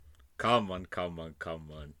Come on, come on, come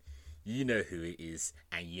on. You know who it is,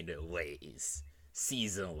 and you know where it is.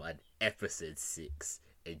 Season 1, Episode 6.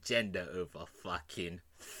 Agenda over fucking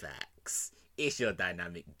facts. It's your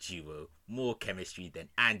dynamic duo. More chemistry than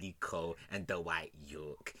Andy Cole and Dwight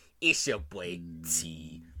York. It's your boy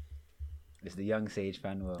T. It's the Young Sage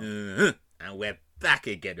Fanwell. And we're back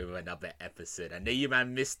again with another episode. I know you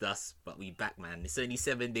man missed us, but we back, man. It's only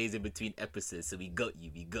 7 days in between episodes, so we got you.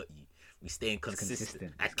 We staying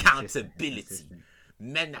consistent. Accountability. Consistent.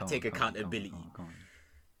 Men that take accountability. Come on.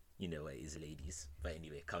 You know what it is, ladies. But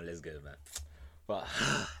anyway, come, let's go, man. But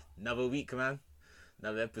another week, man.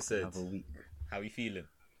 Another episode. Another week. How we feeling?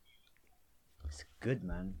 It's good,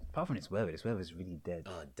 man. Apart from this weather's really dead.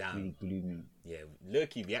 Oh, damn. Really gloomy. Yeah,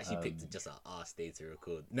 low-key, we actually picked just an arse day to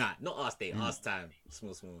record. Nah, not arse day, arse time.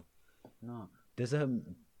 Small. No. Does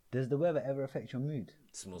the weather ever affect your mood?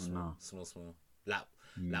 Small. No. Small.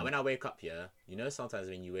 Like when I wake up, yeah, you know, sometimes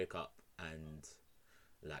when you wake up and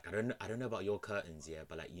like I don't know about your curtains, yeah,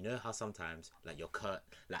 but like you know how sometimes like your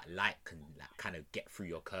light can like kind of get through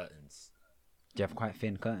your curtains. Do you have quite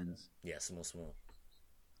thin curtains? Yeah, small.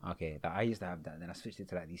 Okay, I used to have that, then I switched it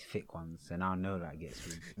to like these thick ones, so now I know that gets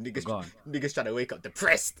through. Niggas trying to wake up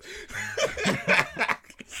depressed.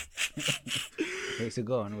 Wait, so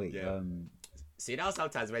go on, wait. Yeah. See, now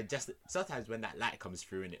sometimes when that light comes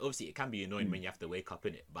through in it, obviously it can be annoying when you have to wake up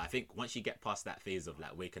in it. But I think once you get past that phase of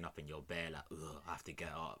like waking up and you're bare, like, ugh, I have to get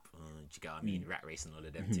up. Do you get what I mean? Rat race and all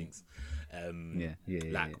of them things. Yeah.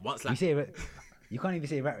 Once you can't even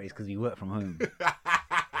say rat race because we work from home.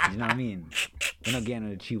 You know what I mean? We're not getting on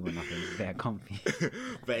the tube or nothing. It's very comfy.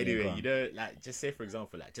 But anyway, you know, like just say for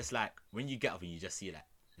example, like just like when you get up and you just see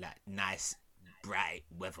like nice bright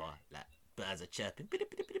weather, like birds are chirping,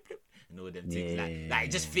 and all them things. Like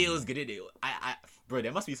it just feels good, innit? Bro,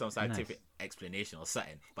 there must be some scientific explanation or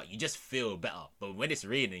something, but you just feel better. But when it's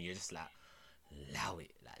raining, you're just like, allow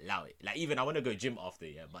it. Like even I want to go gym after,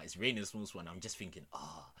 yeah, but it's raining small, and I'm just thinking,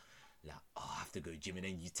 I have to go gym, and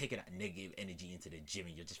then you take that negative energy into the gym,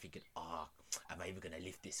 and you're just thinking, am I even gonna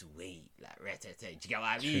lift this weight? Like, do you get what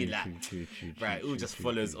I mean? True, right, it all just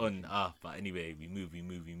follows on. But anyway, we move.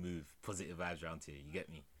 Positive vibes around here. You get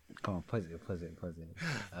me? Come on, positive. But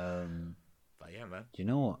yeah, man. Do you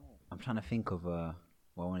know what? I'm trying to think of what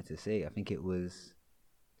I wanted to say. I think it was.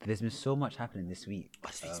 There's been so much happening this week.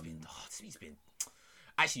 This week's been.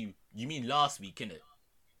 Actually, you mean last week, innit?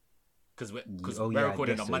 Because we're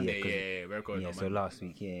recording on Monday. We're recording on Monday. So last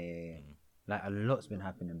week, yeah. Like a lot's been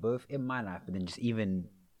happening, both in my life, but then just even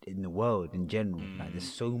in the world in general. Like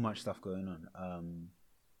there's so much stuff going on.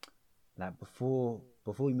 Like before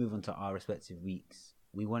we move on to our respective weeks,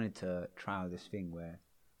 we wanted to try out this thing where,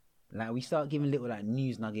 like, we start giving little like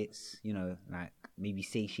news nuggets, you know, like maybe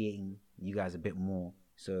satiating you guys a bit more.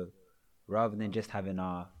 So rather than just having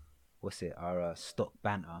our stock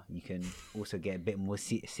banter, you can also get a bit more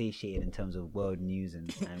satiated in terms of world news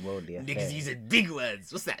and worldly affairs. Niggas using big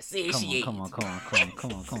words. What's that? Satiate. Come on. Because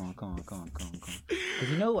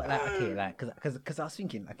you know what, like, okay, like, because I was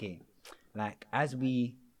thinking, okay, like as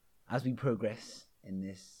we progress in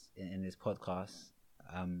this podcast,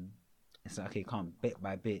 it's like, okay, come bit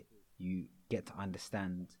by bit, you get to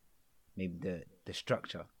understand maybe the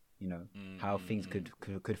structure, you know, how things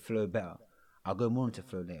could flow better. I'll go more into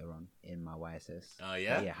flow later on in my YSS. Oh,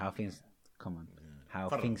 yeah? But yeah, how things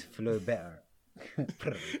flow better.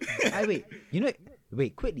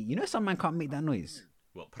 Quickly, you know some man can't make that noise?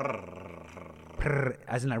 What?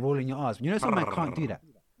 As in like rolling your R's. You know some man can't do that?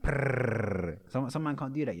 Some man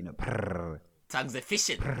can't do that, you know? Tongue's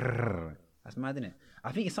efficient. That's mad, isn't it?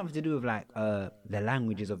 I think it's something to do with like the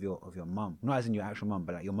languages of your mum. Not as in your actual mum,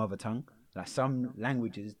 but like your mother tongue. Like some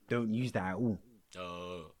languages don't use that at all.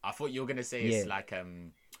 Oh, I thought you were gonna say it's like I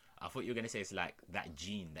thought you were gonna say it's like that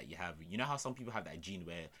gene that you have. You know how some people have that gene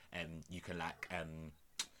where you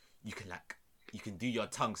can do your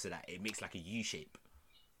tongue so that it makes like a U shape.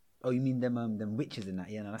 Oh, you mean them witches in that?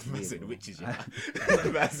 Yeah, no, that's weird. Witches, yeah.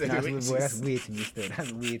 That's weird to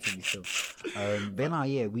me still. But no,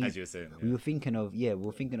 yeah, as you were saying, we were thinking of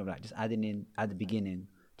like just adding in at the beginning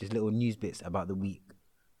just little news bits about the week.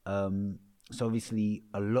 So obviously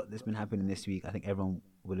a lot that's been happening this week, I think everyone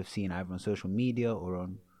will have seen either on social media or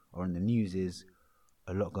on the news, is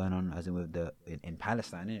a lot going on, as in with in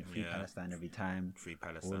Palestine, isn't it? Free Palestine every time. Free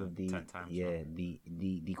Palestine. All of the 10 times. Yeah,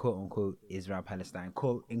 the quote unquote Israel Palestine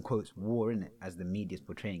quote in quotes war, in it, as the media's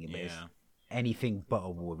portraying it. But it's anything but a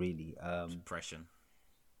war, really. Suppression.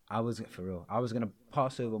 I was gonna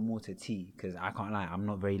pass over more to T, because I can't lie, I'm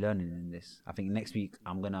not very learning in this. I think next week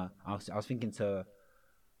I was thinking to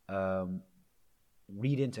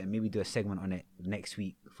read into it and maybe do a segment on it next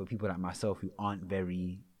week for people like myself who aren't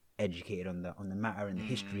very educated on the matter and the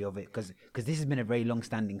history of it, because this has been a very long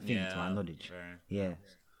standing thing to my knowledge. Fair. Yeah.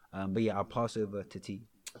 But yeah, I'll pass over to T.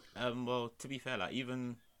 Well, to be fair, like,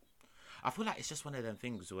 even I feel like it's just one of them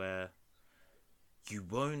things where you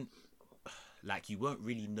won't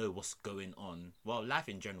really know what's going on. Well, life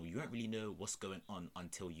in general, you won't really know what's going on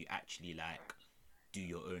until you actually like do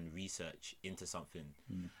your own research into something.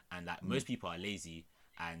 And like most people are lazy,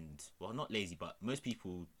 and well, not lazy, but most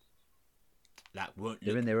people like won't.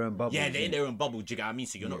 They're in their own bubble. Yeah, they're in their own bubble. Do you get what I mean?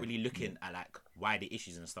 So you're not really looking at like wider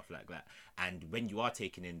issues and stuff like that. And when you are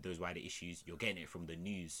taking in those wider issues, you're getting it from the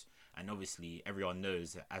news. And obviously, everyone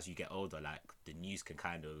knows that as you get older, like the news can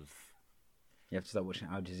kind of. You have to start watching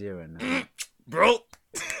Al Jazeera now. Bro,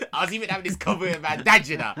 I was even having this cover with my dad,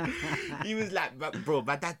 you know. He was like, bro,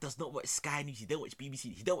 my dad does not watch Sky News. He don't watch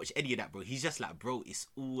BBC. He don't watch any of that, bro. He's just like, bro, it's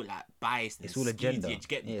all like biased. It's all agenda. You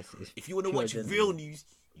get me? Yes, if you want to watch agenda. real news,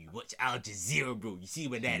 you watch Al Jazeera, bro. You see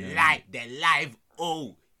when they're live.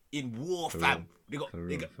 Oh, in war, fam. They got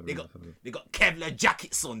Kevlar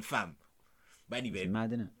jackets on, fam. But anyway, it's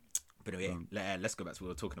mad, isn't it? But anyway, let's go back to what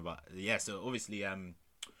we were talking about. Yeah, so obviously,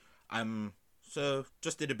 so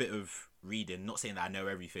just did a bit of reading. Not saying that I know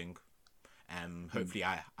everything. Hopefully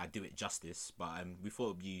I do it justice. But we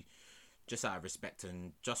thought it'd be just out of respect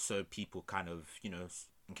and just so people kind of, you know,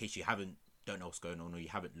 in case you don't know what's going on, or you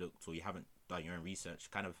haven't looked, or you haven't done your own research,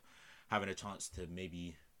 kind of having a chance to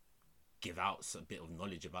maybe give out a bit of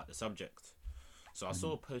knowledge about the subject. So I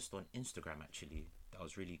saw a post on Instagram actually that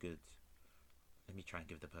was really good. Let me try and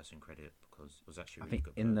give the person credit because it was actually really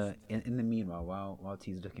good. In the meanwhile, while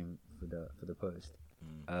T's looking for the post,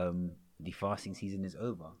 the fasting season is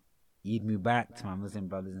over. Eid Mubarak to my Muslim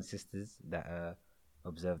brothers and sisters that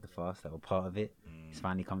observed the fast, that were part of it. It's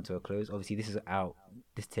finally come to a close. Obviously, this is out.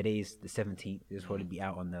 Today is the 17th. This will probably be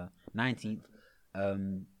out on the 19th.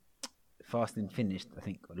 Fasting finished, I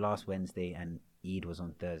think, last Wednesday, and Eid was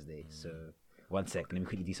on Thursday. So, one sec, let me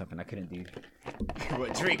quickly do something I couldn't do.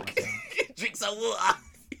 What, drink? Drink some water.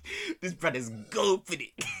 This brother's gulping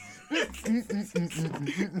it.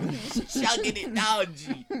 Chugging it down,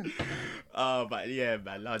 G. But yeah,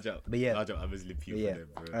 man, large up Muslim people, yeah, there,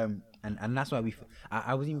 bro. And that's why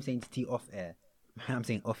I was even saying to T off air. I'm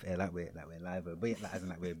saying off air like we're live, but yeah, like, as in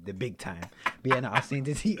like we're the big time. But yeah, no, I was saying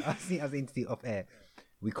to T off air,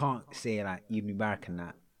 we can't say like Eid Mubarak and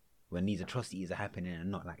that when these atrocities are happening and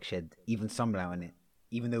not like shed even some light on it.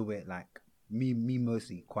 Even though we're like me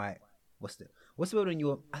mostly quite what's the word when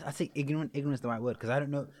you're I say ignorance is the right word, because I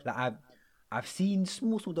don't know, like I've seen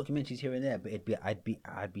small documentaries here and there, but I'd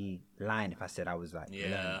be lying if I said I was like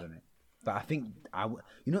learned on it. But I think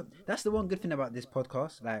that's the one good thing about this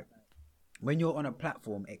podcast, like when you're on a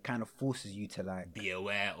platform, it kind of forces you to like be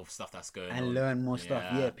aware of stuff that's going on and learn more stuff.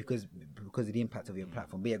 Yeah, because of the impact of your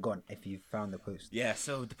platform. But yeah, go on if you found the post. Yeah,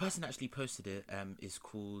 so the person actually posted it is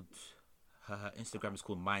called, her Instagram is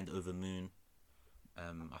called Mind Over Moon.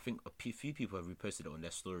 I think a few people have reposted it on their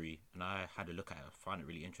story, and I had a look at it. I found it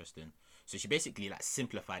really interesting. So she basically like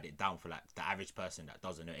simplified it down for like the average person that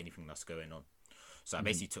doesn't know anything that's going on. So I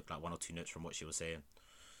basically took like one or two notes from what she was saying.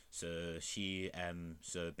 So she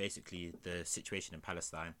so basically the situation in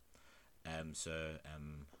Palestine,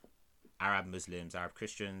 Arab Muslims, Arab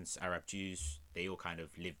Christians, Arab Jews, they all kind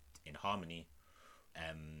of lived in harmony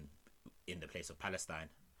in the place of Palestine.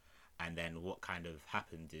 And then what kind of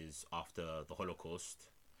happened is after the Holocaust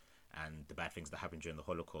and the bad things that happened during the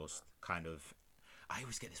Holocaust, kind of, I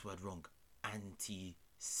always get this word wrong,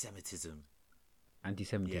 anti-Semitism.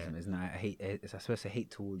 Anti-Semitism, isn't it? I suppose hate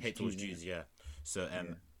towards Jews, yeah. So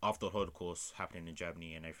after the Holocaust happening in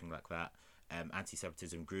Germany and everything like that,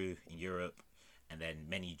 anti-Semitism grew in Europe, and then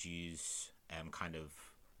many Jews kind of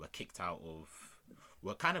were not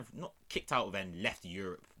kicked out of and left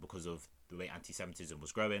Europe because of the way anti-Semitism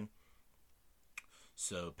was growing.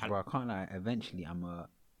 So bro, I can't lie, eventually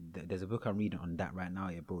there's a book I'm reading on that right now,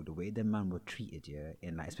 yeah, bro. The way the man were treated, yeah,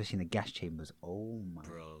 in like especially in the gas chambers, oh my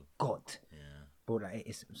god. Yeah. Bro, like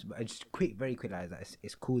it's just very quick, like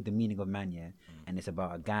it's called The Meaning of Man, yeah, and it's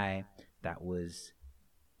about a guy that was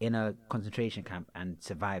in a concentration camp and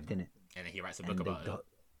survived in it. And then he writes a book about it.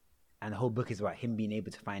 And the whole book is about him being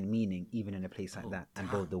able to find meaning even in a place like that. And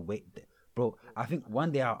bro, bro, I think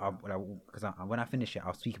one day when I finish it,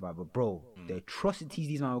 I'll speak about it. But bro, the atrocities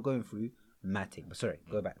these men were going through, matic. But sorry,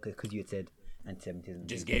 go back because you had said anti-Semitism.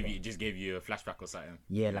 Just gave you a flashback or something.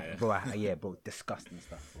 Yeah, like bro, disgusting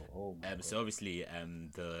stuff, bro. Oh my God. So obviously,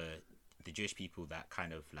 the Jewish people that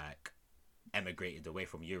kind of like emigrated away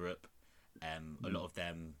from Europe, a lot of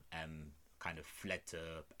them kind of fled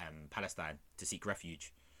to Palestine to seek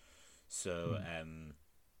refuge. So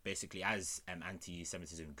basically, as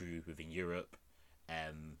anti-Semitism grew within Europe,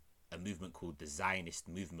 movement called the Zionist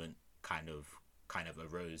movement kind of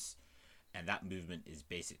arose, and that movement is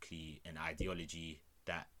basically an ideology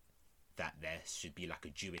that there should be like a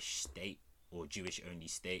Jewish state or Jewish only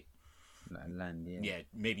state. Like land, yeah,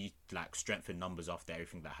 maybe like strengthen numbers after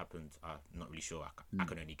everything that happened. I'm not really sure. I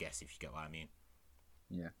can only guess, if you get what I mean.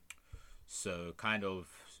 Yeah. So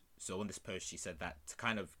on this post, she said that to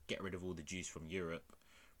kind of get rid of all the Jews from Europe,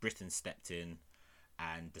 Britain stepped in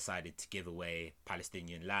and decided to give away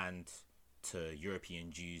Palestinian land to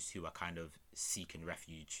European Jews who are kind of seeking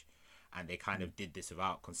refuge. And they kind of did this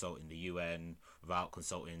without consulting the UN, without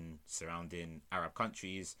consulting surrounding Arab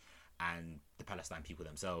countries and the Palestine people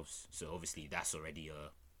themselves. So obviously that's already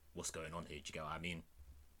what's going on here. Do you get what I mean?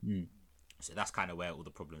 So that's kind of where all the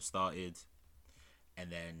problems started. And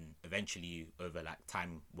then eventually, over like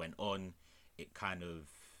time went on, it kind of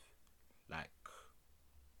like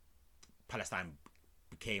Palestine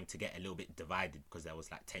became to get a little bit divided because there was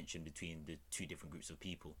like tension between the two different groups of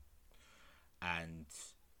people. And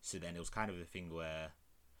so then it was kind of a thing where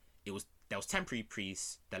there was temporary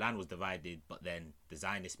peace, the land was divided, but then the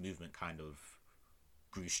Zionist movement kind of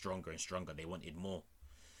grew stronger and stronger. They wanted more.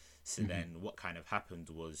 So then what kind of happened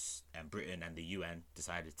was Britain and the UN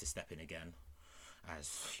decided to step in again,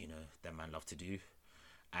 as you know, their man love to do.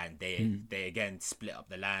 And they again split up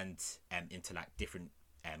the land into like different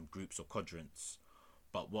groups or quadrants.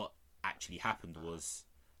 But what actually happened was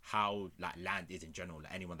how like land is in general,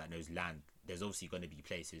 like anyone that knows land, there's obviously going to be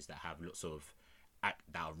places that have lots of that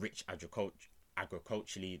are rich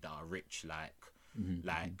agriculturally, that are rich like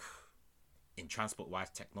in transport wise,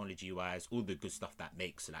 technology wise, all the good stuff that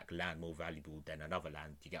makes like land more valuable than another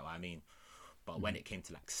land. You get what I mean? But when it came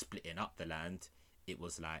to like splitting up the land, it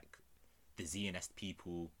was like the Zionist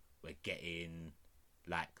people were getting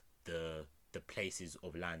like the places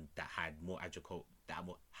of land that had more agricultural,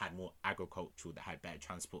 that had better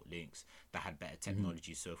transport links, that had better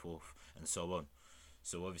technology, so forth and so on.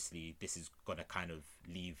 So obviously this is gonna kind of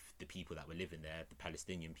leave the people that were living there, the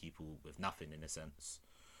Palestinian people, with nothing in a sense.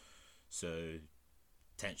 So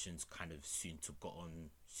tensions kind of seem to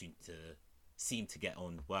get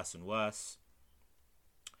on worse and worse.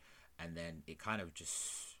 And then it kind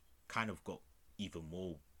of got even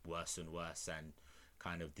more worse and worse, and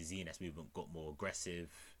kind of the Zionist movement got more aggressive.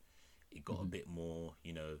 It got a bit more,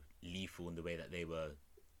 lethal in the way that they were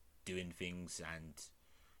doing things, and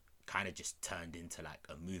kind of just turned into like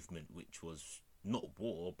a movement which was not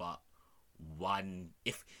war, but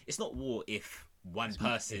if one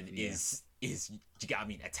person is do you get what I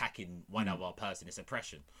mean, attacking one other person, it's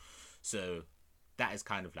oppression. So that is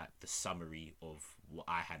kind of like the summary of what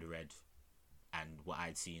I had read and what I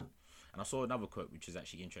had seen. And I saw another quote which was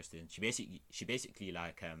actually interesting. She basically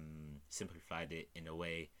like simplified it in a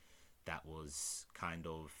way that was kind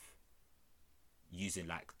of using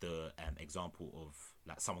like the example of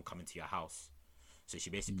like someone coming to your house. So she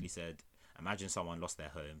basically said, imagine someone lost their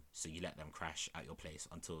home, so you let them crash at your place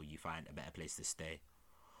until you find a better place to stay.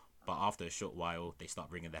 But after a short while, they start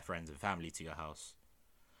bringing their friends and family to your house,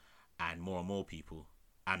 and more people,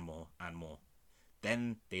 and more and more.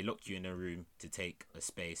 Then they lock you in a room to take a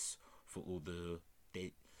space for all the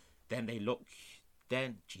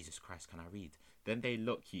Jesus Christ, can I read? Then they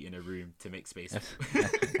lock you in a room to make space.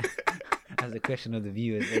 That's a question of the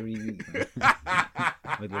viewers every week.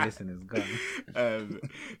 With the listeners, go on.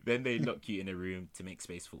 Then they lock you in a room to make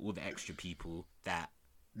space for all the extra people that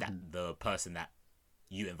the person that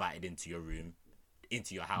you invited into your room,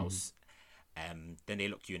 into your house. Then they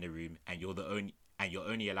lock you in a room, and you're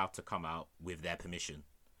only allowed to come out with their permission.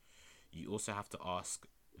 You also have to ask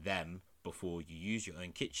them before you use your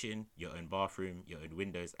own kitchen, your own bathroom, your own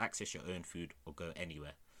windows, access your own food, or go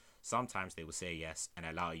anywhere. Sometimes they will say yes and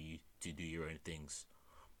allow you to do your own things,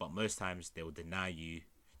 but most times they will deny you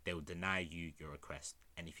your request.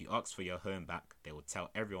 And if you ask for your home back, they will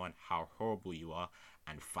tell everyone how horrible you are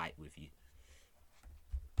and fight with you.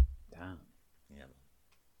 Damn. Yeah.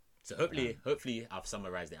 So hopefully I've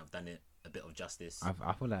summarized it. I've done it a bit of justice.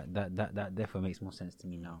 I feel like that definitely makes more sense to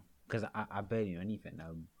me now, because I barely know anything.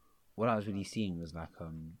 What I was really seeing was like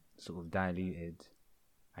sort of diluted,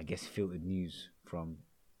 I guess, filtered news from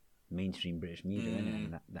mainstream British media,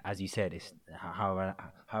 and as you said, it's how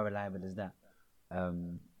reliable is that?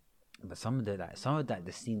 But some of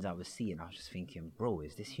the scenes I was seeing, I was just thinking, bro,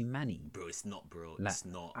 is this humanity? Bro, it's not, bro. Like, it's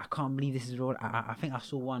not. I can't believe this is real. I think I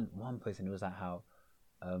saw one post, and it was like how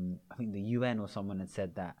I think the UN or someone had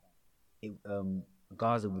said that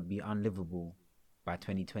Gaza would be unlivable by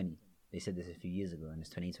 2020. They said this a few years ago, and it's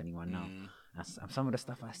 2021 now. And some of the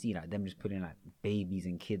stuff I see, like them just putting like babies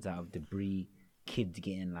and kids out of debris, kids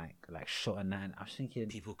getting like shot and that. And I was thinking,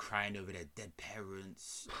 people crying over their dead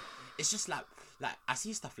parents. It's just like I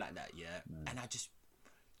see stuff like that, yeah, and I just,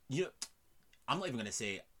 you know, I'm not even gonna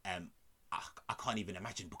say I can't even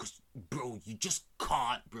imagine, because bro, you just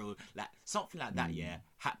can't, bro. Like something like that, yeah,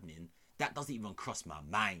 happening, that doesn't even cross my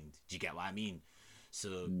mind. Do you get what I mean?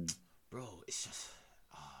 So, bro, it's just,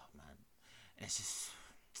 oh man, it's just,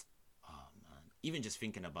 oh man, even just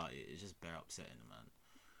thinking about it, it's just bare upsetting, man.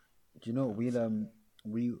 Do you know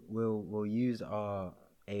we'll use our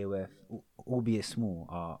AOF, albeit small,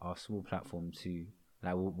 our small platform to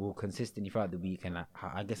like we'll consistently throughout the week, and like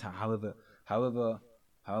I guess however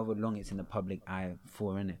long it's in the public eye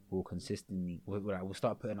for, innit, we'll consistently we'll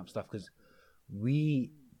start putting up stuff, because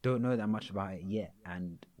we don't know that much about it yet,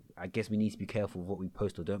 and I guess we need to be careful of what we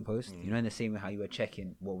post or don't post. You know, in the same way how you were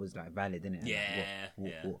checking what was like valid, innit? Yeah,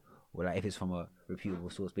 or like if it's from a reputable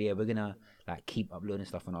source. But yeah, we're gonna like keep uploading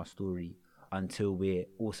stuff on our story until we're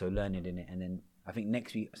also learning in it, and then I think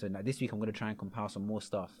next week, so like this week, I'm gonna try and compile some more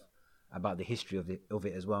stuff about the history of it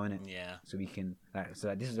as well, innit? Yeah. So we can like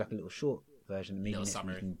this is like a little short version. Maybe little next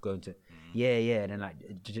summary. week we can go into and then like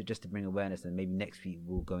just to bring awareness, and maybe next week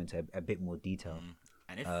we'll go into a bit more detail.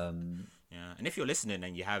 And if and if you're listening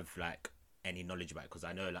and you have like any knowledge about it, because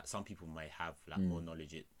I know like some people may have like more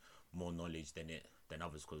knowledge than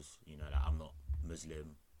others, because you know, like I'm not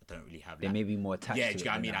Muslim, I don't really have like, they may be more attached yeah, to do you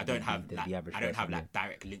get what I mean? I don't have like, average I don't have person, like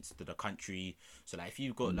direct links to the country, so like if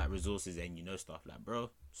you've got like resources and you know stuff, like bro,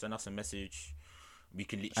 send us a message. We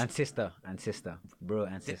can literally and sister, bro,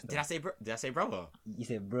 and sister. Did I say brother? You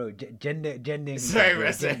said bro, gender. Sorry,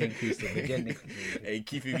 bro. Gender inclusive. Hey,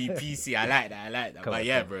 keeping me PC. I like that. But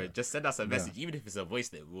yeah, bro, just send us a message, even if it's a voice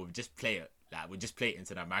note. We'll just play it. Like we'll just play it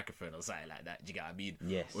into the microphone or something like that. Do you get what I mean?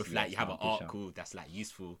 Yes. Or if like you have an article that's like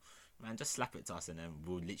useful, man, just slap it to us and then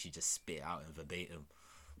we'll literally just spit it out in verbatim.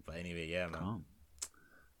 But anyway, yeah, man.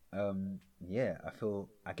 Calm.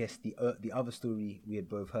 I guess the other story we had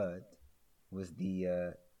both heard was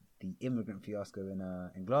the immigrant fiasco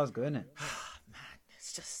in Glasgow, innit? Man,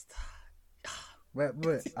 it's just. Wait,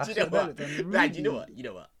 you know what? Man, you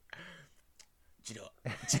know what?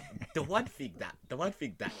 The one thing that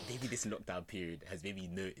maybe this lockdown period has made me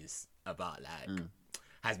notice about like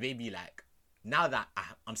has made me like, now that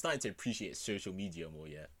I'm starting to appreciate social media more,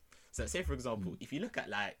 yeah. So say for example, if you look at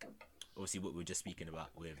like obviously what we were just speaking about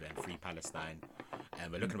with Free Palestine,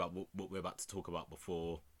 and we're looking about what we're about to talk about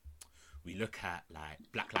before. We look at like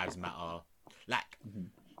Black Lives Matter,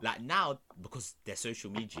 like now, because there's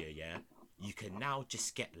social media, yeah, you can now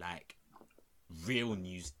just get like real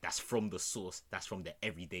news that's from the source, that's from the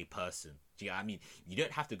everyday person. Do you know what I mean? You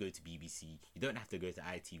don't have to go to BBC, you don't have to go to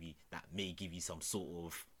ITV that may give you some sort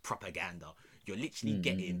of propaganda. You're literally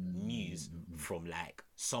getting news from like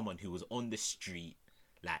someone who was on the street,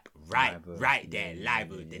 like right there,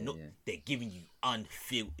 live. They're giving you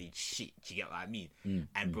unfiltered shit. Do you get what I mean?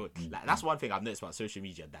 And bro, like that's one thing I've noticed about social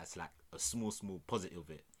media. That's like a small positive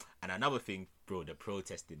of it. And another thing, bro, the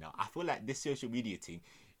protesting now. I feel like this social media thing,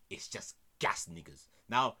 it's just gas niggas.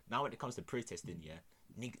 Now when it comes to protesting, yeah,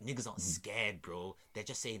 niggas aren't scared, bro. They're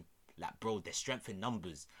just saying like, bro, there's strength in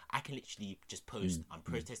numbers. I can literally just post, I'm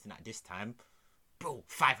protesting at this time. Bro,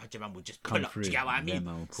 500 man will just pull up. Do you get what I mean?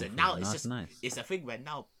 So now it's just nice. It's a thing where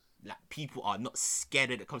now like people are not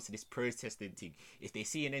scared when it comes to this protesting thing. If they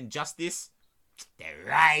see an injustice, they're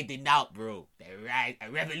riding out, bro.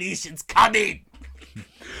 A revolution's coming.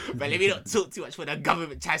 But let me not talk too much when the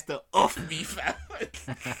government tries to off me, fam.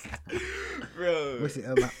 Bro. What's it,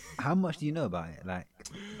 how much do you know about it? Like,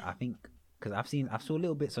 I think because I saw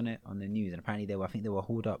little bits on it on the news, and apparently they were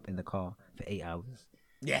hauled up in the car for 8 hours.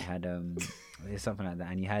 Yeah, you had something like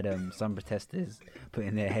that, and you had some protesters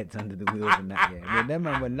putting their heads under the wheels and that. Yeah, I mean, them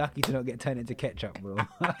man were lucky to not get turned into ketchup, bro.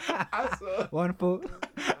 one full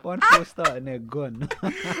start and they're gone.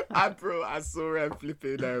 I saw him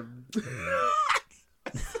flipping. Bro,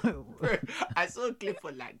 I saw a clip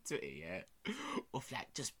on like Twitter, yeah, of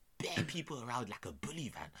like just bare people around like a bully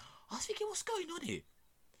van. I was thinking, what's going on here?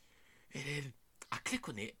 And then I click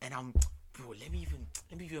on it, and bro, let me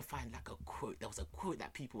even find like a quote. There was a quote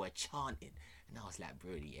that people were chanting, and I was like,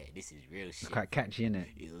 bro, yeah, this is real shit. It's quite catchy, innit?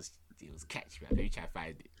 It was catchy, man. Let me try to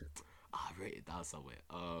find it. I wrote it down somewhere.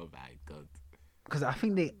 Oh my god. Because I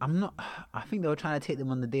think they were trying to take them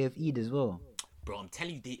on the day of Eid as well. Bro, I'm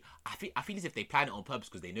telling you, I feel as if they plan it on purpose,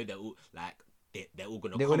 because they know they're all like they're all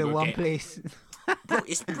gonna. They're all in one place.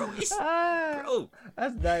 Bro.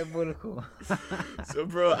 That's diabolical. So,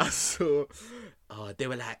 bro, I saw. They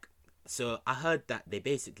were like. So I heard that they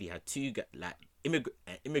basically had two like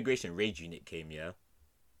immigration raid unit came, yeah,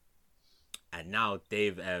 and now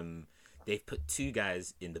they've they've put 2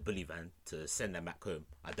 guys in the bully van to send them back home.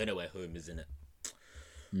 I don't know where home is in it.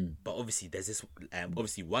 But obviously there's this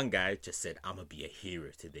obviously one guy just said, I'm gonna be a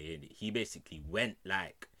hero today, and he basically went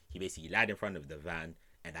like, he basically lied in front of the van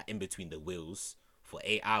and in between the wheels for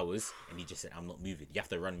 8 hours, and he just said, I'm not moving, you have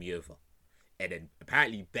to run me over. And then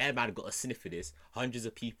apparently Bear Man got a sniff for this. Hundreds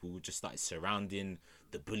of people just started surrounding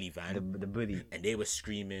the bully van, the bully, and they were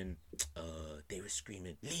screaming,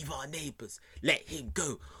 leave our neighbours, let him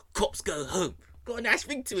go, cops go home. Got a nice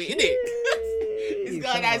ring to it, innit? It's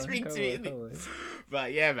got a nice ring to it, innit?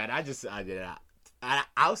 But yeah, man, I did that. I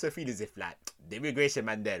also feel as if like the immigration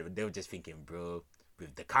man there, they were just thinking, bro,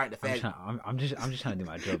 with the current affairs. I'm just trying to do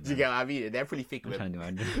my job. Do you get what I mean? They're probably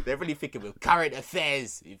thinking with current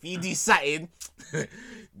affairs. If you do something,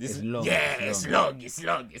 this it's long. Yeah, it's long.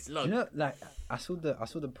 You know, like I saw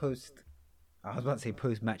the post. I was about to say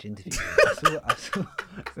post-match interview. I saw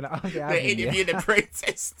the interview, the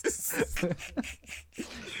protesters.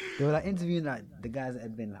 They were like interviewing like the guys that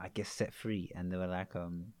had been, I guess, set free, and they were like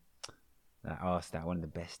asked that one of the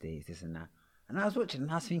best days, this and that. And I was watching,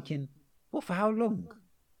 and I was thinking, well, for how long?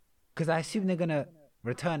 Because I assume they're gonna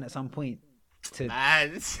return at some point to.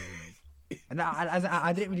 And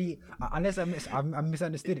I didn't really, unless I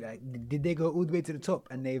misunderstood it. Like, did they go all the way to the top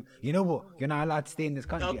and they've, you know what, you're not allowed to stay in this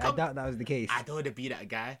country? I doubt that was the case. I don't want to be that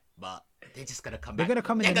guy, but they're just gonna come back. They're gonna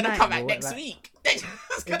come in. They're gonna come back next week. That's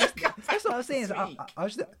what I was saying. So I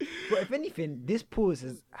was just, but if anything, this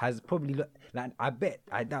pause has probably like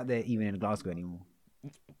I doubt they're even in Glasgow anymore.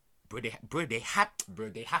 Bro, they have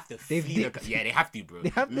to flee. Yeah, they have to, bro. They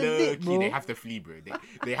have to dip, bro. They have to flee, bro.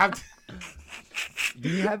 They have to. Do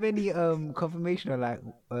you have any confirmation on like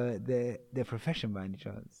their profession by any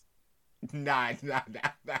chance? Nah.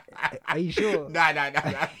 Are you sure? Nah.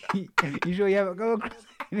 You sure you haven't gone across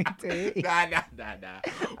anything? Nah.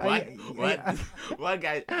 One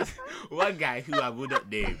guy who I would not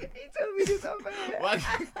name. He told me this on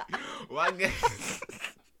One guy.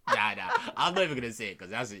 Nah. I'm not even gonna say it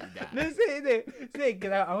because that's it. Nah. No, say it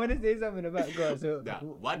because I want to say something about God. So,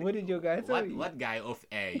 what did your guy tell you? One guy off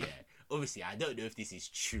air, yeah. Obviously, I don't know if this is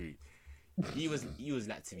true. He was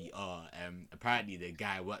like to me, apparently the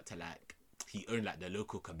guy worked at like, he owned like the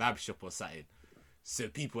local kebab shop or something. So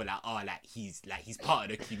people were like, he's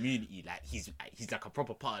part of the community, like he's like a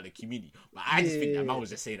proper part of the community. But I just think that man was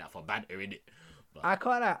just saying that for banter, innit? But I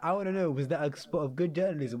can't. I want to know, was that a spot of good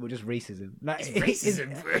journalism or just racism? Like, it's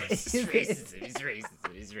racism, bro. It's racism, man.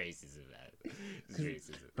 It's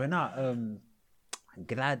racism. But no, I'm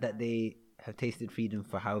glad that they have tasted freedom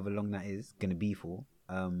for however long that is gonna be for.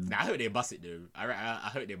 I hope they bust it though. I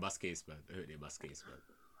hope they bust case, man.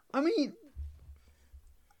 I mean,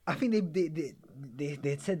 I think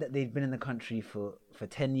they said that they'd been in the country for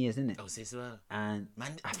 10 years, innit? Oh, say so. And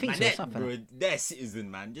man, I think man, so. Something. Bro, they're citizen,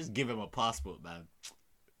 man. Just give them a passport, man.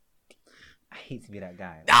 I hate to be that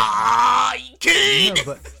guy. Ah, you kid! No,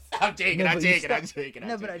 but I'm joking.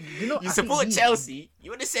 No, but you know, you support Chelsea. You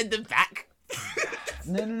want to send them back?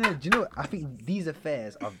 No. Do you know what? I think these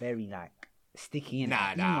affairs are very like sticky in.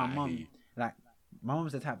 Nah. My mum, like my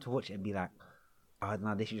mum's the type to watch it and be like, "Oh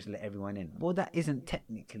no, they should just let everyone in." Well, that isn't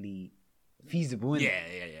technically feasible, innit? Yeah.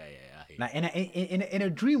 Like in a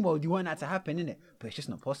dream world, you want that to happen, innit? But it's just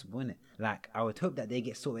not possible, innit? Like I would hope that they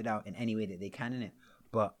get sorted out in any way that they can, innit?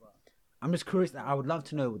 But I'm just curious. That I would love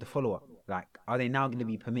to know the follow up. Like, are they now going to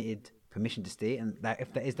be permission to stay? And that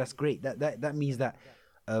if that is, that's great. That means that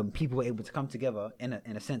people were able to come together in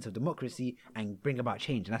a sense of democracy and bring about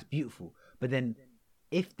change, and that's beautiful. But then,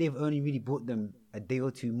 if they've only really brought them a day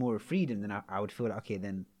or two more of freedom, then I would feel like, okay,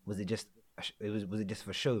 then was it just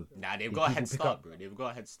for show? Nah, they've got a head start, bro. They've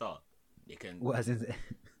got a head start. They can. What as in,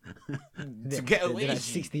 to get away?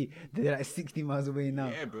 They're like 60 miles away now.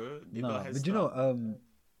 Yeah, bro. They've got a head but start. You know,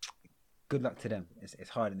 good luck to them. It's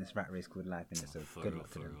hard in this rat race called life, isn't it? So good luck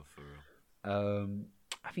to them. For real.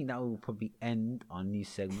 I think that will probably end our new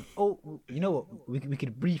segment. Oh, you know what? We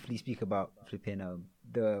could briefly speak about flipping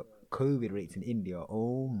the COVID rates in India.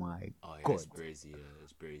 Oh my god, it's crazy.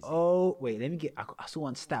 It's crazy. Oh wait, let me get. I saw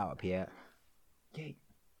one stat up here. Yeah,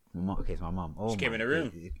 okay, it's my mum. Oh, she came in the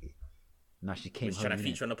room. No, she came. Was she trying to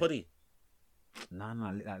feature on the poddy? No,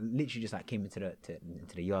 like, literally just like came into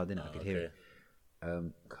the yard, didn't I? I could hear it.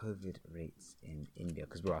 COVID rates in India,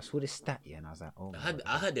 because bro, I saw this stat here and I was like, oh.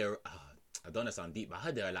 I heard there. I don't want to sound deep, but I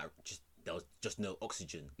heard there was just no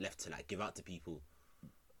oxygen left to like give out to people.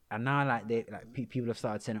 And now people have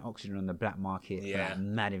started selling oxygen on the black market for like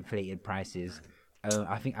mad inflated prices.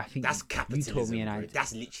 I think that's capitalism. You told me, and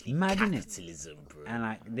that's literally mad, capitalism, bro. And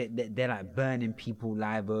like they're like burning people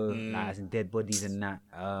live, like as in dead bodies and that,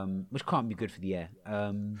 which can't be good for the air.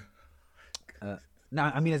 No,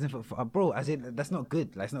 I mean as in bro, as in that's not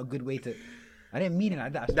good. Like, it's not a good way to. I didn't mean it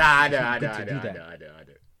like that. Nah, I know.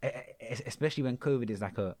 Especially when COVID is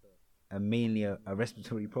like a mainly a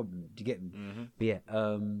respiratory problem. Do you get me? Mm-hmm. But yeah,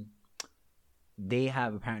 they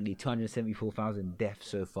have apparently 274,000 deaths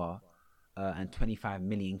so far, and 25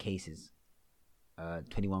 million cases.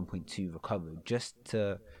 21.2 recovered. Just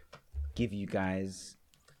to give you guys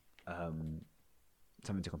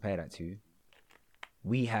something to compare that to,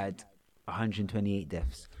 we had 128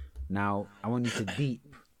 deaths. Now, I want you to deep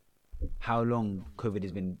how long COVID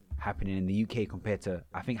has been happening in the UK compared to,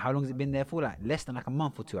 I think, how long has it been there for? Like less than like a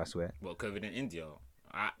month or two, I swear. Well, COVID in India.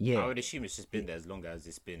 I would assume it's just been there as long as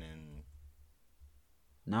it's been in.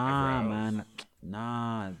 Nah, man.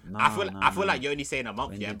 Nah. I feel like you're only saying a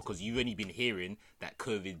month, because you've only been hearing that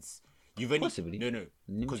COVID's. Possibly. No,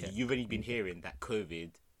 because you've only been hearing that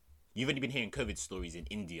COVID. You've only been hearing COVID stories in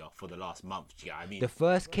India for the last month. Do you know what I mean? The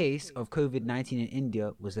first case of COVID-19 in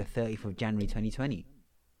India was the 30th of January 2020.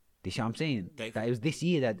 You see what I'm saying? That it was this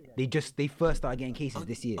year that they first started getting cases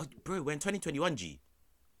this year. Bro, we're in 2021, G.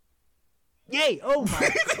 Yay! Oh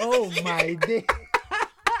my day.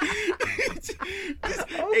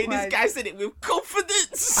 This guy said it with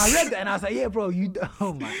confidence. I read that and I was like, yeah, bro, you.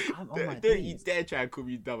 Oh my. Don't you dare try and call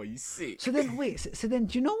me dumb. Are you sick? So then, wait. So then,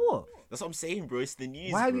 do you know what? That's what I'm saying, bro. It's the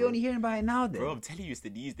news. Why are we only hearing about it now, then? Bro, I'm telling you, it's the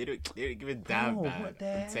news. They don't give a damn, man. What the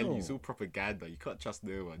hell? I'm telling you, it's all propaganda. You can't trust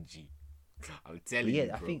no one, G. I'm telling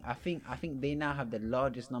you, bro. I think they now have the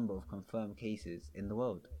largest number of confirmed cases in the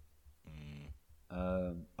world.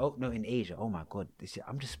 In Asia. Oh my god,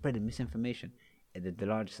 I'm just spreading misinformation. The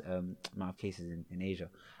largest amount of cases in Asia,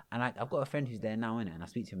 and I've got a friend who's there now, innit? And I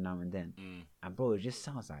speak to him now and then. And bro, it just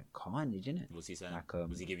sounds like carnage, innit? What's he saying? Like,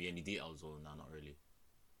 was he giving you any details or no? Not really.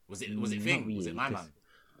 Was it thing? Really, was it my man?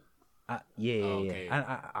 Yeah. Okay. And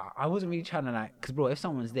I wasn't really trying to because bro, if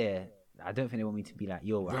someone's there, I don't think they want me to be like,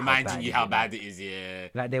 yo, reminding you how bad it is. Yeah.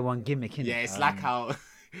 Like they want gimmick, innit? Yeah, it's like how.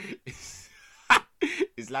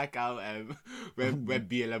 It's like how when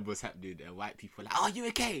BLM was happening, and white people were like, "Oh, are you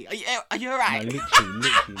okay? Are you alright?" No,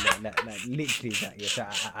 literally that.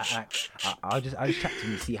 Yeah, I'll just chat to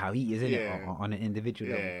him and see how he is in it on an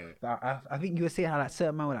individual level. But I think you were saying how like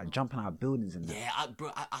certain men were like jumping out of buildings and that. Yeah,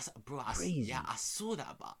 I saw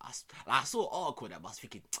that, but I saw an article that I was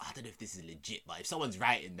thinking, I don't know if this is legit, but if someone's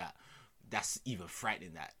writing that, that's even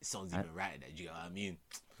frightening. That someone's even writing that. Do you know what I mean?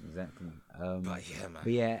 Exactly. But yeah, man.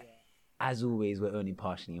 But yeah. As always, we're only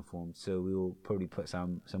partially informed, so we will probably put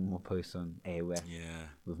some more posts on AOF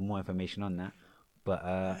with more information on that. But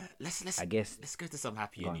let's go to some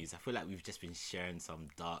happier news. I feel like we've just been sharing some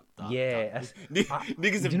dark.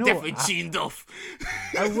 Niggas have definitely tuned off.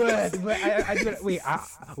 Where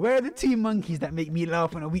are the two monkeys that make me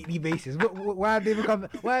laugh on a weekly basis? Why have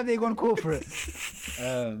they gone corporate?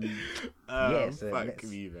 Fuck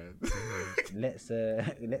me, man. Let's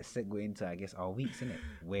segue into, I guess, our weeks, innit?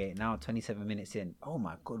 We're now 27 minutes in. Oh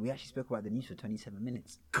my god, we actually spoke about the news for 27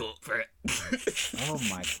 minutes. Corporate. Oh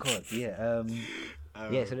my god, yeah.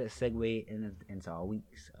 So let's segue into our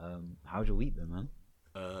weeks. How's your week been, man?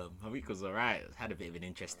 My week was alright. Had a bit of an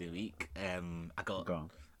interesting week. I got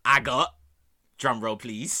drum roll,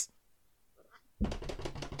 please.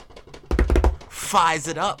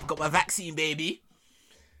 Pfizered up. Got my vaccine, baby.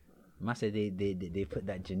 Must say they put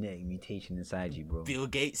that genetic mutation inside you, bro. Bill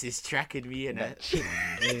Gates is tracking me, and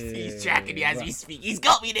he's tracking me as we speak. He's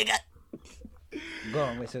got me, nigga. Go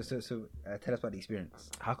on, wait. So, tell us about the experience.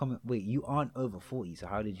 How come? Wait, you aren't over 40, so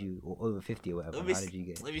how did you, or over 50 or whatever? How did you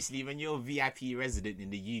get? Obviously, when you're a VIP resident in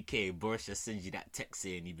the UK, Boris just sends you that text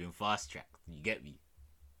saying you've been fast tracked. You get me?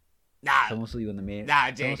 Nah. Someone saw you on the mail.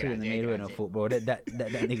 Someone saw you on the mail and I thought, bro, that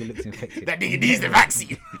nigga looks infected. That nigga needs the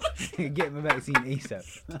vaccine. Get him a vaccine ASAP.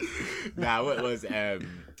 What was I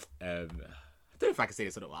don't know if I can say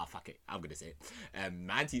this or not. Well, fuck it. I'm gonna say it.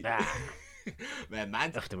 Manti.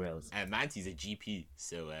 Man, off the rails. Manti's a GP,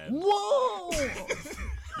 so. Whoa!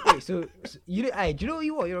 Wait, so you? Do you know what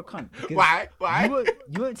you are? You're a cunt. Why?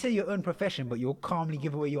 You won't say your own profession, but you'll calmly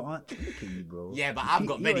give away your answer. Look at you, bro. Yeah, but I've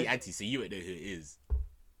got many aunties, so you won't know who it is,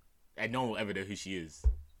 and no one will ever know who she is.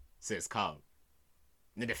 So it's calm.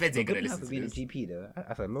 No, the feds ain't gonna listen to being this. a GP though.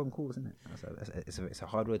 That's a long course, isn't it? It's a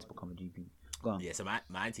hard road to become a GP. Go on. Yeah, so my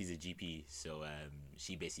auntie's a GP, so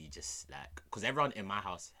she basically just like, because everyone in my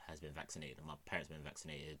house has been vaccinated, and my parents been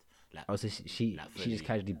vaccinated. Like, so she just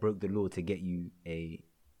casually broke the law to get you a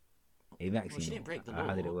vaccine. Well, she didn't break the law.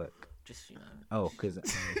 How did it work? Just Oh, because I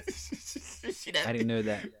didn't know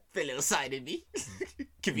that. Put a little side in me.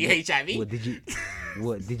 Give you HIV. What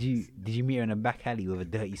did you meet her in a back alley with a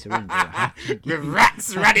dirty syringe? With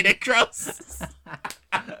rats running across.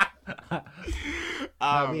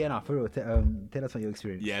 Yeah, no, for real. Tell us about your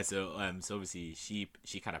experience. Yeah, so obviously she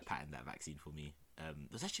kind of patterned that vaccine for me.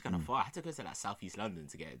 It was actually kind of far. I had to go to like Southeast London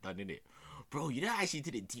to get it done, innit? Bro, you know, I actually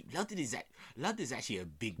did it deep. London's actually a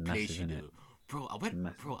big place, you know. Bro, I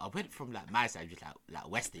went from like my side, just like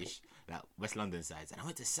Westish, like West London sides, and I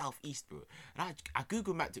went to Southeast, bro. And I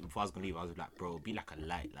Google mapped it before I was gonna leave. I was like, bro, be like a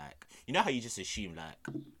light, like, you know how you just assume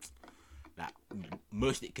like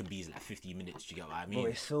most it can be is like 50 minutes. Do you get what I mean?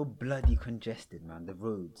 Bro, it's so bloody congested, man. The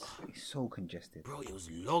roads, it's so congested. Bro, it was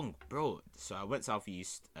long, bro. So I went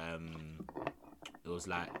Southeast. It was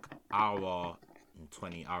like hour and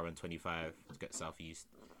 25 to get Southeast.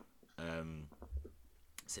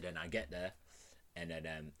 So then I get there. And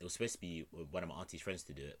then it was supposed to be one of my auntie's friends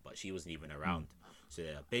to do it, but she wasn't even around. So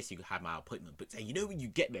I basically had my appointment booked. And you know when you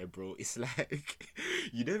get there, bro, it's like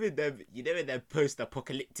you know in them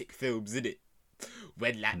post-apocalyptic films, innit?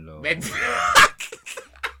 When like when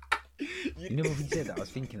you know what he said that I was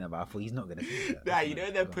thinking about. I thought he's not gonna say that. Nah, you know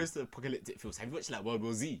in them post-apocalyptic films. Have you watched like World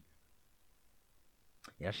War Z?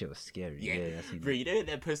 Yeah, that shit was scary. Yeah, bro, you know in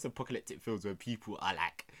them post-apocalyptic films where people are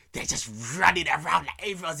like, they're just running around, like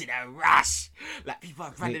everyone's in a rush, like people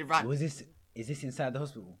are running around. Is this inside the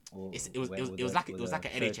hospital? It was like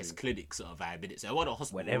an NHS clinic sort of vibe, innit? So I want a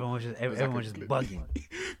hospital. When everyone was just bugging.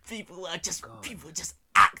 people were just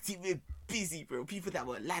active busy, bro. People that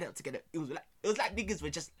were lined up together. It was like niggas were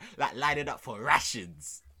just like lining up for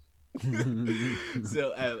rations.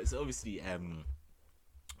 So obviously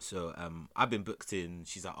I've been booked in.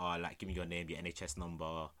 She's like, oh, like give me your name, your NHS number,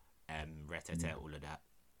 all of that.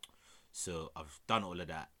 So I've done all of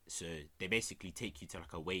that. So they basically take you to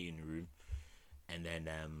like a waiting room, and then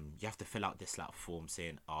you have to fill out this like form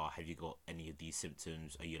saying, oh, have you got any of these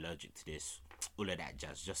symptoms? Are you allergic to this? All of that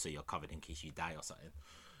jazz, just so you're covered in case you die or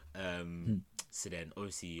something. So then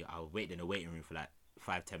obviously I waited in a waiting room for like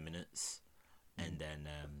 5-10 minutes, and then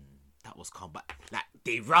that was calm. But like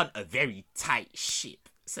they run a very tight ship.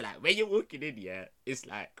 So like when you're walking in, yeah, it's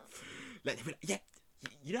like they be like, yeah.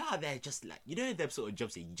 You know how they're just like, you know in them sort of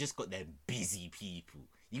jobs, you just got them busy people.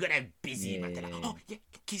 You got them busy man. They're like, oh yeah,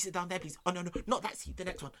 can you sit down there, please? Oh no, not that seat, the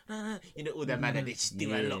next one. No. You know all that man, and they just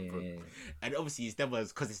do a lot, bro. And obviously it's them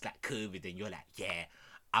ones because it's like COVID, and you're like, yeah,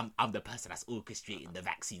 I'm the person that's orchestrating the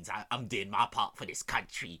vaccines. I'm doing my part for this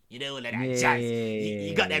country. You know all of that jazz.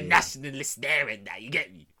 You got them nationalists there and that. You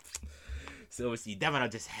get me? So obviously them are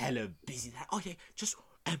just hella busy. Like, oh yeah, just.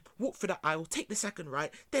 Walk for that aisle, take the second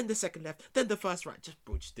right, then the second left, then the first right.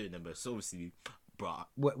 Just doing them. So obviously, bro.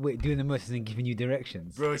 Wait, doing the most and giving you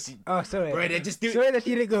directions, bro. Oh, sorry, bro. They just do. Sorry that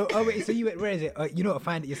you didn't go. Oh wait, so you went. Where is it? You know what?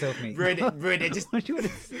 Find it yourself, mate. Bro, they just. Bro,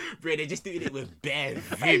 they just doing it with bare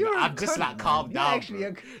vim. I'm just like, calm down.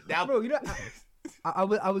 Actually, bro, you know. I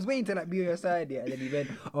was waiting to like be on your side, yeah, and then he went,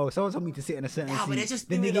 oh, someone told me to sit in a certain seat. But they're just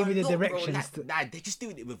then they gave me the directions. Bro, they're just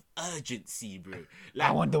doing it with urgency, bro. Like,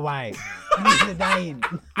 I wonder why. He's dying.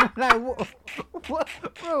 Like what?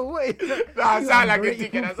 Bro, what is that? Nah, I sound like a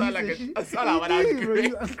chicken. I sound like when I was bro,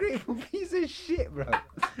 you ungrateful piece of shit, bro.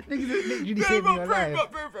 Niggas literally saved me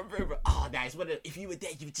alive. Bro. Oh, nice. If you were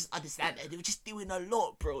there, you would just understand that they were just doing a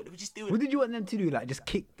lot, bro. They were just doing. What did you want them to do? Like just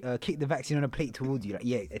kick the vaccine on a plate towards you? Like,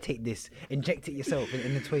 yeah, take this, inject it yourself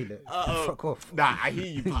in the toilet. Fuck off. Nah, I hear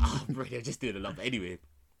you, but bro, they're just doing a lot. But anyway,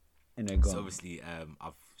 so obviously,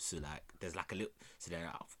 there's like a little. So then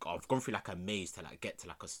I've gone through like a maze to get to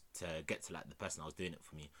the person that was doing it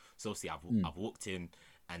for me. So obviously I've walked in,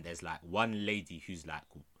 and there's like one lady who's like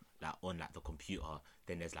on like the computer.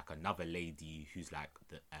 Then there's like another lady who's like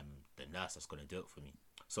the nurse that's gonna do it for me.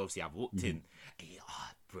 So obviously I've walked in, and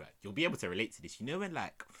bro, you'll be able to relate to this. You know when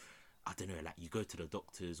like, I don't know, like you go to the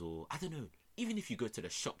doctors, or I don't know, even if you go to the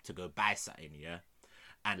shop to go buy something, yeah,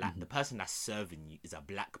 and like the person that's serving you is a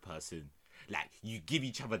black person, like you give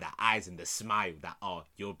each other the eyes and the smile that, oh,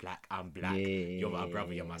 you're black, I'm black, you're my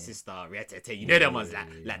brother, you're my sister, you know them ones,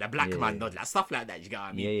 like the black man nod, like stuff like that. You get what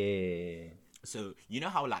I mean? Yeah. So you know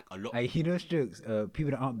how like a lot. I hear those jokes.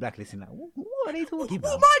 People that aren't black listen like, what are they talking about?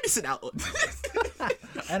 What am I missing out on?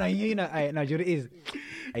 And you know what it is.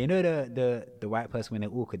 And you know the white person when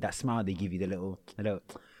they're awkward, that smile they give you, the little.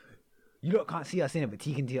 You lot can't see us in it, but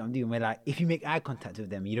T can see what I'm doing. Where like, if you make eye contact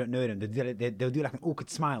with them, you don't know them. They'll do like an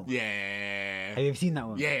awkward smile. Yeah. Have you ever seen that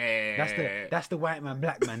one? Yeah. That's the white man,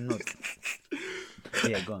 black man nod.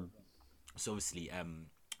 Yeah, go on. So obviously,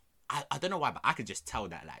 I don't know why, but I could just tell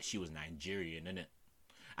that like she was Nigerian, innit?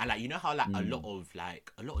 And like, you know how like a lot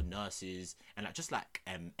of nurses and like just like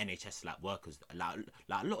NHS like workers, like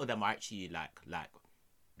a lot of them are actually like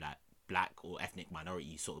black or ethnic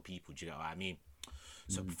minority sort of people. Do you get what I mean?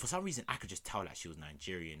 So for some reason I could just tell that she was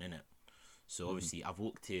Nigerian, innit? So obviously I've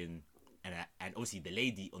walked in, and obviously the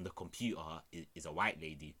lady on the computer is a white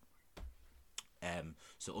lady.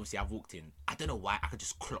 So obviously I've walked in. I don't know why I could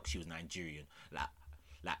just clock she was Nigerian.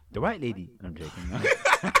 Like the white lady. I'm joking.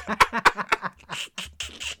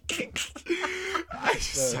 I'm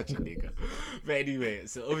such a nigga. But anyway,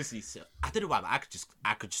 so obviously, I don't know why, but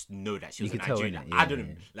I could just know that she was a Nigerian. I don't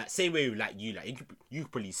know, like same way like you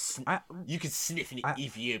could probably you could sniff an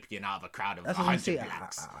Ethiopian out of a crowd of 100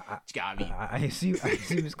 blacks. Do you get what I mean? I assume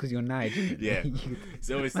it's because you're Nigerian. Yeah.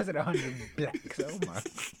 So obviously, I said 100 blacks. Oh my.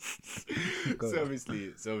 So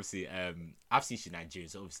obviously, I've seen she's Nigerian.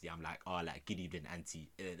 So obviously, I'm like, oh, like good evening,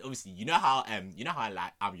 auntie. Obviously, you know how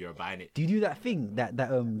like I'm Yoruba, innit? Do you do that thing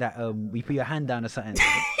that we put your hand down or something?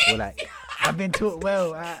 Or like, I've been taught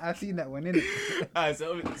well. I've seen that one, innit?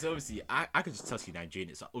 So obviously, I could just tell you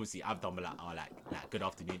Nigerian. So obviously, I've done like good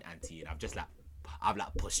afternoon, auntie, and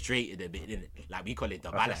I've prostrated a bit, innit? Like we call it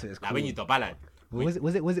dobala. Like cool. When you dobala. Was it?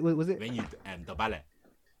 When you dobala.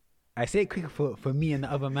 I say it quick for me and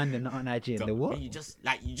the other man that not Nigerian. The what? You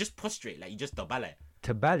just prostrate, like you just dobala.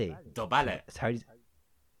 Tabale. Dobala.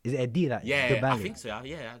 Is it a D like? Yeah, Dobale. I think so.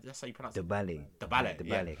 Yeah, that's how you pronounce it. Dobale. Dobale.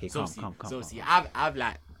 Yeah. Okay, so come. See, I've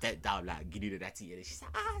like dead down like give you that tea, and she's like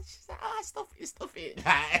stop it.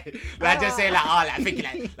 Like just say like thinking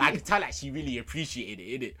like I could tell like she really appreciated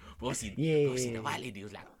it, innit? But obviously the white lady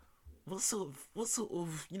was like, what sort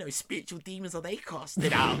of spiritual demons are they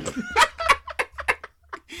casting out?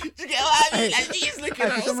 Do you get what I mean? Like she's looking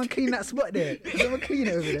at someone clean that spot there. Someone clean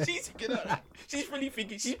it over there. She's looking at like, she's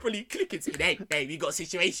probably clicking to me, hey, we got a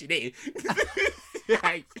situation here.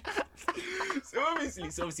 Like, so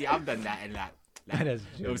obviously I've done that, and like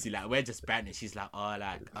obviously like we're just banting. She's like,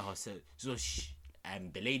 so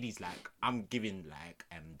the lady's like, I'm giving like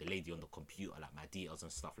the lady on the computer like my details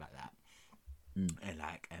and stuff like that. And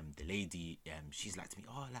like the lady she's like to me,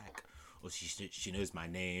 or she knows my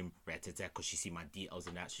name, because she see my details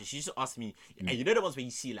and that. So she just asked me, and you know the ones where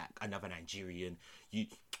you see like another Nigerian,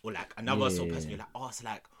 or like another sort of person, you're like, so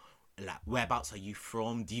like whereabouts are you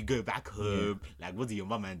from? Do you go back home? Like what do your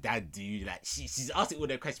mum and dad do? Like she's asking all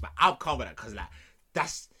the questions, but I'm calm with that because like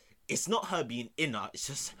it's not her being inner, it's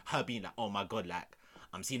just her being like, oh my god, like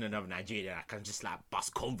I'm seeing another Nigerian, I can just like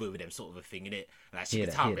bust convo with them, sort of a thing, innit? Like she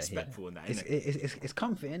can tell I'm respectful and that, innit? It's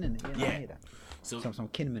comforting, innit? Yeah. I hear that. So some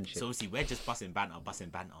kinmanship. So obviously we're just busting banter,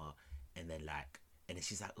 and then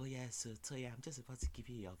she's like, oh yeah, so Toya, I'm just about to give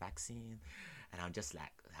you your vaccine, and I'm just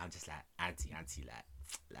like auntie,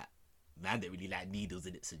 like man don't really like needles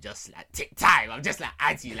in it, so just like take time. I'm just like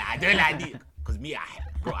auntie, like I don't like needles, because me, I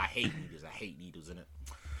hate needles. I hate needles in it.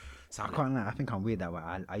 So I can't lie. I think I'm weird that way.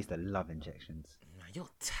 I used to love injections. You're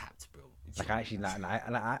tapped, bro. Like I actually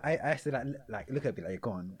I used to like look at it like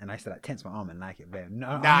go on, and I used to like tense my arm and like it there.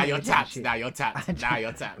 Nah, you're tapped. Go.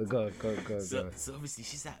 So obviously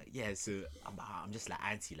she's like, yeah. So I'm just like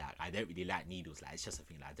auntie, like I don't really like needles. Like it's just a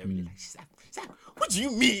thing. Like I don't really like. She's like, what do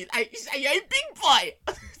you mean? Like she's like, you're a big boy.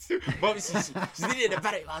 But obviously she's really in the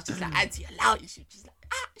battle. I was just like, auntie, allow it. She's like,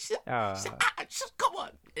 just come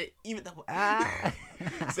on. Even though.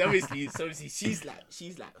 So obviously she's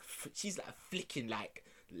like flicking like.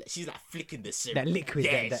 She's like flicking the syringe. That liquid,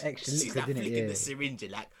 that extra liquid, she's like in flicking it, the syringe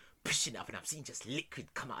and like pushing it up, and I'm seeing just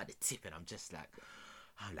liquid come out of the tip, and I'm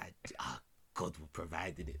like, God will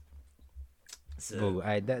provide it. So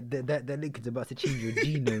that liquid's about to change your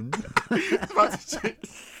genome. It's about to change.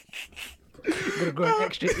 Gotta grow an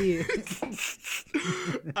extra ear.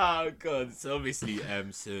 Oh God! So obviously,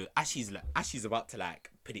 so as she's about to like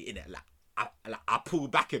put it in it, like I pulled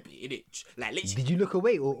back a bit in it, like literally. Did you look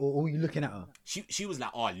away, or were you looking at her? She was like,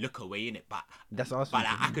 oh, look away in it, but that's awesome. But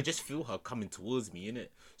like, I could just feel her coming towards me in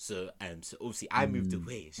it. So so obviously I moved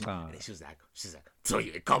away, and then she was like,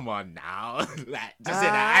 Toya, come on now, like just in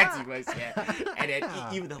her auntie voice, yeah. And then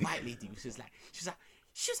even the white lady was like,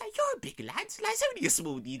 you're a big lad, like it's only a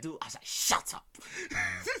small needle. I was like, shut up.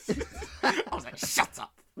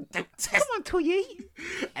 Don't test. Come on, Toya.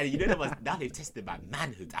 And you know now they've tested my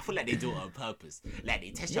manhood. I feel like they do it on purpose. Like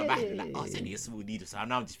they test your manhood, like, oh, it's only a small needle. So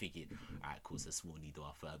now I'm just thinking, alright, cool, it's a small needle,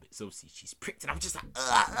 I'll furb it. So see, she's pricked, and I'm just like,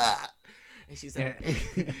 and she's like,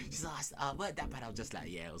 weren't that bad? I was just like,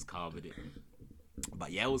 yeah, it was calm with it.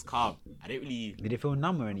 But yeah, it was calm. I didn't really. Did it feel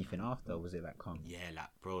numb or anything after? Or was it like calm? Yeah, like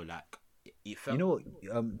bro, like. It felt... You know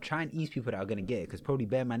what? Try and ease people that are gonna get it, because probably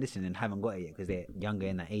bare man listening and haven't got it yet because they're younger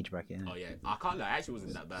in that age bracket. Oh yeah, I can't lie. It actually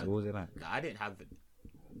wasn't that bad. So what was it like? I didn't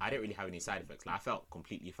really have any side effects. Like I felt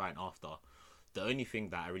completely fine after. The only thing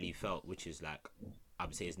that I really felt, which is like I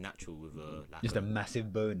would say is natural with a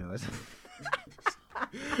massive boner.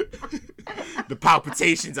 The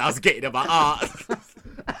palpitations I was getting in my heart.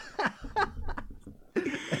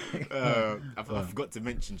 I forgot to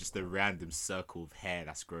mention just the random circle of hair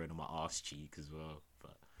that's growing on my arse cheek as well.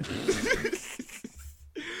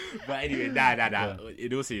 But anyway, nah.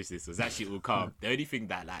 In all seriousness, it was actually all calm. The only thing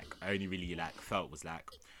that like I only really like felt was like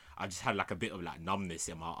I just had like a bit of like numbness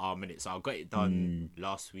in my arm in it. So I got it done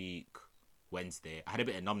last week, Wednesday. I had a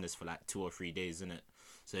bit of numbness for like 2 or 3 days, innit?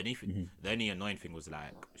 So the only annoying thing was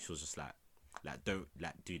like she was just like don't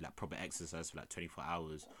like do like proper exercise for like 24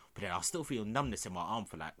 hours. But then I'll still feel numbness in my arm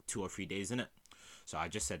for like 2 or 3 days, innit? So I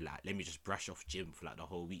just said like let me just brush off gym for like the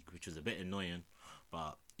whole week, which was a bit annoying,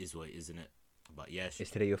 but is what it is, innit? But yeah,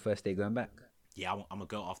 is today your first day going back? Yeah, I'm gonna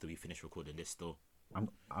go after we finish recording this still.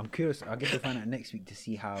 I'm curious. I guess we'll find out next week to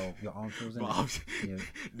see how your arm feels.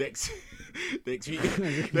 Next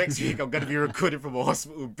week I'm gonna be recording from a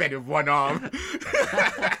hospital bed with one arm.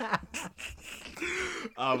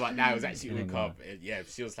 But now it was actually all calm. Yeah,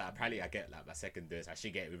 she was like, apparently I get like my second dose. I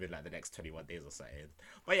should get it within like the next 21 days or something.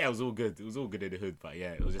 But yeah, it was all good. It was all good in the hood. But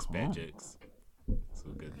yeah, it was just bad jokes. It's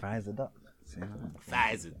all good. Pfizer up.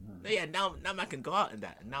 Pfizer. Yeah, now I can go out and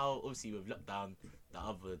that. Now obviously with lockdown,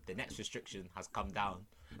 the next restriction has come down.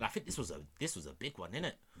 And I think this was a big one,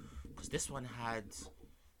 innit? Because this one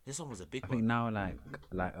was a big one. I think now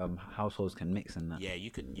like households can mix and that. Yeah,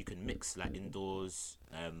 you can mix like indoors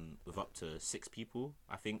with up to 6 people.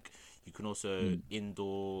 I think you can also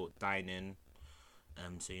indoor dining.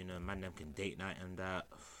 So man them can date night and that.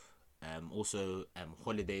 Also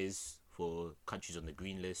holidays for countries on the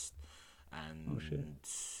green list. And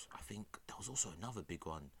I think there was also another big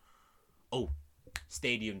one. Oh,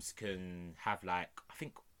 stadiums can have like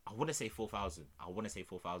I want to say 4,000.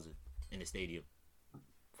 In the stadium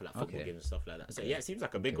for like football games and stuff like that. So yeah, it seems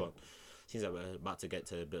like a big one. Seems like we're about to get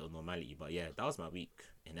to a bit of normality. But yeah, that was my week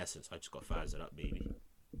in essence. I just got fired up, baby.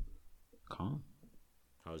 Calm.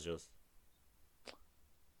 How was yours?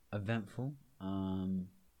 Eventful. Trying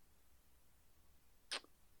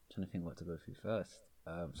to think what to go through first.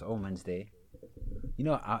 So on Wednesday,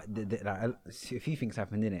 a few things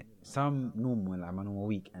happened in it. Some normal, like my normal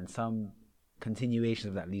week, and some continuations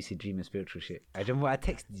of that lucid dream and spiritual shit. I remember what I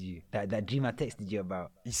texted you, that dream I texted you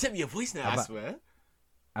about. You sent me a voice note, I swear.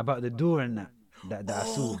 About the door and that I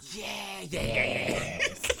saw. Yeah.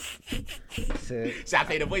 So, should I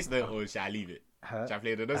play the voice note or should I leave it? Should I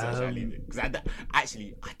play the note or should I leave it? Because I don't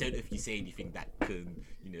know if you say anything that can,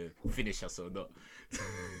 finish us or not.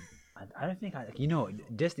 I don't think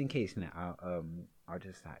just in case, I'll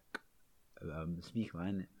just speak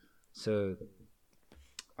about it. So,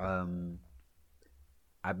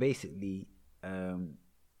 I basically doing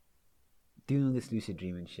all this lucid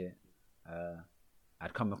dreaming shit.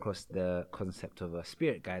 I'd come across the concept of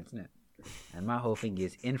spirit guides, innit? And my whole thing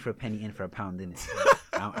is in for a penny, in for a pound, innit?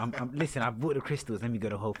 Listen, I bought the crystals. Let me go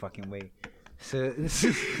the whole fucking way. So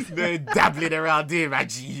they're dabbling around here, man.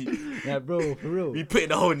 G. Yeah, bro, for real. We putting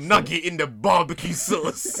the whole nugget in the barbecue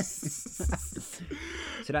sauce.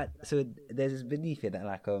 So there's this belief here that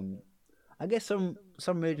I guess some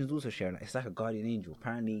religions also share it's like a guardian angel.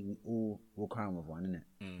 Apparently we all walk around with one, innit?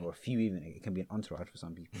 Or a few even. It can be an entourage for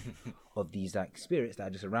some people of these like spirits that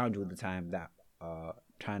are just around you all the time that are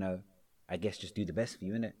trying to, I guess, just do the best for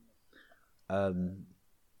you, innit?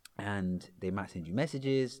 And they might send you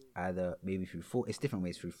messages, either maybe through thought. It's different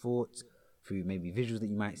ways, through thoughts, through maybe visuals that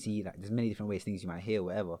you might see. Like there's many different ways, things you might hear,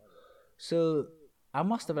 whatever. So I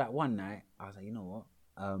must have one night, I was like, you know what?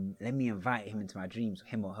 Let me invite him into my dreams,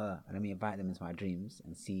 him or her, and let me invite them into my dreams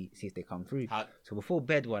and see if they come through. So before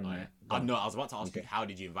bed one night. No, I was about to ask you, how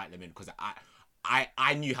did you invite them in? Because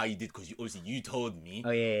I knew how you did because you told me.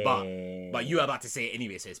 Oh yeah. But you were about to say it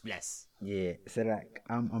anyway, so it's bless. Yeah. So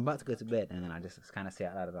I'm about to go to bed and then I just kind of say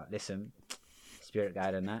out loud about, listen, spirit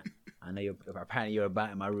guide and that. I know you're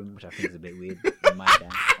about in my room, which I think is a bit weird. My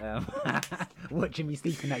dad. Watching me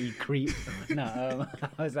sleeping at you creep. No,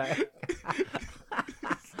 I was like,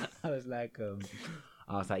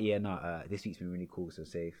 yeah, no, this week's been really cool, so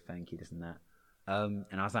safe, thank you, this and that. And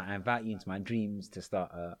I was like, I invite you into my dreams to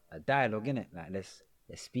start a dialogue, innit? Like, let's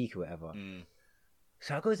speak or whatever.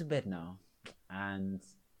 So I go to bed now, and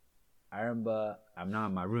I remember I'm now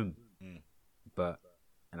in my room, and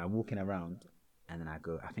I'm walking around, and then I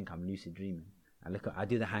go, I think I'm lucid dreaming. I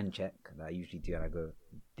do the hand check that I usually do, and I go,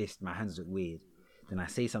 my hands look weird. Then I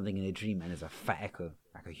say something in a dream, and there's a fat echo,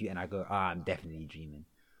 and I go, I'm definitely dreaming.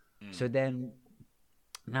 So then,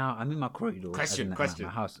 now I'm in my corridor. Question. My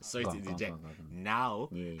house. Sorry to interject. Now,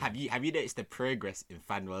 have you noticed the progress in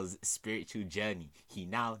Fanwell's spiritual journey? He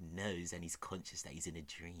now knows and he's conscious that he's in a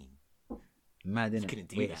dream. Mad, innit? Couldn't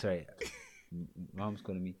do Wait, that. sorry. Mom's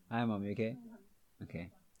calling me. Hi, Mom. You okay?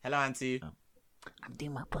 Okay. Hello, Auntie. Oh. I'm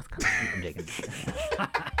doing my podcast. I'm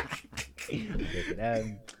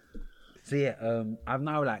joking. So yeah, I've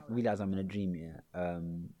now like realized I'm in a dream,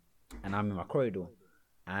 and I'm in my corridor,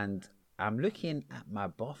 and I'm looking at my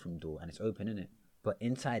bathroom door, and it's open, innit? But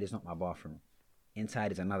inside is not my bathroom.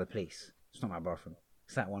 Inside is another place. It's not my bathroom.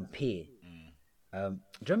 It's like one pier. Do you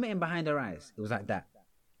remember in Behind Her Eyes? It was like that.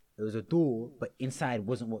 It was a door, but inside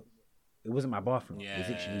wasn't my bathroom. Yeah. It was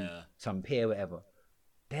literally some pier, whatever.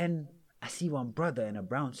 Then I see one brother in a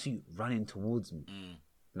brown suit running towards me,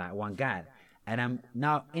 like one guy. And I'm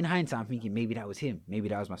now in hindsight, I'm thinking maybe that was him. Maybe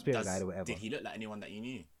that was my spirit guide or whatever. Did he look like anyone that you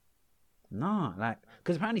knew? No, like,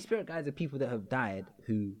 because apparently spirit guides are people that have died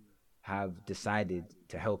who have decided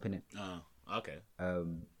to help in it. Oh, okay.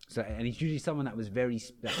 So and it's usually someone that was very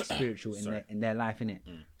like, spiritual in their life, innit?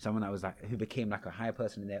 Someone that was like who became like a higher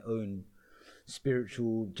person in their own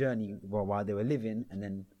spiritual journey while they were living, and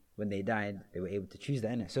then when they died, they were able to choose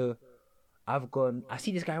that, innit? So I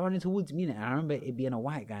see this guy running towards me, innit? And I remember it being a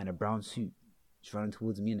white guy in a brown suit, just running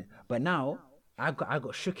towards me, innit? But now I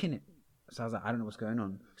got shook in it, so I was like, I don't know what's going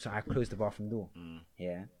on. So I closed the bathroom door, and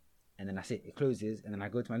then that's it. It closes, and then I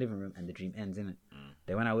go to my living room, and the dream ends, innit?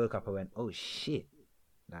 Then when I woke up, I went, oh shit.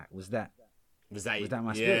 Like, was that my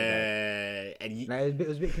spirit? Yeah, and it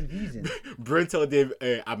was a bit confusing. Bro told him,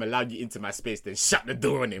 "I'm allowing you into my space." Then shut the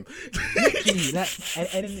door on him.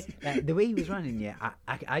 and the way he was running,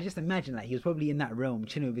 I just imagine like he was probably in that realm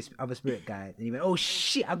chilling with his other spirit guy, and he went, "Oh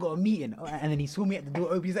shit, I got a meeting," and then he saw me at the door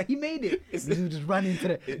open. He's like, "He made it." He was just running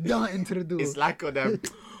dart into the door. It's like on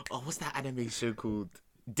what's that anime show called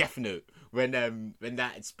Death Note? When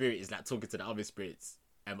that spirit is like talking to the other spirits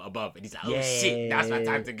above, and he's like, "Oh shit, that's my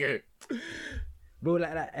time to go." Bro,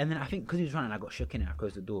 like that, and then I think because he was running, I got shook in it. I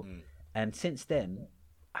closed the door, and since then,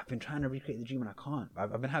 I've been trying to recreate the dream, and I can't.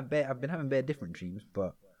 I've been having bare different dreams,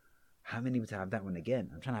 but I haven't been able to have that one again.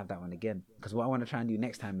 I'm trying to have that one again because what I want to try and do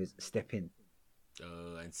next time is step in,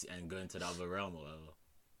 and go into the other realm or whatever.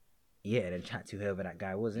 Yeah, and then chat to whoever that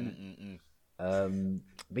guy was, innit?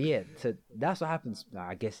 But yeah, so that's what happens.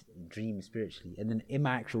 I guess dream spiritually, and then in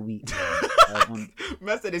my actual week,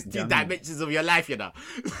 most of these 2 dimensions of your life, you know.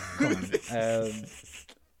 Come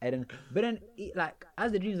on. But then, like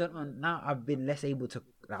as the dreams went on, now I've been less able to.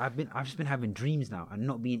 Like, I've just been having dreams now and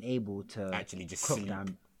not being able to actually just clock sleep.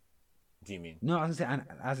 down. Do you mean? No, I was gonna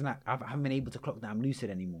say, I haven't been able to clock that I'm lucid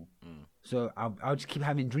anymore. So I'll just keep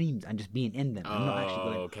having dreams and just being in them. I'm not actually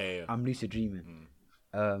going. Okay. I'm lucid dreaming.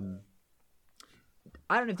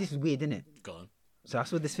 I don't know if this is weird, innit? Go on. So I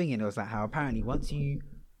saw this thing and it was like how apparently once you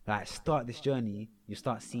like start this journey, you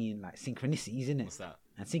start seeing like synchronicities, innit? What's that?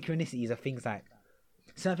 And synchronicities are things like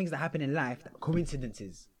certain things that happen in life, that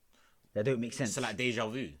coincidences that don't make sense. So like deja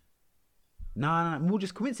vu? No, more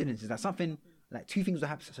just coincidences. Like something, like 2 things will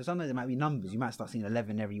happen. So sometimes it might be numbers. You might start seeing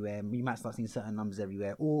 11 everywhere. You might start seeing certain numbers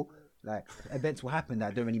everywhere. Or like events will happen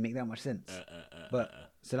that don't really make that much sense.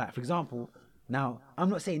 So like for example, now I'm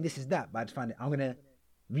not saying this is that, but I just find it. I'm gonna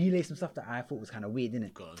relay some stuff that I thought was kind of weird,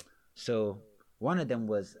 innit? So one of them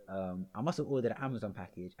was I must have ordered an Amazon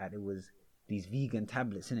package, and it was these vegan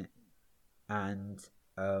tablets, innit? And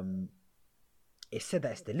it said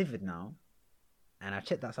that it's delivered now, and I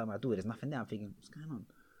checked outside my door. There's nothing there. I'm thinking, what's going on?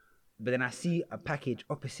 But then I see a package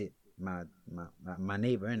opposite my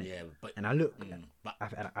neighbor, innit? Yeah, but and I look, but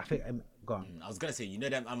I think go on. I was gonna say, you know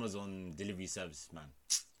them Amazon delivery service, man.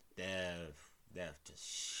 They're just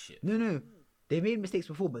shit. No. They made mistakes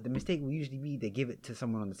before, but the mistake will usually be they give it to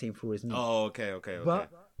someone on the same floor as me. Oh, okay. But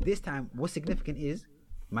this time, what's significant is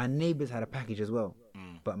my neighbours had a package as well,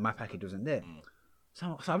 but my package wasn't there.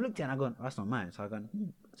 So I've looked at it and I go, oh, that's not mine. So I've gone,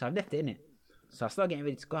 so I've left it in it. So I start getting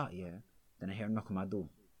ready to go out, then I hear a knock on my door.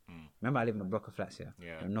 Remember, I live in a block of flats here.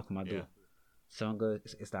 Yeah. A knock on my door. Someone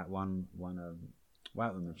goes, it's like one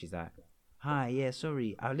white woman. She's like, hi, yeah,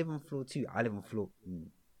 sorry, I live on floor 2. I live on floor.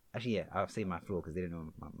 Actually, yeah, I'll say my floor because they didn't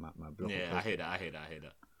know my block. Yeah, I hear that.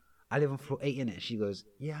 I live on floor 8, innit? And she goes,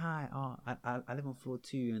 yeah, hi, I live on floor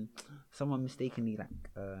 2, and someone mistakenly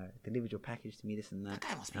delivered your package to me, this and that. That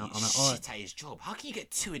guy must be shit at his job. How can you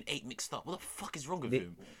get 2 and 8 mixed up? What the fuck is wrong with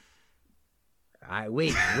him? Alright,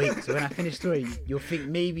 wait. So when I finish the story, you'll think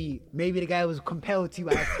maybe the guy was compelled to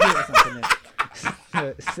by a spirit or something.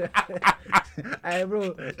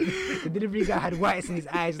 Bro, the delivery guy had whites in his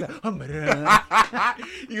eyes. Like,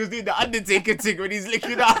 he was doing the Undertaker thing when he's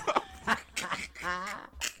licking up.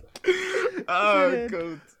 Oh,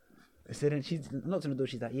 God. So then she's knocked on the door.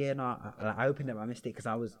 She's like, yeah, no, I opened it by mistake because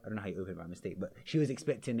I don't know how you opened it by mistake, but she was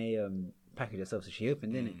expecting a package herself, so she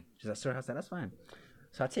opened it. She's like, sorry, I said, that's fine.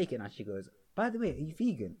 So I take it and she goes, by the way, are you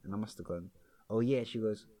vegan? And I must have gone, oh yeah. She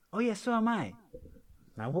goes, oh yeah, so am I.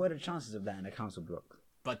 Now, what are the chances of that in a council block?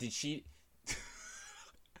 But did she...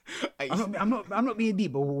 I'm not being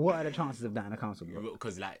deep, but what are the chances of that in a council, bro?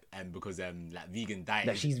 Because vegan diet.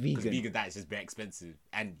 That she's vegan. Because vegan diet is just very expensive,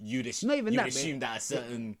 and you'd Not even that, assume that a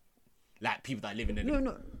certain like people that live in the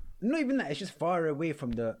not even that. It's just far away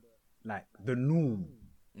from the norm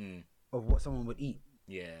of what someone would eat.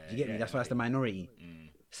 Yeah, you get me? That's why it's the minority.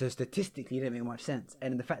 So statistically, it didn't make much sense.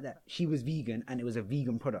 And the fact that she was vegan and it was a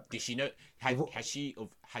vegan product. Did she know? Had she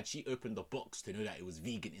opened the box to know that it was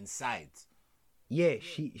vegan inside? Yeah,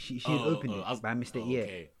 she had opened it by mistake.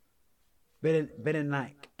 Yeah, but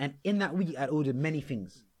then and in that week I'd ordered many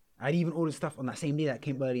things. I'd even ordered stuff on that same day that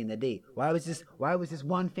came early in the day. Why was this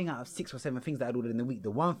one thing out of 6 or 7 things that I'd ordered in the week?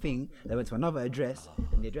 The one thing that went to another address,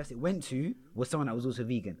 and the address it went to was someone that was also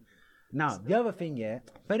vegan. Now the other thing,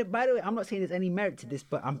 but by the way, I'm not saying there's any merit to this,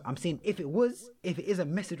 but I'm saying if it is a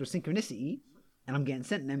message or synchronicity, and I'm getting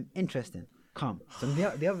sent them, interesting. Calm. So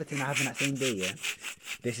the other thing I have in that same day,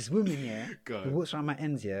 there's this woman who walks around my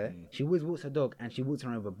ends, she always walks her dog, and she walks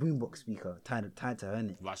around with a boombox speaker tied to her,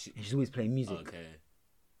 innit? And she's always playing music. Okay.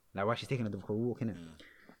 Like while she's taking a dog for a walk, innit?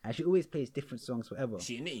 And she always plays different songs, whatever.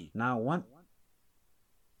 She nitty? Now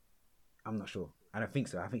I'm not sure. I don't think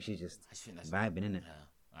so. I think she's just vibing, innit? Yeah.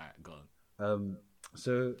 Alright, go on.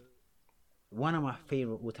 So one of my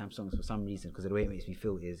favorite all-time songs for some reason, because of the way it makes me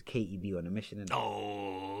feel, is KEB on a Mission. Innit?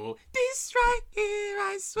 Oh, this right here,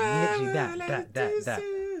 I swear. Literally that.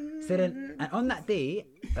 So then, and on that day,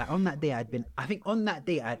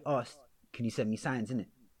 I'd asked, can you send me signs, innit?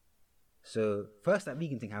 So first that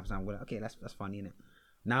vegan thing happens, I'm going, okay, that's funny, innit?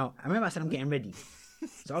 Now, I remember I said I'm getting ready.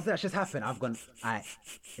 So after that just happened, I've gone, alright,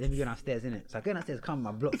 let me go downstairs, innit? So I go downstairs, come on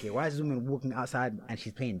my block here. Why is this woman walking outside and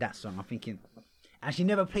she's playing that song? I'm thinking, and she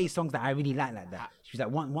never plays songs that I really like that. She's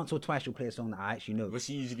like, once or twice she'll play a song that I actually know. What's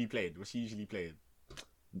she usually playing?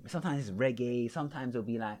 Sometimes it's reggae, sometimes it'll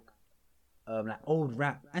be like old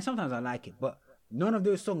rap, and sometimes I like it, but none of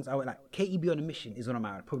those songs I would like. KEB on a Mission is one of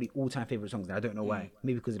my probably all-time favorite songs, and I don't know why.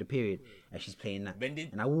 Maybe because of the period, and she's playing that.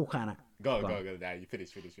 And I walk kind of go. Nah, you finish.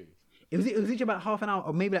 It was literally about half an hour,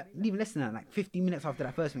 or maybe even less than that, like 15 minutes after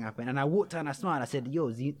that first thing happened. And I walked out and I smiled. I said,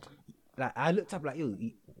 "Yo, I looked up like, yo,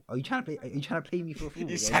 are you trying to play me for a fool?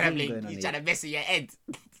 You trying to mess with your head?"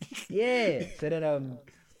 Yeah. So then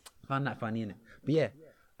found that funny, innit? But yeah.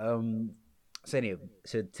 So anyway,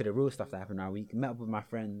 so to the real stuff that happened our week, met up with my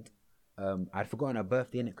friend. I'd forgotten her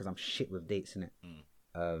birthday, innit, because I'm shit with dates, innit.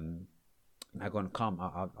 I gone, calm,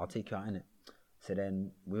 I'll take you out, innit. So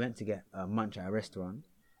then we went to get a munch at a restaurant,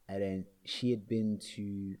 and then she had been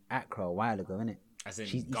to Accra a while ago, innit. As in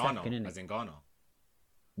She's Ghana? African, innit? As in Ghana?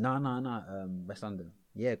 No, West London.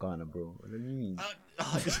 Yeah, Ghana, bro. What do you mean?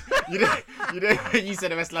 You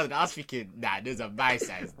said West London. I was thinking, nah, those are my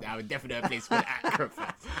size. I would definitely have a place called Accra.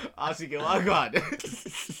 I was thinking, oh god.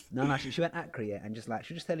 No, she went Accra, yeah, and just like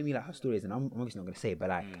she was just telling me like her stories, and I'm obviously not gonna say it, but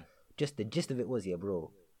like just the gist of it was, yeah,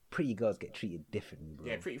 bro. Pretty girls get treated differently, bro.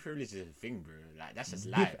 Yeah, pretty privilege is a thing, bro. Like that's just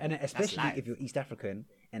life. And especially if you're East African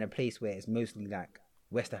in a place where it's mostly like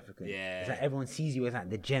West African. Yeah. It's like everyone sees you as like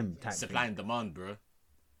the gem type. Supply and demand, bro.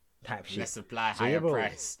 Type shit. Less supply, higher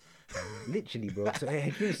price. Literally, bro. So her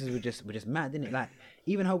experiences were just mad, didn't it? Like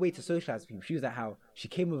even her way to socialize with people. She was like how she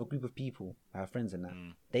came with a group of people, her friends and that.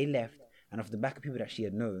 They left, and off the back of people that she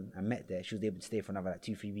had known and met there, she was able to stay for another like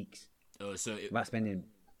 2-3 weeks. Oh, so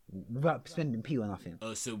without spending pee or nothing.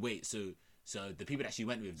 Oh, so wait, so the people that she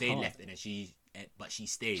went with, they left, and then she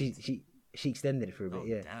stayed. She extended it for a bit,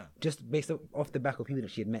 yeah. Damn. Just based off the back of people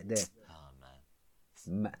that she had met there. Oh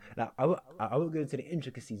man. Like I won't go into the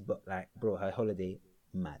intricacies, but like, bro, her holiday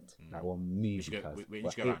mad. Like one movie. You should go, when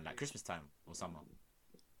you should go around like Christmas time or summer,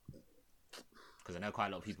 because I know quite a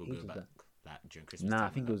lot of people go back like during Christmas. Nah, I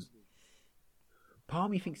think it was. Part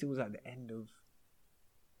of me thinks it was at the end of.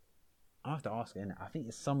 I have to ask her, innit? I think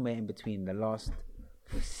it's somewhere in between the last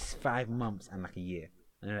 5 months and like a year.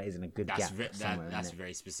 I know that isn't a good gap. That's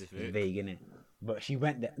very specific. Vague, innit? But she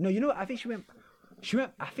went there. No, you know what? I think she went.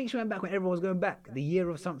 I think she went back when everyone was going back. The year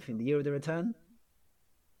of something. The year of the return.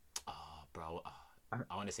 Oh, bro.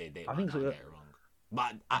 I want to say date. I think so. I get it wrong.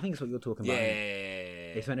 But I think it's what you're talking about.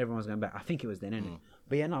 Yeah. It's when everyone was going back. I think it was then, innit?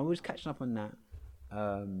 But yeah, no, we was catching up on that.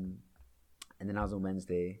 And then I was on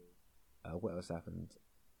Wednesday. What else happened?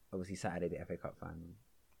 Obviously Saturday, the FA Cup final.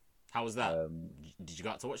 How was that? Did you go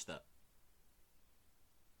out to watch that?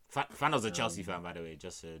 Fano's a Chelsea fan, by the way,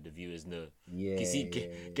 just so the viewers know. Yeah.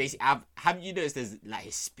 Casey, have you noticed there's like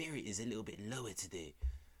his spirit is a little bit lower today?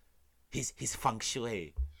 His feng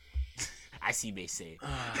shui. I see may say.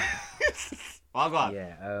 Oh god.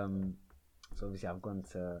 Yeah. So obviously I've gone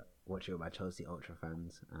to watch it with my Chelsea ultra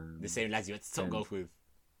fans. The same lads you went to Top Golf with.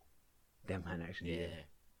 Them man actually. Yeah.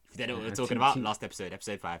 If they know what we're And talking about, last episode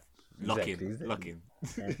 5. Lock in.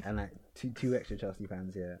 And like two extra Chelsea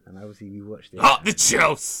fans here, and obviously we watched it. Up the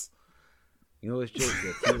Chelsea! You know what's joke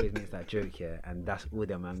here? T always makes that joke here, and that's all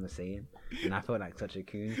the man was saying. And I felt like such a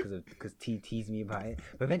coon because T teased me about it.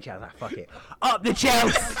 But eventually I was like, fuck it, up the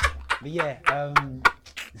Chelsea! But yeah,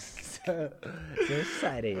 so it's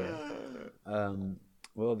Saturday. Yeah.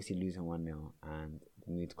 We're obviously losing 1-0, and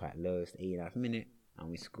the mood's quite low. It's the 8.5 minute, and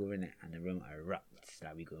we're scoring it, and the room erupts.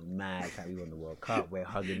 Like we go mad, like we won the World Cup. We're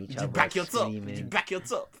hugging each other. Did you back your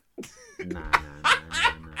top? Nah.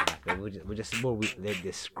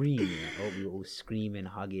 They're screaming. Like, we were all screaming,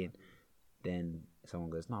 hugging. Then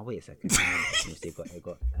someone goes, "No, wait a second."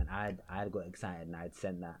 And I'd got excited, and I'd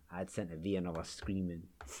sent a VN of us screaming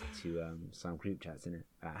to some group chats in it.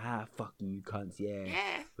 Like, fuck you, cunts, yeah,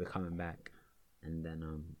 we're coming back. And then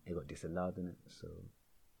it got disallowed in it, so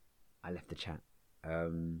I left the chat. I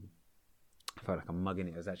felt like I'm mugging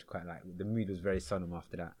it. It was actually quite like the mood was very solemn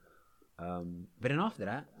after that. But then after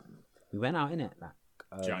that, we went out in it like.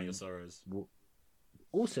 Drown your sorrows.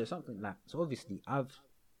 Also, something like so. Obviously,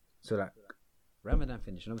 Ramadan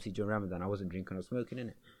finished, and obviously during Ramadan, I wasn't drinking or smoking in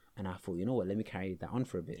it, and I thought, you know what, let me carry that on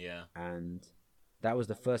for a bit. Yeah. And that was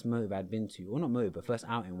the first motive I'd been to, or not motive, but first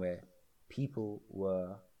outing where people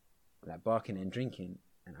were like barking and drinking,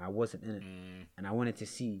 and I wasn't in it, and I wanted to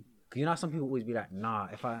see. Because you know, how some people always be like, nah,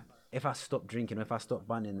 if I stop drinking or if I stop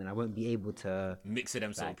bunning, then I won't be able to mix with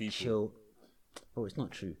them sort of people. Chill. Bro, it's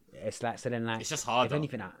not true. It's like, so then like, it's just hard. If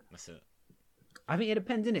anything, that's it. I think it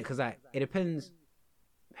depends, innit? Because like, it depends.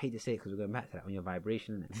 I hate to say it because we're going back to that on your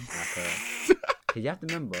vibration, innit? Like, because you have to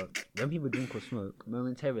remember, when people drink or smoke,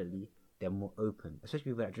 momentarily they're more open.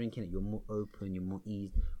 Especially people that are drinking it, you're more open, you're more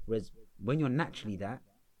eased. Whereas when you're naturally that,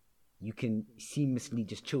 you can seamlessly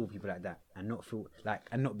just chill with people like that and not feel like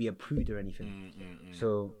and not be a prude or anything.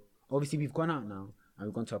 So obviously we've gone out now. And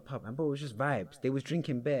we've gone to a pub, and bro, it was just vibes. They was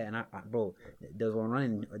drinking beer, and bro, there was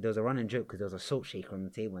a running joke because there was a salt shaker on the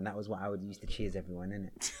table, and that was what I would use to cheers everyone in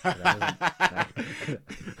it.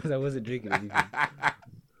 Because I wasn't drinking anything.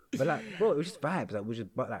 But like, bro, it was just vibes. Like we just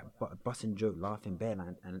busting joke, laughing beer,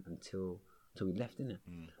 and until we left in it.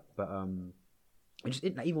 But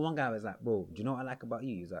like, even one guy was like, bro, do you know what I like about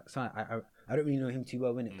you? He's like, son, I don't really know him too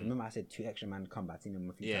well, innit? Remember I said 2 extra man come back, seen him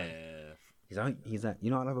a few times. He's like, you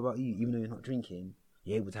know what I love about you? Even though you're not drinking,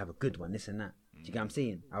 you're able to have a good one, this and that. Do you get what I'm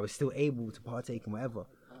saying? I was still able to partake in whatever.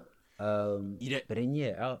 But then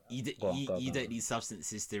you don't need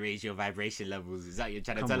substances to raise your vibration levels. Is that what you're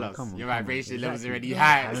trying to tell us? Your vibration levels are already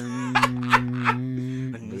high.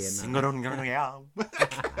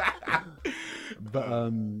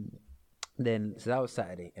 But then so that was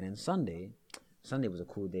Saturday, and then Sunday was a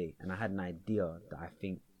cool day, and I had an idea that I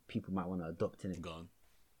think people might want to adopt in it. Go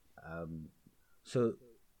on. So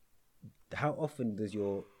how often does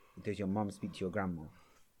your mum speak to your grandma,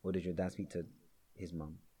 or does your dad speak to his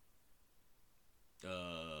mum?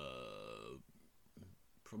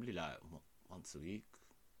 Probably like once a week.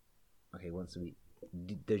 Okay, once a week.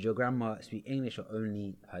 Does your grandma speak English or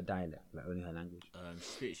only her dialect, like only her language?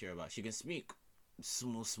 She can speak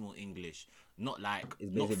small English, not like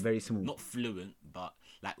is it very small, not fluent, but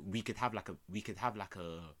like we could have a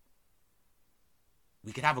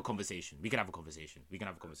conversation.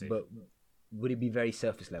 But would it be very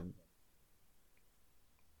surface level?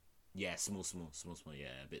 Yeah, small.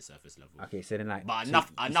 Yeah, a bit surface level. Okay, so then like, but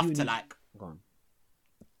enough to like go on.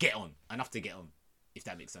 Get on, if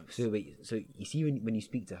that makes sense. So wait, so you see when you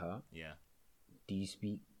speak to her, yeah, do you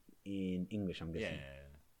speak in English? I'm guessing. Yeah.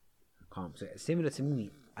 Calm. So similar to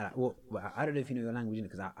me. I don't know if you know your language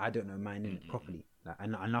because I don't know mine in it properly. Like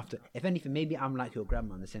enough to, if anything, maybe I'm like your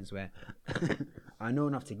grandma in the sense where I know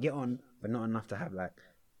enough to get on, but not enough to have like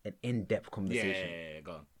an in-depth conversation. Yeah,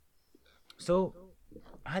 go on. So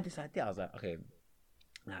I had this idea. I was like, okay,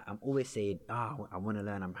 I'm always saying, I want to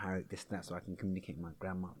learn Amharic, this and that, so I can communicate with my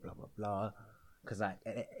grandma, blah blah blah. Because like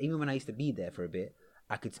even when I used to be there for a bit,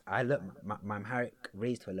 I learned my Amharic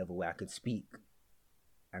raised to a level where I could speak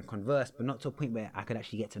and converse, but not to a point where I could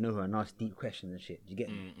actually get to know her and ask deep questions and shit. Do you get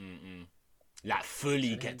me? Like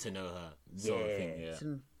fully get to know her, sort of thing. Yeah.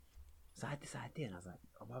 So I had this idea, and I was like,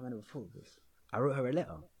 why have I never thought of this? I wrote her a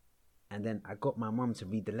letter, and then I got my mum to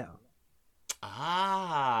read the letter.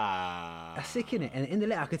 That's sick, innit? And in the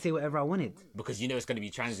letter, I could say whatever I wanted. Because you know it's going to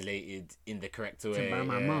be translated in the correct way. By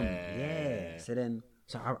my mum. Yeah.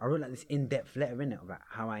 So I wrote like this in-depth letter in it of like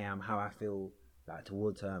how I am, how I feel like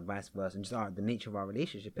towards her, and vice versa, and just the nature of our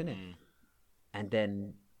relationship, innit? And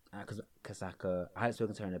then, because I hadn't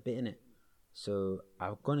spoken to her in a bit, innit? So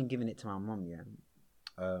I've gone and given it to my mum, yeah.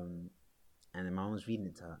 and then my mom was reading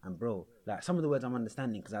it to her. And bro, like some of the words I'm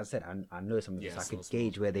understanding because I said I know some of this, so I could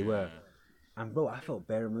gauge where they were. And bro, I felt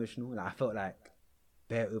bare emotional. Like I felt like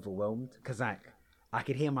bare overwhelmed because like I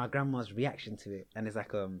could hear my grandma's reaction to it. And it's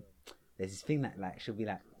like there's this thing that like she'll be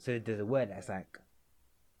like, so there's a word that's like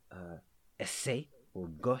essay or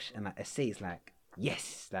gosh, and like essay is like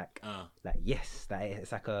yes, like yes, like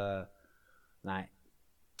it's like a like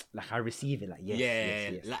I receive it like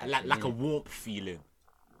yes, yes. Like a warmth feeling.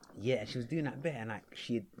 Yeah, and she was doing that bit, and like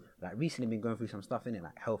she had like recently been going through some stuff in it,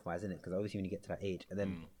 like health wise in it, because obviously when you get to that age, and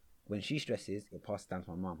then when she stresses, it passes down to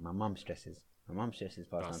my mum. My mum stresses,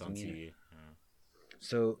 passes down to me.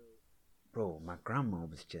 So, bro, my grandma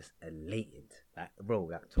was just elated, like bro,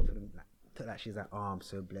 like top of them, like took that. She's like, oh, I'm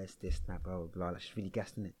so blessed, this, that, blah blah blah. Like she's really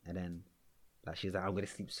gassed in it, and then like she's like, I'm gonna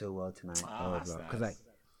sleep so well tonight, blah blah blah.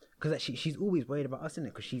 Because like she's always worried about us in it,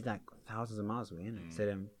 because she's like thousands of miles away in it. So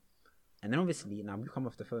then. And then obviously, now we come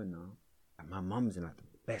off the phone now, and my mum's in like the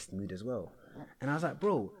best mood as well. And I was like,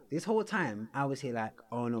 bro, this whole time I was here like,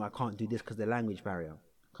 oh no, I can't do this because the language barrier.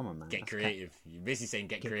 Come on, man. Get creative. You're basically saying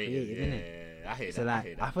get creative. Yeah, I hear so that.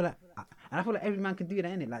 Like, I feel like every man can do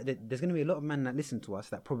that, innit? Like there's gonna be a lot of men that listen to us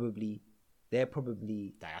that they're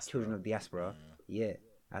probably children of diaspora. Yeah.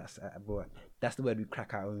 That's the word we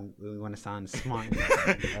crack out when we want to sound smart.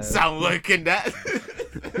 Sound working that.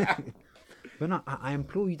 But no, I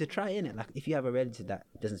implore you to try it, innit? Like, if you have a relative that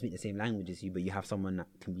doesn't speak the same language as you, but you have someone that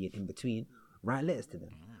can be in between, write letters to them.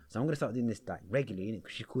 So I'm going to start doing this, like, regularly, innit?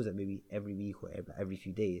 Because she calls it maybe every week or every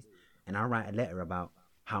few days. And I'll write a letter about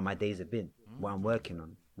how my days have been, what I'm working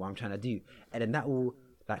on, what I'm trying to do. And then that will,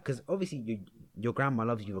 like, because obviously your grandma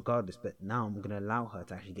loves you regardless, but now I'm going to allow her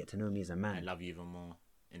to actually get to know me as a man. I love you even more,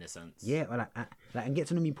 in a sense. Yeah, or and get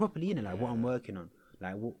to know me properly, innit? Like, what I'm working on.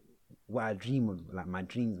 Like, what I dream of, like my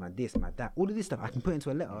dreams, my this, my that, all of this stuff I can put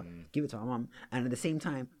into a letter, give it to my mum, and at the same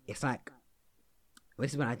time, it's like,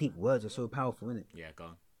 this is when I think words are so powerful, isn't it? Yeah, go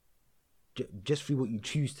on. Just through what you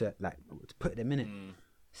choose to like to put them in it.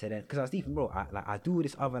 So then, because I was thinking, bro, I do all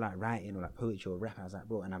this other like writing or like poetry or rap. I was like,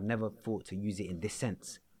 bro, and I've never thought to use it in this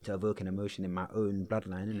sense to evoke an emotion in my own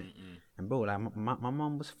bloodline, innit? And bro, like my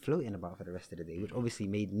mum was floating about for the rest of the day, which obviously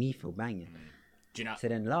made me feel banging. Do you know? So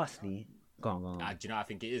then, lastly. Go on. Do you know what I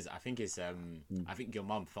think it is? I think it's I think your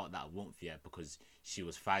mum felt that warmth, yeah, because she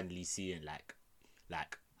was finally seeing like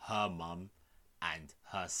her mum and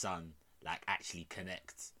her son like actually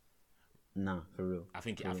connect. Nah, for real. I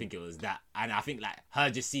think it was that, and I think like her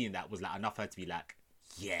just seeing that was like enough for her to be like,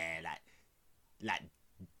 yeah, like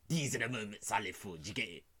these are the moments I live for. Do you get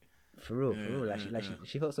it? For real.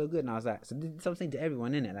 She felt so good, and I was like, so this is something to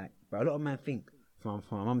everyone, innit? Like, but a lot of men think for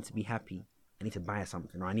my mum to be happy, I need to buy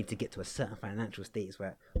something, or I need to get to a certain financial status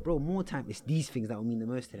where, bro, more time it's these things that will mean the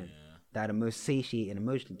most to them, that are the most satiating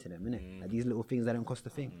emotionally to them, innit? Like these little things that don't cost a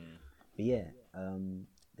thing. But yeah, then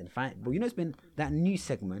fine. But you know, it's been that new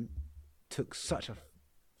segment took such a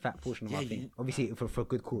fat portion of my thing. Obviously for a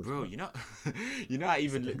good cause. Bro, you know, I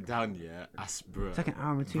even looked down. Yeah, bro. It's like an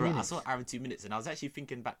hour and 2 minutes. I saw an hour and 2 minutes, and I was actually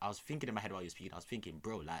thinking back. I was thinking in my head while you were speaking. I was thinking,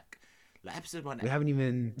 bro, like episode 1. We haven't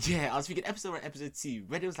even. Yeah, I was thinking episode 1, episode 2.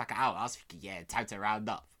 When it was like an hour, I was thinking, yeah, time to round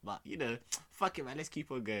up. But you know, fuck it, man. Let's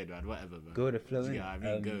keep on going, man. Whatever, man. Go with the flow. Yeah, I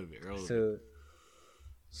mean, go with it. Roll.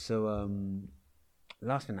 So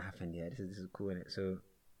last thing that happened. Yeah, this is cool, innit? So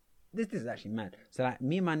this is actually mad. So like,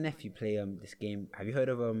 me and my nephew play this game. Have you heard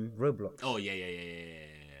of Roblox? Oh yeah.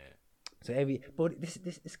 So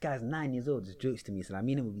this guy's 9 years old. Just jokes to me. So like,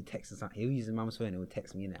 me and him will be texting something. He'll use his mum's phone and will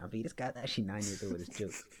text me. And I think this guy's actually 9 years old. It's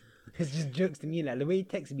jokes. It's just jokes to me. Like the way he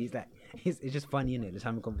texts me, it's like it's just funny, innit? Just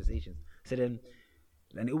having conversations. So then,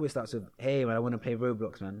 and it always starts with, "Hey man, I want to play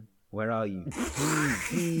Roblox, man. Where are you?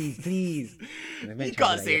 please." You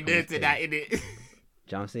can't say no to that, innit? Do you know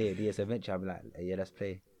what I'm saying? Yeah. So eventually I'll be like, yeah, let's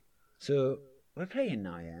play. So we're playing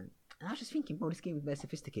now, yeah. And I was just thinking, bro, this game is very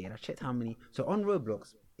sophisticated. I checked how many. So on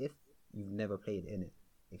Roblox, if you've never played in it,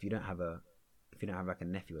 if you don't have like a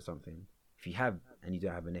nephew or something, if you have and you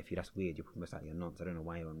don't have a nephew, that's weird. You're almost like your nonce. I don't know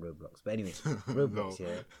why you're on Roblox, but anyway, Roblox, yeah.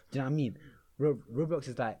 Do you know what I mean? Roblox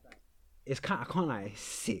is like, I can't lie, it's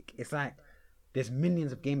sick. It's like there's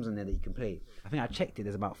millions of games on there that you can play. I think I checked it.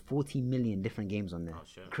 There's about 40 million different games on there,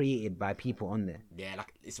 created by people on there. Yeah,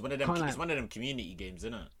 like it's one of them. It's one of them community games,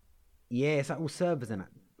 isn't it? Yeah, it's like all servers and like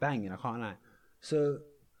banging. I can't lie. So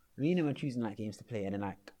me and him are choosing like games to play, and then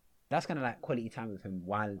like that's kind of like quality time with him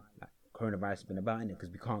while like coronavirus has been about, innit?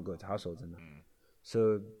 Because we can't go to households and that.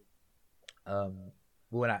 So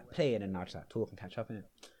we were like playing and now just like talk and catch up, innit?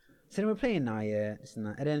 So then we're playing now, yeah, this and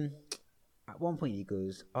that. And then at one point he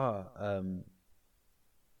goes, are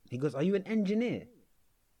you an engineer?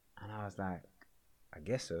 And I was like, I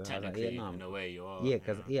guess so. I was like, Technically, yeah, no. in a way, you are. Yeah,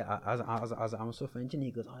 because I'm a software engineer.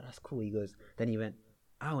 He goes, oh, that's cool. He goes, then he went,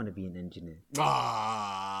 I want to be an engineer.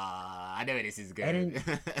 I know where this is going. And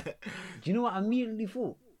then, do you know what I immediately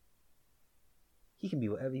thought? He can be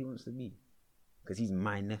whatever he wants to be, because he's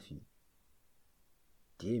my nephew.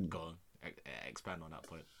 Damn. Go on, expand on that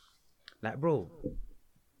point. Like, bro,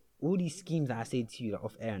 all these schemes that I say to you, like,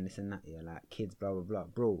 off air and this and that, yeah, like kids, blah blah blah,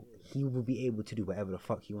 bro, he will be able to do whatever the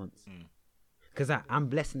fuck he wants. Because I'm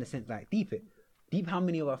blessed in the sense, like, deep how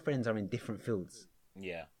many of our friends are in different fields.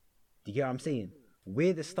 Yeah. Do you get what I'm saying?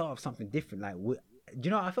 We're the start of something different. Like, do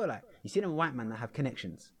you know what I feel like? You see them white men that have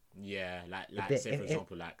connections. Yeah, like say for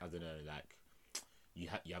example, like, I don't know, like you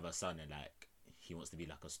have a son and like he wants to be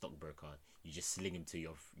like a stockbroker. You just sling him to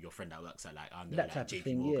your friend that works at like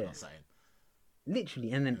JP Morgan or something.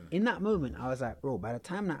 Literally, and then in that moment, I was like, bro, by the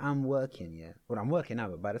time that I'm working, yeah, well, I'm working now,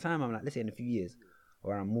 but by the time I'm like, let's say in a few years,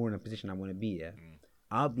 or I'm more in a position I want to be, yeah,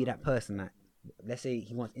 I'll be that person that, let's say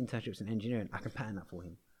he wants internships in engineering, I can pattern that for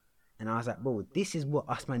him. And I was like, bro, this is what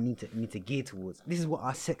us man need to gear towards. This is what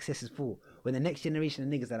our success is for. When the next generation of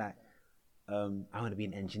niggas are like, I want to be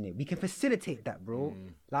an engineer, we can facilitate that, bro.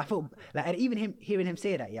 Like, I felt like, and even hearing him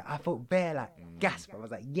say that, yeah, I felt bare like gasp. I was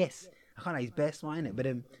like, yes, I can't like he's bare smart in it, but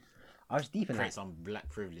I was deep in create like some black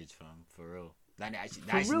privilege, fam, for real. That actually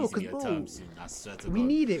real, needs to be a bro, term soon. I swear to God. we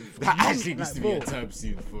need it. That actually needs like, to be a term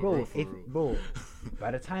soon, for real. Bro, by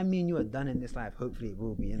the time me and you are done in this life, hopefully it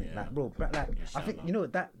will be in it. Like, bro, like I think you know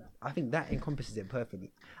that. I think that encompasses it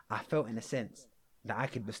perfectly. I felt in a sense that I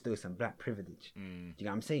could bestow some black privilege. Do you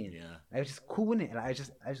know what I'm saying? Yeah. Like, it was just cool, innit? Like, I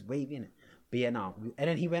just waved in it. But yeah, no. And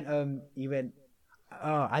then he went,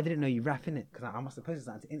 oh, I didn't know you rap in it because I must have posted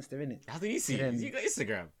something to Insta in it. How did he see it? You got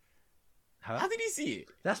Instagram? How did he see it?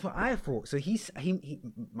 That's what I thought. So he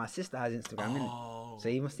my sister has Instagram in it. So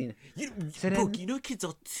he must have seen it. You know kids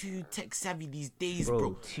are too tech savvy these days, bro.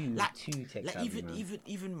 Bro. Too tech savvy,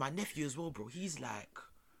 even my nephew as well, bro. He's like,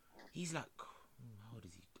 how old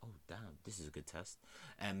is he? Oh damn, this is a good test.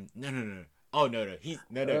 No. Oh no. No. His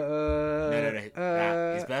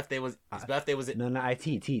birthday was it? No. I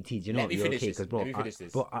teach. You know Let me you're finish okay, this. because bro, Let me finish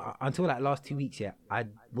this. But until like last 2 weeks, yeah, I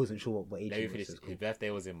wasn't sure what age Let me he finish was. this. His birthday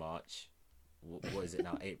was in March. What is it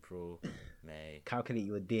now? April, May. Calculate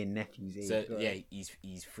your dear nephew's age. So yeah,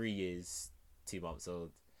 he's 3 years, 2 months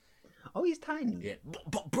old. Oh, he's tiny. Yeah,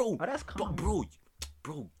 but bro, that's calm. But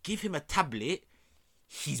bro, give him a tablet.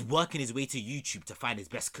 He's working his way to YouTube to find his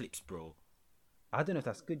best clips, bro. I don't know if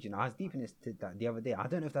that's good, you know. I was deep in this that the other day. I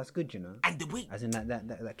don't know if that's good, you know. And the way, as in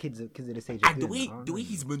that kids of this age. And the way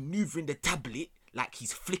he's maneuvering the tablet, like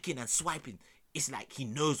he's flicking and swiping, it's like he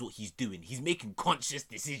knows what he's doing. He's making conscious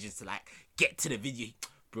decisions to like get to the video.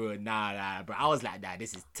 Bro, nah, bro. I was like, nah,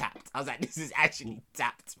 this is tapped. I was like, this is actually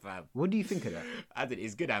tapped, fam. What do you think of that? I think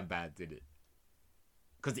it's good and bad, didn't it?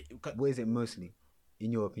 Cause what is it mostly,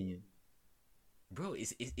 in your opinion? Bro,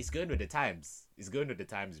 it's going with the times. It's going with the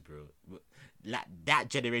times, bro. Like that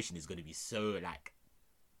generation is going to be so like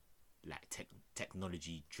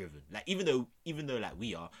technology driven. Like even though like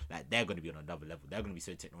we are, like they're going to be on another level. They're going to be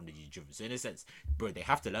so technology driven. So in a sense, bro, they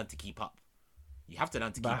have to learn to keep up. You have to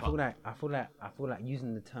learn to keep up. I feel like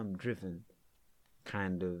using the term driven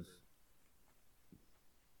kind of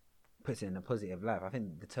puts it in a positive light. I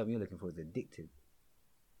think the term you're looking for is addicted.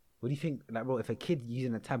 What do you think? Like, bro, if a kid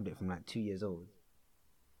using a tablet from like 2 years old,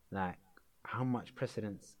 like, how much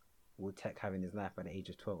precedence will tech have in his life by the age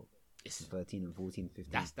of 12? It's 13 and 14,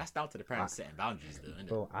 15. That's down to the parents setting boundaries, though, isn't it?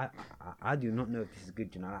 Bro, I do not know if this is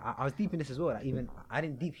good, you know. I was deep in this as well. Like, even I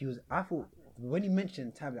didn't deep. I thought when you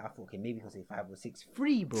mentioned tablet, I thought, okay, maybe he'll say 5 or 6.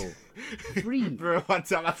 Free, bro. Free. Bro, one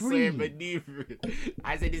time I saw him maneuvering.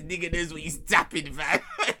 I said, this nigga knows what he's tapping, man.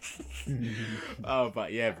 Oh,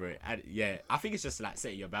 but yeah, bro. I think it's just like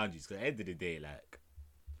setting your boundaries, because at the end of the day,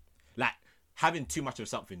 like having too much of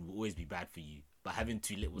something will always be bad for you, but having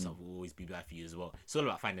too little of something will always be bad for you as well. It's all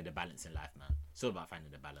about finding the balance in life, man. It's all about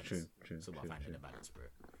finding the balance. True. It's all about finding the balance, bro.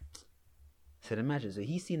 So imagine, so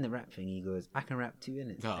he's seen the rap thing, he goes, I can rap too,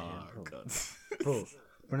 innit? Oh, God.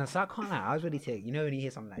 Bro, so I can't lie, I was ready to, you know when you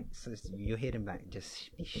hear something like, so you'll hear them like,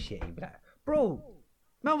 just be shit, you be like, bro,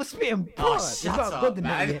 man was spitting bars. Shut up,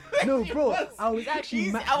 man. No, bro, I was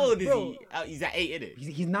actually mad. How old is he? He's at 8, innit?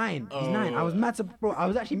 He's 9. He's 9. I was mad to, bro. I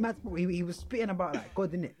was actually mad. Bro. He was spitting about like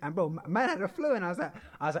God, didn't it? And bro, man had a flow, and I was like,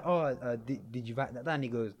 oh, did you write that down? He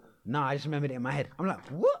goes, nah, I just remembered it in my head. I'm like,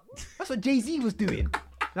 what? That's what Jay-Z was doing.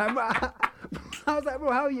 Like, bro, I was like,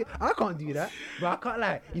 bro, how are you? I can't do that, bro. I can't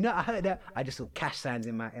lie. You know, I heard that. I just saw cash signs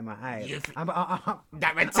in my eyes.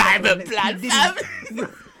 That retirement plan, fam.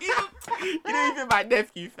 You know, even my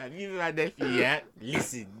nephew, fam. Even my nephew, yeah.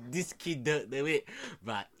 Listen, this kid don't know it,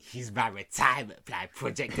 but he's my retirement plan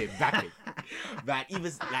projected back. But he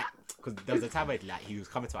was like, because there was a time where like he was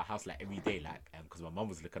coming to our house like every day, like because my mum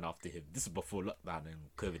was looking after him. This is before lockdown and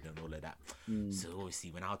COVID and all of that. So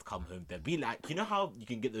obviously, when I would come home, there'd be like, you know how you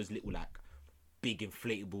can get those little like big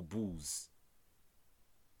inflatable balls.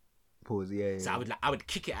 Pause. Yeah. So I would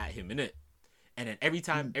kick it at him, innit? And then every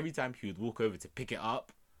time he would walk over to pick it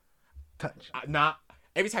up, Touch.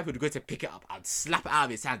 Every time he would go to pick it up, I'd slap it out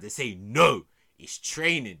of his hands and say, "No, it's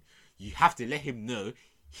training. You have to let him know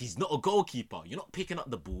he's not a goalkeeper. You're not picking up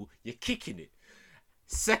the ball. You're kicking it."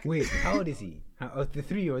 Wait, how old is he? The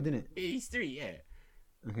 3-year-old, isn't it? He's 3, yeah.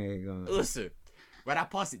 Okay, go on. Also, when I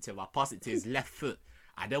pass it to him, I pass it to his left foot.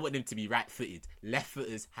 I don't want him to be right-footed. Left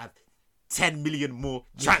footers have 10 million more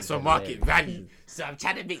transfer market value. So I'm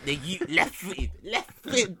trying to make the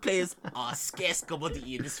left-footed players are a scarce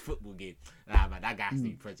commodity in this football game. Nah, man, that guy has to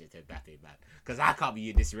be projected back in, man. Because I can't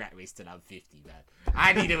be in this rat race till I'm 50, man.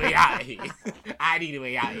 I need a way out of here. I need a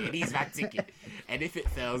way out of here. He's my ticket. And if it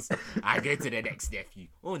fails, I go to the next nephew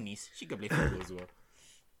or niece. She can play football as well.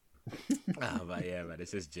 But yeah, man,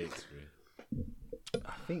 it's just jokes, bro.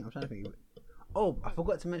 I'm trying to think. Oh, I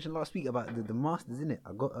forgot to mention last week about the Masters, innit?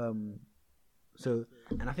 I got So,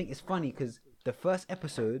 and I think it's funny because the first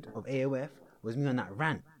episode of AOF was me on that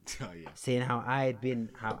rant, saying how I had been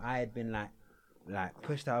like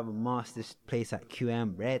pushed out of a master's place at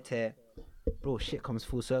QM, rare tear. Bro, shit comes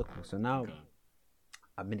full circle. So now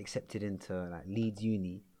I've been accepted into like Leeds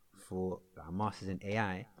Uni for a master's in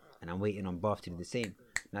AI, and I'm waiting on Bath to do the same.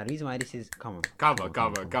 Now the reason why this is come on.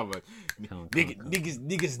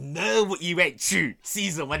 Niggas know what you went through.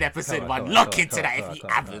 Season 1, episode 1. Look into that if you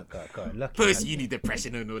haven't. Post uni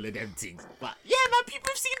depression and all of them things. But yeah, man, people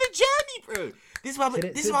have seen the journey, bro. This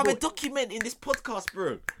is why we're documenting this podcast,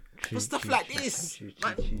 bro. For stuff like this.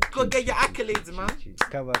 Go get your accolades, man.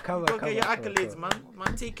 Go get your accolades, man.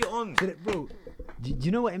 Man, take it on. Bro, do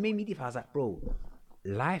you know what it made me deep? I was like, bro,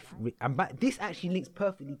 life, this actually links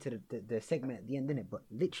perfectly to the segment at the end, innit? But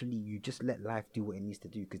literally, you just let life do what it needs to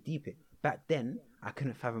do. Because deep it, back then, I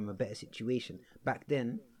couldn't fathom a better situation. Back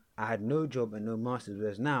then, I had no job and no masters,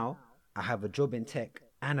 whereas now, I have a job in tech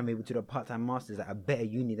and I'm able to do a part-time masters at a better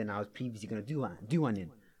uni than I was previously going to do one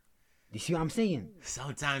in. Do you see what I'm saying?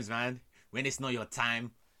 Sometimes, man, when it's not your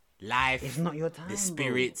time, life, it's not your time, the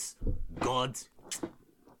spirits, God,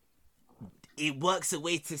 it works a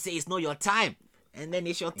way to say it's not your time. And then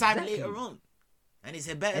it's your time later on. And it's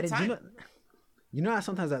a better time. You know how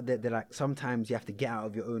sometimes they're like, sometimes you have to get out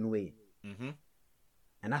of your own way. Mm-hmm.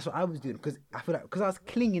 And that's what I was doing. Because I feel like, because I was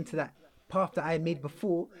clinging to that path that I had made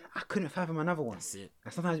before, I couldn't fathom another one. That's it.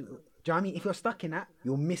 And sometimes, do you know what I mean? If you're stuck in that,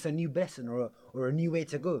 you'll miss a new blessing or a new way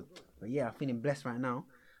to go. But yeah, I'm feeling blessed right now.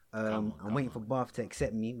 I'm waiting for Bath to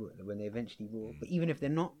accept me when they eventually will. But even if they're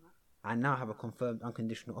not, I now have a confirmed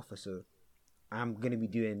unconditional offer. So I'm going to be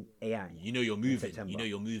doing AI. You know you're moving. You know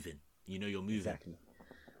you're moving. Exactly.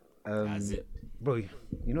 That's it. Bro,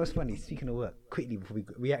 you know what's funny? Speaking of work, quickly before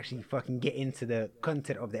we actually fucking get into the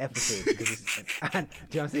content of the episode. Because do you know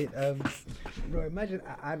what I'm saying? Bro, imagine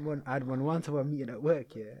I had one one-to-one meeting at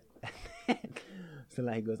work, yeah. So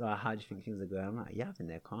like he goes, "Oh, how do you think things are going?" I'm like, "Yeah, I've been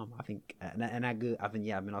there calm. I think," and I go, I've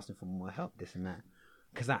been asking for more help, this and that.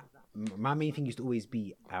 Because my main thing used to always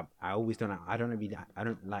be, I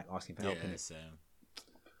don't like asking for help. Yeah,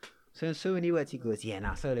 So in so many words, he goes, "Yeah,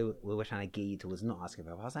 now so we were trying to get you towards not asking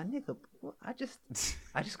for help." I was like, "Nigga, I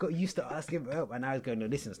just got used to asking for help," and I was going, "No,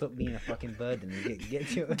 listen, stop being a fucking burden and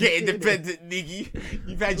get independent, nigga.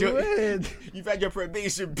 You've had your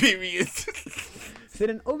probation period." So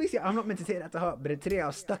then, obviously, I'm not meant to take that to heart, but today I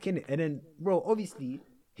was stuck in it, and then, bro, obviously,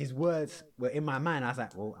 his words were in my mind. I was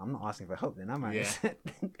like, "Well, I'm not asking for help, then, am I?" Yeah.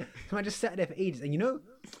 So I just sat there for ages, and you know,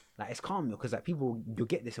 like it's calm because like people, you'll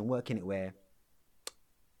get this and work in it where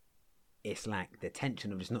it's like the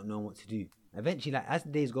tension of just not knowing what to do. Eventually, like as the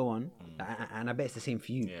days go on, and I bet it's the same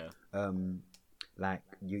for you. Yeah. Like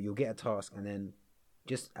you'll get a task, and then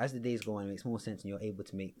just as the days go on, it makes more sense, and you're able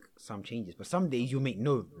to make some changes. But some days you'll make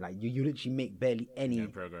you literally make barely any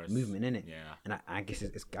movement in it. Yeah. And I guess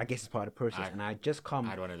it's part of the process. And I just come. I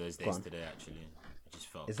had one of those days today actually. I just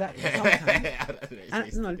felt. Is that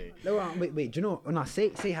wait. Do you know? No,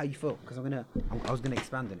 say how you felt because I was gonna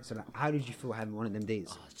expand on it. So like, how did you feel having one of them days?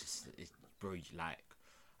 Oh, bro, like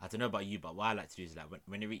I don't know about you, but what I like to do is like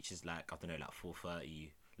when it reaches like I don't know like 4:30.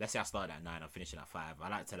 Let's say I started at 9, I'm finishing at 5. I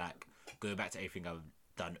like to like go back to everything I've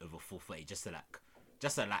done over 4:30 just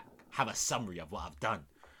to like have a summary of what I've done.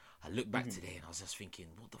 I look back today and I was just thinking,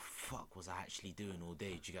 what the fuck was I actually doing all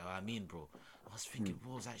day? Do you get what I mean, bro? I was thinking,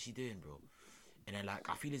 what was I actually doing, bro? And then like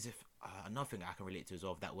I feel as if another thing I can relate to as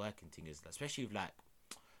well, of that working thing is, especially with like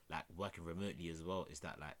working remotely as well, is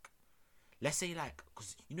that like, let's say like,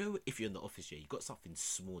 because you know, if you're in the office, yeah, you got something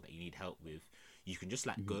small that you need help with, you can just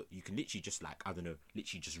like go, you can literally just like, I don't know,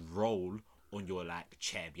 literally just roll on your like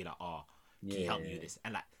chair, and be like, oh, can you help me with this?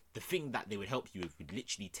 And like the thing that they would help you with would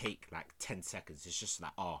literally take like 10 seconds. It's just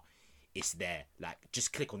like, oh, it's there, like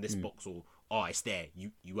just click on this box, or oh, it's there,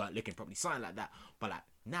 you weren't looking properly, something like that. But like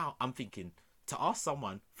now I'm thinking, to ask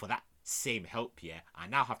someone for that same help, yeah, I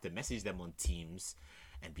now have to message them on Teams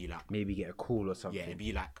and be like, maybe get a call or something. yeah, and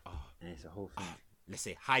be like, oh, and it's a whole thing. let's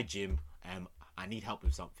say, hi Jim, I need help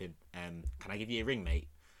with something, can I give you a ring, mate?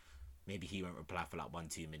 Maybe he won't reply for like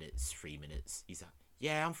 1-2 minutes, 3 minutes. He's like,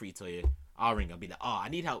 yeah, I'm free, Toya. I'll ring. I'll be like, oh, I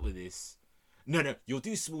need help with this. No, you'll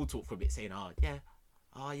do small talk for a bit, saying, oh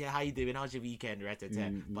yeah, how you doing? How's your weekend?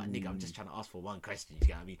 But nigga, I'm just trying to ask for one question. You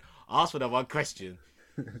get what I mean? Ask for the one question.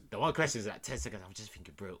 The one question is like 10 seconds. I'm just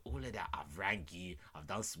thinking, bro, all of that, I've rang you, I've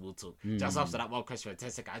done small talk. Just after that one question for 10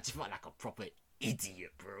 seconds, I just felt like a proper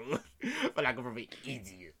idiot, bro. Felt like a proper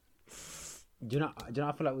idiot. Do you know? I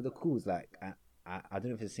feel like with the calls, like I don't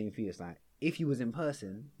know if it's the same for you. It's like, if you was in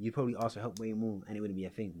person, you'd probably ask for help way more, and it wouldn't be a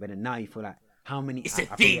thing. But then now you feel like, how many? It's a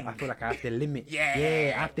thing. I feel like I have to limit.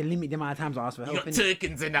 Yeah, I have to limit the amount of times I ask for help. You got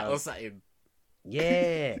tokens in that or something.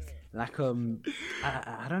 Yeah, like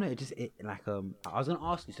I don't know. I was gonna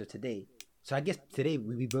ask you. So today, I guess today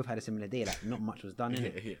we both had a similar day. Like not much was done in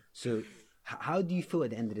it. Yeah. So how do you feel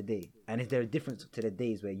at the end of the day? And is there a difference to the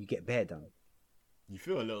days where you get bare done? You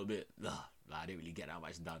feel a little bit, I didn't really get that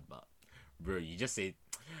much done, but bro, you just say,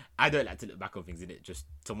 I don't like to look back on things, innit? Just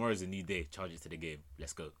tomorrow's a new day, charge it to the game,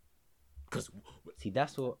 let's go. Because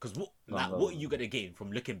what are you gonna gain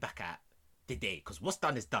from looking back at the day? Because what's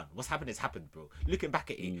done is done, what's happened is happened, bro. Looking back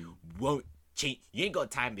at it won't change. You ain't got a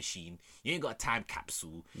time machine, you ain't got a time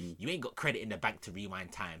capsule, you ain't got credit in the bank to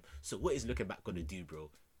rewind time. So what is looking back gonna do, bro?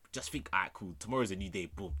 Just think, alright, cool, tomorrow's a new day,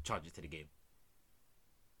 boom, charge it to the game.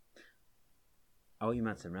 I want you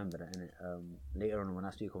man to remember that, innit? Later on when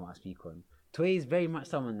I speak on what I speak on, Toy is very much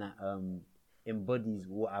someone that embodies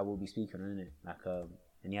what I will be speaking on, innit? Like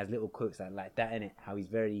and he has little quotes like that, innit? How he's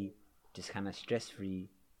very just kind of stress free,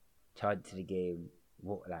 charged to the game.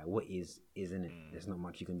 What is innit? There's not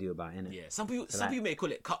much you can do about it, innit? Yeah, some people may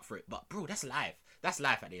call it cutthroat, but bro, that's life. That's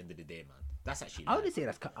life at the end of the day, man. That's actually life. I wouldn't say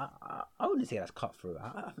that's I wouldn't say that's cutthroat.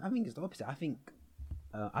 I think it's the opposite. I think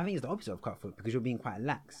it's the opposite of cutthroat, because you're being quite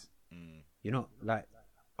lax. You're not like,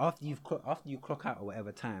 after you clock out or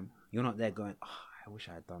whatever time, you're not there going, oh, I wish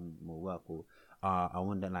I had done more work, or I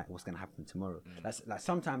wonder like what's gonna happen tomorrow. That's like,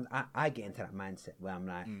 sometimes I get into that mindset where I'm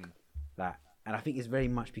like, and I think it's very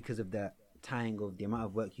much because of the tying of the amount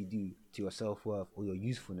of work you do to your self-worth or your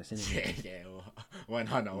usefulness, isn't it? Yeah,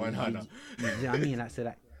 100. You know what I mean?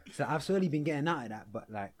 So I've slowly been getting out of that, but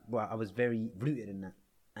like, well, I was very rooted in that,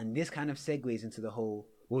 and this kind of segues into the whole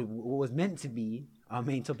what was meant to be our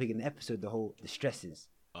main topic in the episode, the stresses.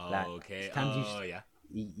 Oh, like, okay. Yeah.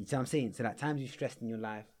 You know what I'm saying? So like, times you stressed in your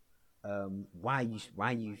life, why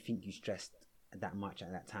you think you stressed that much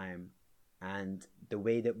at that time, and the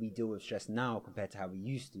way that we deal with stress now compared to how we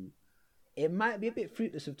used to. It might be a bit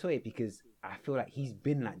fruitless of Toy, because I feel like he's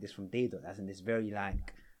been like this from day dot, as in this very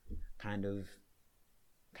like kind of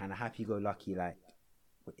happy-go-lucky, like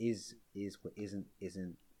what is what isn't.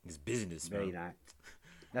 It's business, very bro. like.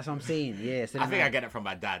 That's what I'm saying. Yeah. So I think I get it from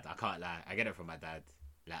my dad. I can't lie. I get it from my dad.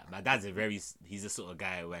 Like, my dad's he's the sort of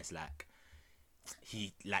guy where it's like,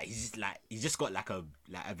 he's just got like a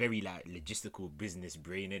very like logistical business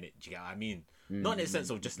brain in it. Do you get what I mean? Not in the sense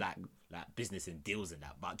of just like business and deals and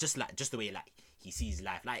that, but just the way like he sees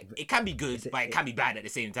life. Like, it can be good, but it can be bad at the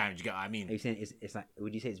same time. Do you get what I mean? Are you saying it's like,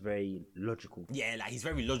 would you say it's very logical? Yeah, like he's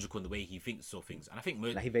very logical in the way he thinks of things, and I think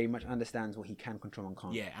like he very much understands what he can control and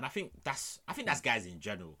can't. Yeah, and I think that's guys in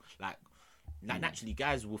general. Like naturally,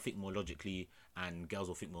 guys will think more logically, and girls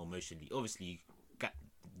will think more emotionally. Obviously,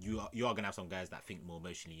 you are gonna have some guys that think more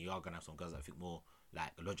emotionally. You are gonna have some girls that think more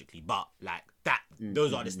like logically. But like that,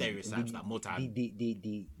 those are the stereotypes. Like more time,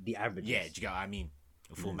 the average. Yeah, do you get what I mean?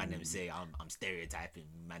 Before man them say I'm stereotyping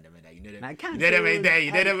man them and that, you know that. Like, you know them in there.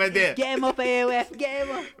 You know them in there. Get him up, AOF. Get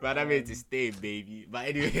him up. Man, I mean to stay, baby. But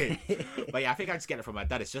anyway, but yeah, I think I just get it from my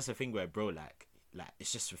dad. It's just a thing where, bro, like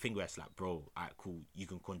it's just a thing where it's like, bro, alright, cool. You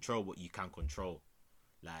can control what you can control.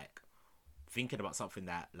 Like, thinking about something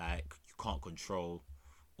that like you can't control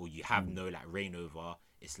or you have no like reign over,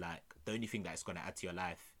 it's like the only thing that's gonna add to your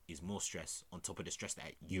life is more stress on top of the stress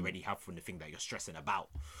that you already have from the thing that you're stressing about.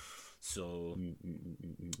 So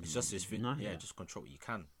it's just this thing, just control what you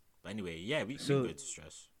can. But anyway, yeah, we go to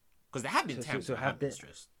stress, because there have been times I have been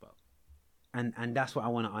stressed, but and that's what I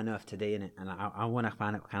want to unearth today, innit? And I want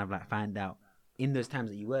to find out in those times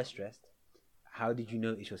that you were stressed, how did you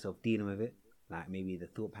notice yourself dealing with it? Like maybe the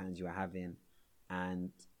thought patterns you were having,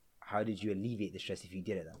 and how did you alleviate the stress if you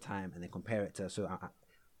did at that time, and then compare it to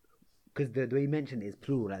because the way you mentioned it is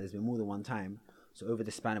plural, like there's been more than one time. So over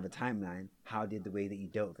the span of a timeline, how did the way that you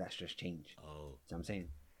dealt with that stress change? Oh, see what I'm saying?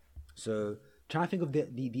 So try and think of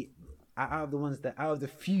the out of the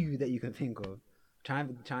few that you can think of, try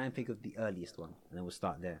and think of the earliest one, and then we'll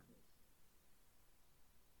start there.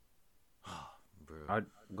 Bro,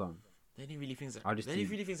 go on. The only really things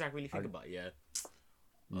I really think about, yeah.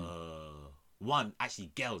 One,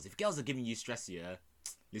 actually, girls. If girls are giving you stress, yeah,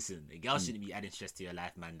 listen, the girls shouldn't be adding stress to your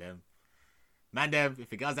life, man. Them, if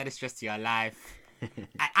the girls adding stress to your life,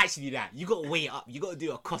 actually, that you gotta weigh it up. You gotta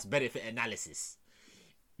do a cost benefit analysis.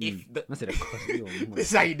 If the this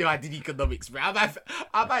is how you know I did economics, bro. Am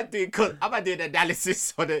I doing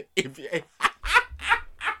analysis on the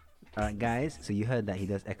Alright, guys, so you heard that he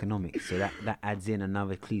does economics, so that adds in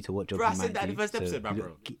another clue to what job bro, he I might said that in do. the first episode,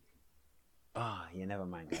 bro. Yeah, never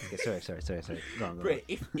mind, guys. Okay, sorry. Go on. Bro,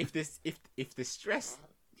 if the stress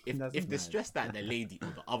that the lady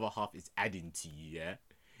or the other half is adding to you, yeah,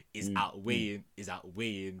 is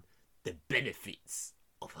outweighing the benefits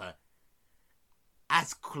of her.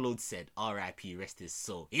 As Claude said, R.I.P. rest his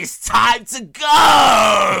soul. It's time to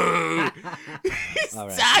go. It's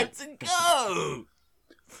time to go.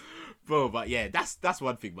 Bro, but yeah, that's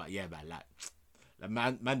one thing. But yeah,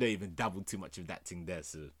 man, man don't even dabble too much of that thing there,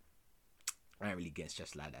 so I don't really get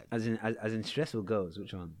stressed like that. As in stressful girls,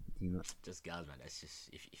 which one? Do you not? Just girls, man. That's just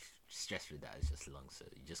if stress with that is just long, so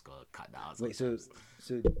you just gotta cut that out. Wait, so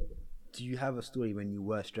do you have a story when you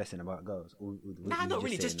were stressing about girls? Nah, not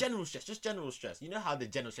really. Just general stress. Just general stress. You know how the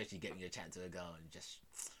general stress you get when you're chatting to a girl and just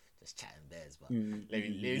chatting bears. But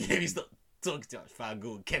let me stop talking too much. If I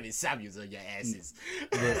go Kevin Samuels on your asses.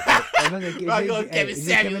 If I go Kevin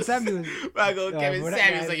Samuels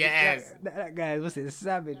on your ass. That guy was a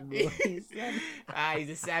savage, bro. He's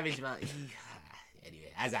a savage, man.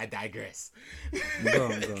 Anyway, as I digress. Go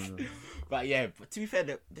on. But yeah, to be fair,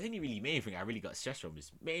 the only really main thing I really got stressed from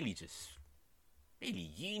is mainly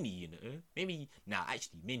uni, you know. Mainly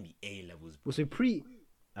A levels. Well, so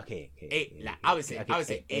I would say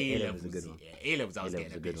A levels. Yeah, A levels. I was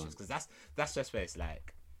getting a bit stressed because that's just where it's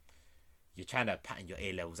like you're trying to pattern your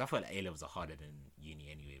A levels. I feel like A levels are harder than uni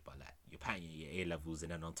anyway, but like you're patterning your A levels,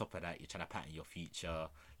 and then on top of that, you're trying to pattern your future,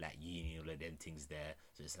 like uni, all of them things there.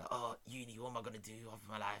 So it's like, oh, uni, what am I gonna do after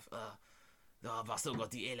my life? No, but I still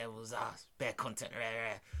got to do A levels. Bare content,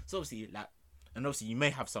 rare. So obviously, you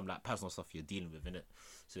may have some like personal stuff you're dealing with in it.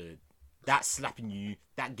 So that's slapping you,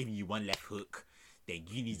 that giving you one left hook, then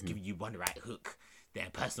uni's giving you one right hook,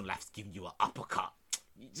 then personal life's giving you an uppercut.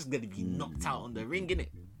 You're just gonna be knocked out on the ring,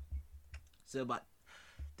 innit? So, but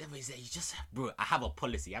then we say bro. I have a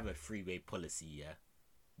policy. I have a three-way policy. Yeah,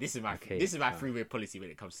 this is my three-way policy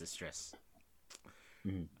when it comes to stress.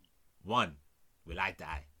 1, will I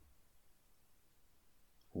die?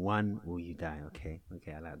 1, will you die? Okay,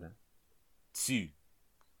 I like that. 2,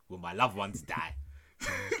 will my loved ones die?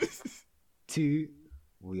 2,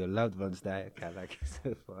 will your loved ones die? Okay, I like it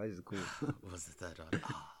so far. This is cool. What was the third one?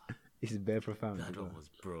 This is very profound. The third one was,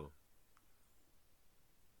 bro,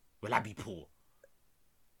 will I be poor?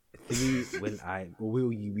 3,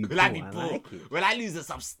 will you be poor? Will I be poor? Will I lose a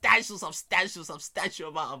substantial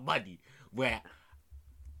amount of money where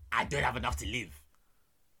I don't have enough to live?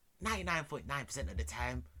 99.9% of the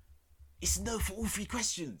time, it's no for all 3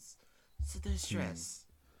 questions. So don't stress.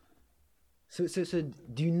 So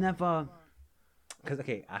do you never? Because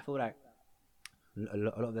I feel like a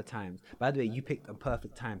lot of the times. By the way, you picked a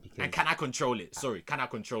perfect time because. And can I control it? Sorry, can I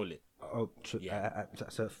control it? Oh, yeah.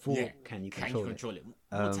 So 4, can you control it?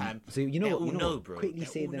 More time. So you know what, bro. Quickly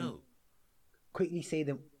say them. Quickly say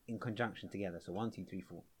them in conjunction together. So 1, 2, 3,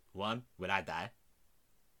 4. 1, will I die?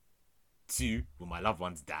 2, will my loved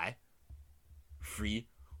ones die? 3,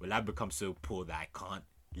 will I become so poor that I can't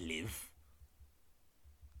live?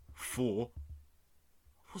 4,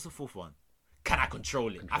 what's the 4th one? Can I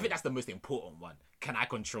control it? I think that's the most important one. Can I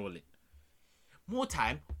control it? More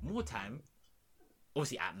time.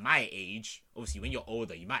 Obviously, at my age, when you're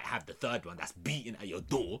older, you might have the 3rd one that's beating at your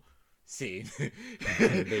door, saying,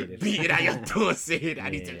 beating at your door, saying, I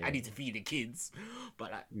need to feed the kids.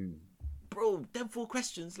 But like, bro, them 4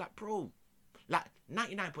 questions, like, bro, like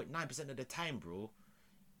 99.9% of the time, bro,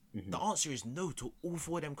 the answer is no to all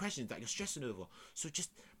 4 of them questions that you're stressing over. So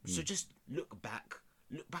just look back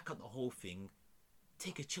at the whole thing,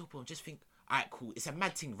 take a chill pill, and just think, alright, cool, it's a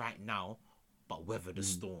mad thing right now, but weather the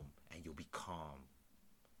storm and you'll be calm.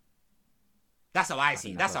 That's how I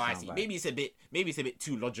see. That's how I sound see. bite. Maybe it's a bit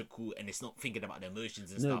too logical, and it's not thinking about the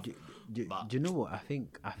emotions and No, stuff. do you know what? I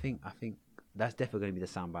think that's definitely going to be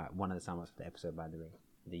the soundbite. One of the soundbites for the episode, by the way.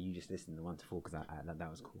 That you just listened to 1 to 4 because that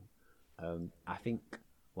was cool. I think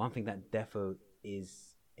one thing that defo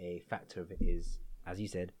is a factor of it is, as you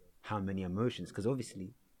said, how many emotions. Because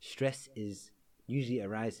obviously, stress is usually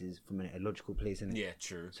arises from a logical place, isn't it? Yeah,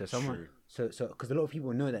 true. So because a lot of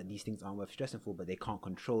people know that these things aren't worth stressing for, but they can't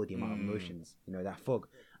control the amount of emotions. You know, that fog.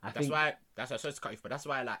 That's why. Sorry to cut you, but that's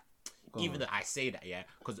why, like, even though I say that, yeah,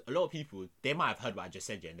 because a lot of people, they might have heard what I just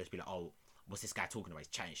said, yeah, and just be like, oh, what's this guy talking about? He's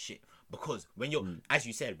chatting shit. Because when you're, as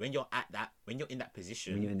you said, when you're in that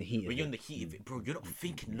position, when you're in the heat of it, bro, you're not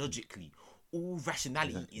thinking logically. All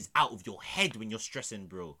rationality is out of your head when you're stressing,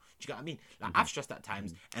 bro. Do you get what I mean? Like, I've stressed at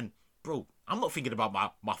times, and bro, I'm not thinking about my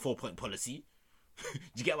 4-point policy. Do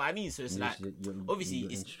you get what I mean? So it's obviously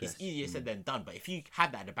it's easier said than done. But if you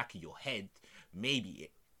had that at the back of your head, maybe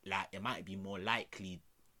it might be more likely.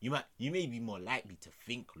 You may be more likely to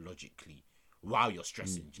think logically while you're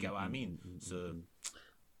stressing. Do you get what I mean? So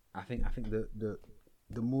I think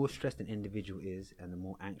the more stressed an individual is, and the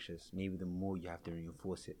more anxious, maybe the more you have to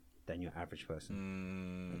reinforce it than your average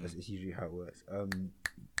person. That's usually how it works.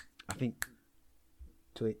 I think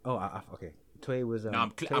Toy. Okay. Toy was.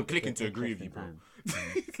 I'm clicking to agree with you, bro.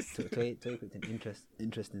 Toy picked an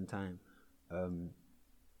interesting time.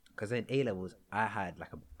 Because in A levels, I had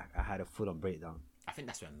a full on breakdown. I think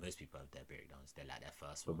that's when most people have their breakdowns. They're like their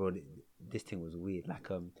first one. But bro, this thing was weird. Like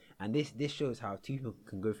and this shows how two people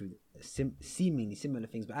can go through seemingly similar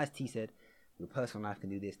things. But as T said, your personal life can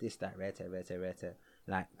do this, that, rare.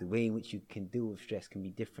 Like the way in which you can deal with stress can be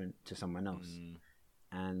different to someone else.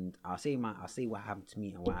 And I'll say what happened to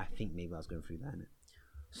me and what I think maybe I was going through that. Innit?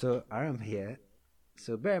 So I remember here.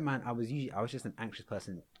 So bear in mind, I was just an anxious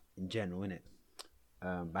person in general, innit?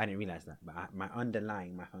 But I didn't realize that. But my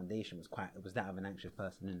foundation was that of an anxious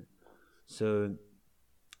person, innit? So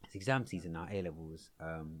it's exam season now, A levels.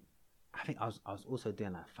 I think I was also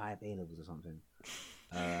doing like 5 A levels or something.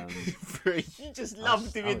 Bro, you just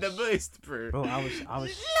loved doing the most, bro. Bro, I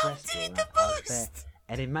was stressed, bro. Like, I was there.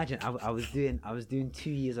 And imagine I was doing 2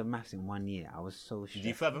 years of maths in 1 year. I was so stressed. Did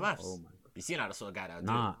you further maths? Oh my God. You seem like the sort of guy that would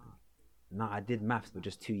do it. Nah, I did maths, but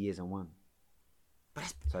just 2 years and 1.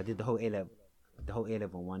 So I did the whole A level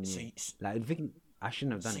in 1 year. I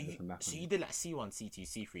shouldn't have done it looking back. So you did like C1, C2,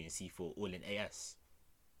 C3, and C4 all in AS.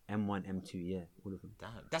 M1, M2, yeah, all of them. Damn,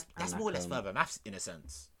 that's more or less further maths in a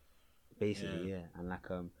sense. Basically, yeah. And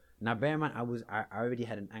now bear in mind, I already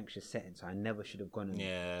had an anxious setting, so I never should have gone and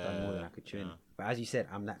done more than I could chew in. But as you said,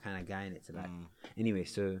 I'm that kind of guy in it. To anyway,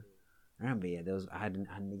 so I remember, I had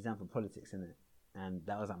an exam for politics in it, and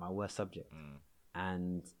that was like my worst subject.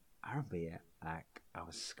 And I remember, I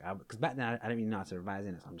was because back then I didn't even know how to revise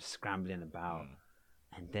in it, so I'm just scrambling about.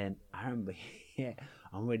 And then I remember,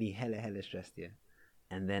 I'm already hella stressed here.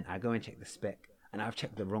 And then I go and check the spec, and I've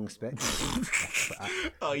checked the wrong spec.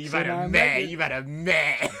 You've had a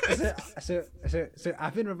meh. So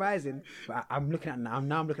I've been revising, but I'm looking at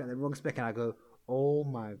the wrong spec, and I go, oh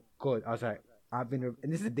my God. I was like, and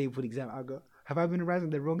this is the day before the exam. I go, have I been revising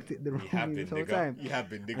the wrong thing this whole time? You have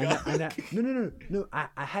been, nigga. No,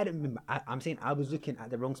 I hadn't been. I'm saying I was looking at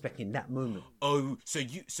the wrong spec in that moment. Oh,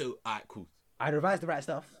 alright, cool. I revised the right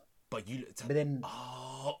stuff. But you looked at... But then...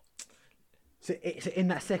 So in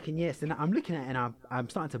that second year, so now I'm looking at it and I'm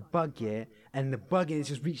starting to bug, and the bugging is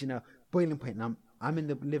just reaching a boiling point. And I'm in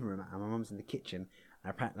the living room and my mum's in the kitchen.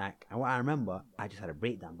 And and what I remember, I just had a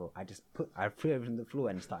breakdown, bro. I threw everything on the floor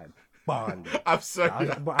and started bawling. I'm sorry.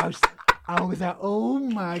 I was like, oh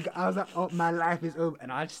my God. I was like, oh, my life is over.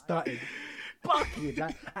 And I just started bucking.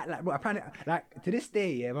 Bro, apparently, to this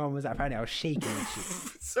day, my mum was apparently I was shaking and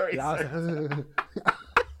shit. Sorry.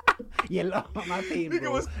 Yeah, laugh at my pain,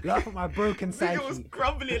 bro. Laugh at my broken psyche. Nigga was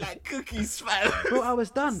crumbling like cookies, fam. Bro, I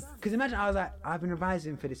was done. Because imagine, I was like, I've been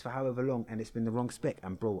revising for this for however long, and it's been the wrong spec.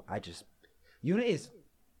 And bro, you know what it is?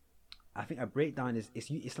 I think a breakdown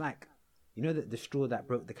it's like, you know the straw that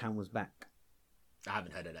broke the camel's back? I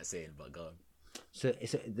haven't heard of that saying, but go on. So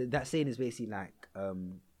that saying is basically like a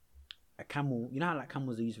camel. You know how like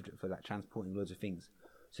camels are used for like transporting loads of things.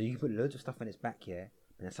 So you can put loads of stuff on its back here,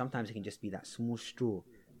 and then sometimes it can just be that small straw.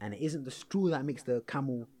 And it isn't the straw that makes the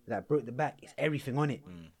camel that broke the back. It's everything on it.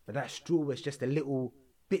 But that straw was just a little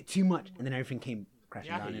bit too much, and then everything came crashing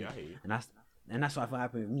down. And that's what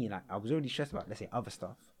happened with me. Like I was already stressed about, let's say, other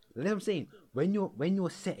stuff. That's what I'm saying. When you're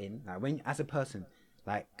setting, like as a person,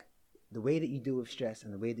 like the way that you deal with stress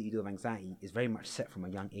and the way that you deal with anxiety is very much set from a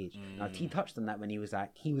young age. Now, T touched on that when he was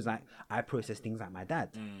like, I process things like my dad.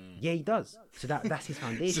 Yeah, he does. So that's his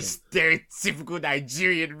foundation. It's a stereotypical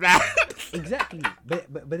Nigerian man. Exactly.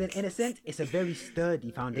 But then in a sense, it's a very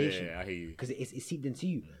sturdy foundation. Yeah, I hear you. Because it's seeped into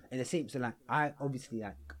you. In the same, so like I obviously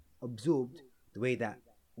like absorbed the way that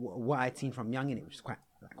what I'd seen from young in it, which is quite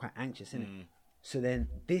anxious, innit? So then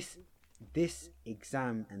this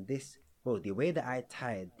exam and this, bro, the way that I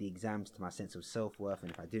tied the exams to my sense of self-worth,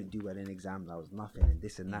 and if I didn't do well in exams, I was nothing, and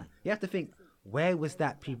this and that. You have to think, where was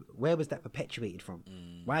that perpetuated from?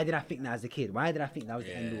 Why did I think that as a kid? Why did I think that was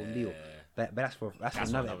the end all meal? But that's for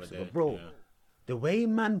another episode. But bro, the way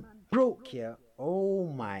man broke here, oh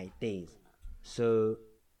my days. So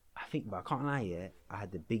I think, but I can't lie, yeah, I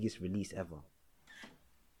had the biggest release ever.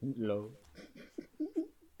 Low.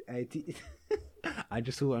 I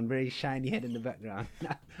just saw one very shiny head in the background.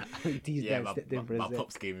 My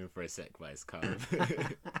pops came in for a sec, but it's calm.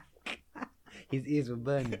 His ears were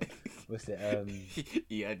burning. What's it?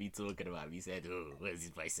 He heard me talking about me. He said, "Oh, what is this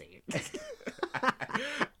boy saying?"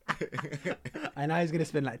 And now he's gonna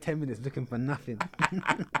spend like 10 minutes looking for nothing.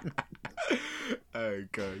 Oh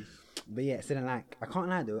gosh. But yeah, so then like I can't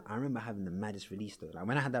lie though, I remember having the maddest release though. Like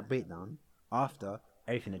when I had that breakdown, after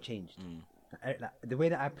everything had changed. Like, the way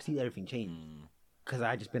that I perceived everything changed because I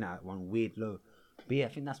had just been at one weird low. But yeah, I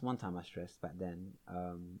think that's one time I stressed back then.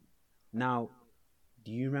 Now,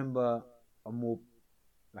 do you remember a more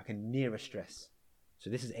like a nearer stress? So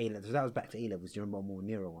this is A levels. So that was back to A levels. Do you remember a more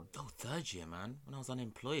nearer one? Oh, third year, man. When I was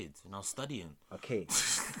unemployed and I was studying. Okay,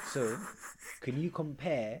 so can you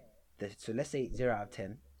compare so let's say 0 out of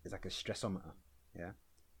 10 is like a stressometer, yeah.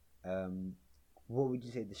 What would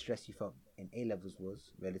you say the stress you felt in A levels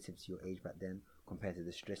was relative to your age back then compared to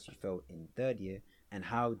the stress you felt in third year? And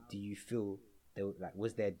how do you feel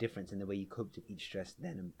was there a difference in the way you coped with each stress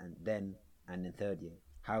then and in third year?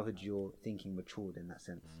 How had your thinking matured in that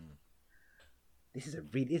sense? This is a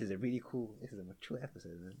mature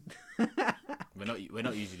episode, man. We're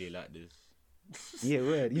not usually like this. Yeah,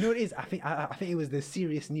 word. You know what it is? I think it was the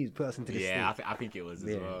serious news put us into this. Yeah, I think it was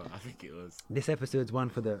as well. I think it was. This episode's one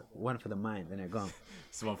for the mind, and they're gone.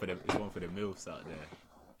 It's one for the milfs out there.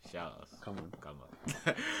 Shout out. Come on.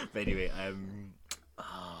 But anyway,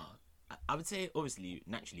 I would say obviously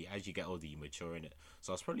naturally as you get older you mature in it.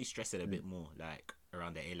 So I was probably stressing a bit more like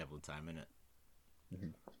around the A level time, innit?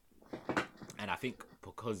 And I think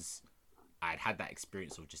because I'd had that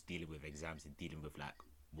experience of just dealing with exams and dealing with like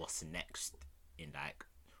what's next in like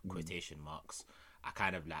quotation marks, I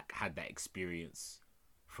kind of like had that experience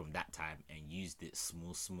from that time and used it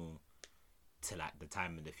small to like the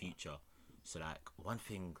time in the future. So like one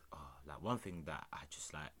thing that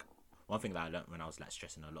I learned when I was like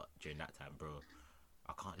stressing a lot during that time, bro,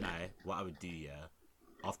 I can't lie, what I would do, yeah,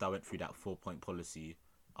 after I went through that 4-point policy,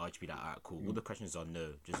 I would be like, alright, cool, all the questions are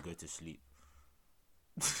no, just go to sleep.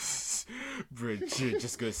 Bro,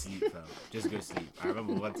 just go sleep, fam. Just go sleep. I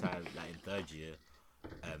remember one time, like in third year,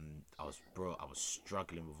 I was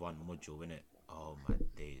struggling with one module, innit? Oh my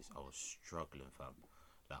days, I was struggling, fam.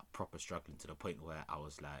 Like proper struggling to the point where I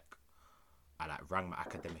was like, I like rang my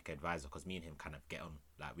academic advisor because me and him kind of get on.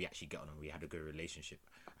 Like we actually get on and we had a good relationship.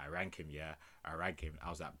 I rang him. I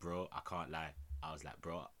was like, bro, I can't lie. I was like,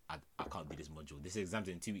 bro, I can't do this module. This exam's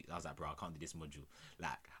in 2 weeks. I was like, bro, I can't do this module.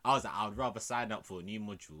 Like, I was like, I would rather sign up for a new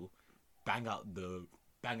module, bang out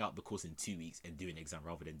the course in 2 weeks and do an exam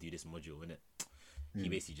rather than do this module, innit? He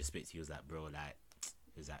basically just spit. He was like, bro, like,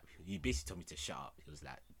 he basically told me to shut up. He was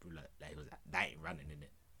like, bro, like, he was like, that ain't running, innit?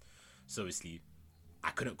 So obviously, I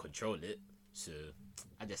couldn't control it. So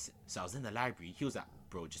I was in the library. He was like,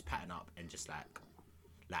 bro, just pattern up and just like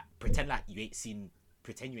pretend you ain't seen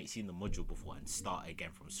the module before and start again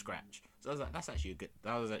from scratch. So I was like, that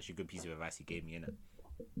was actually a good piece of advice he gave me, innit?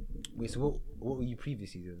 Wait, so what were you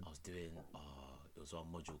previously doing? I was doing it was one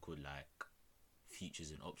module called like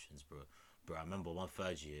futures and options, bro. Bro, I remember one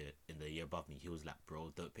third year in the year above me, he was like,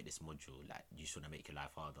 bro, don't pick this module, like you just want to make your life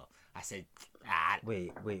harder. I said,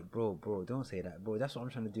 wait, bro, don't say that, bro. That's what I'm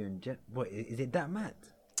trying to do in what is it that mad?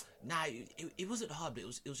 Nah, it wasn't hard, but it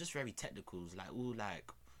was just very technical. It was like all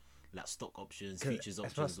like stock options, futures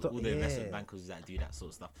options, all the investment bankers that do that sort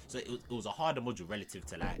of stuff. So it was a harder module relative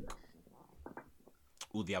to like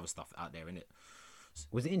all the other stuff out there, innit?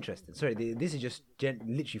 Was it interesting? Sorry, this is just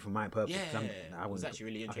literally for my purpose. Yeah, it was actually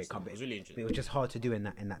really interesting. Okay, it was really interesting. It was just hard to do in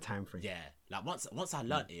that time frame. Yeah, like once I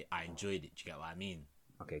learnt it, I enjoyed it. Do you get what I mean?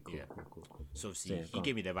 Okay, cool, yeah. cool. So obviously, he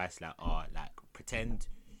gave me the advice like, pretend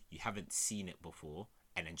you haven't seen it before,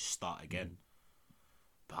 and then just start again.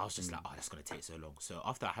 But I was just like, that's gonna take so long. So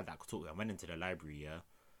after I had that talk, I went into the library, and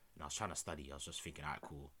I was trying to study. I was just thinking, alright,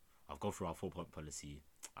 cool. I've gone through our 4-point policy.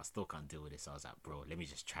 I still can't deal with this. I was like, bro, let me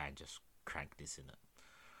just try and just crank this in it.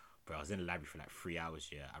 Bro, I was in the library for like 3 hours.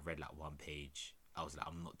 Yeah, I read like 1 page. I was like,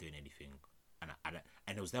 I'm not doing anything.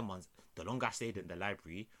 And it was them ones. The longer I stayed in the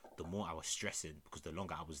library, the more I was stressing because the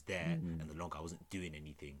longer I was there and the longer I wasn't doing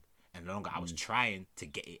anything, and the longer I was trying to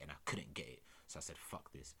get it and I couldn't get it. So I said,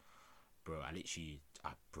 fuck this, bro. I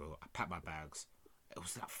packed my bags. It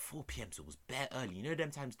was like 4 p.m. so it was bare early. You know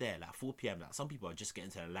them times there, like 4 p.m. Like some people are just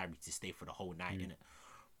getting to the library to stay for the whole night, innit?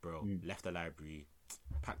 Bro, left the library,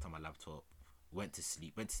 packed on my laptop, went to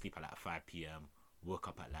sleep at like 5 p.m. Woke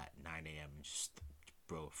up at like 9 a.m. Just,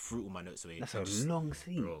 bro, threw all my notes away. That's a long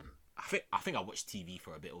sleep. Bro, I think I watched TV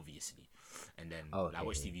for a bit, obviously, and then I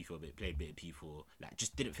watched TV for a bit, played a bit of P4, like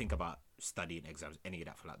just didn't think about studying, exams, any of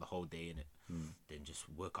that for like the whole day, innit? Then just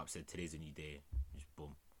woke up, said today's a new day, just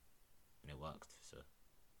boom, and it worked. So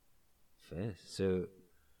fair. So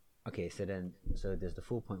okay, so there's the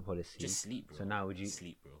 4-point policy. just sleep, bro. So now would you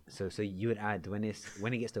sleep, bro? So you would add when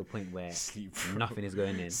it gets to a point where Sleep, bro. nothing is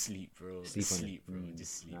going in. Sleep, bro. Sleep on it. Bro.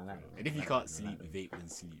 Just sleep, I like bro. that. And if you can't sleep, vape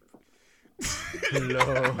and sleep.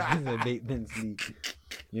 Lord, vape then sleep.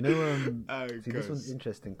 You know, see, this gosh. one's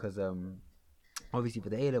interesting because obviously for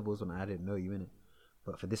the A levels one I didn't know you in it,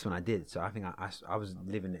 but for this one I did. So I think I was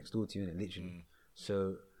living next door to you in it literally.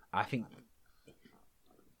 So I think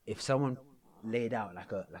if someone laid out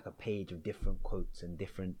like a page of different quotes and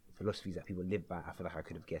different philosophies that people live by, I feel like I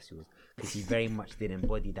could have guessed yours because he very much did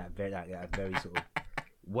embody that very sort of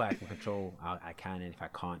what I can control, I can, and if I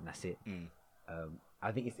can't, that's it.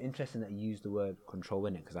 I think it's interesting that you use the word control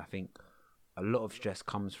in it because I think a lot of stress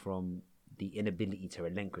comes from the inability to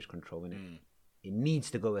relinquish control in it. It needs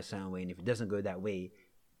to go a certain way, and if it doesn't go that way,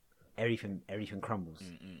 everything crumbles.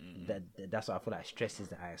 That's why I feel like stress is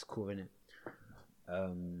the highest core in it.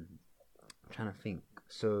 I'm trying to think.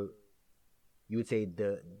 So you would say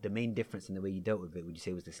the main difference in the way you dealt with it, would you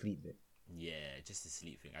say, was the sleep bit? Yeah, just the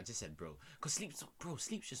sleep thing. I just said, bro, because sleep's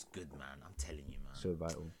just good, man. I'm telling you, man. So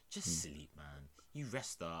vital. Just sleep, man. You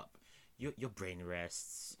rest up. Your brain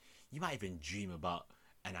rests. You might even dream about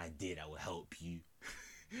an idea that will help you.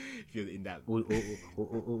 If you're in that,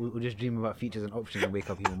 or just dream about features and options and wake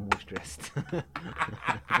up even more stressed.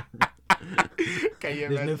 Can you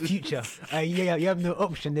There's imagine? no future. Yeah, you have no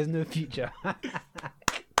option. There's no future.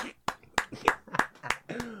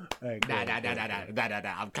 Right, Nah.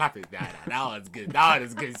 I'm clapping. Nah. That one's good. That one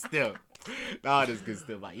is good still.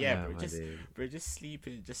 But yeah, bro, just sleep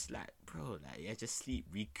and just like, bro, like, yeah, just sleep,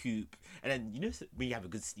 recoup, and then, you know, when you have a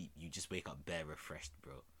good sleep, you just wake up bare refreshed,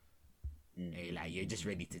 bro. And like, you're just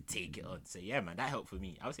ready to take it on. So yeah, man, that helped for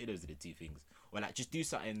me. I would say those are the two things. Or like, just do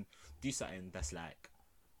something that's like.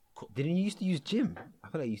 Didn't you used to use gym? I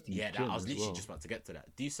feel like you used to use gym. I was as literally well. just about to get to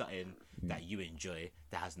that. Do something that you enjoy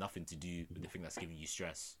that has nothing to do with the thing that's giving you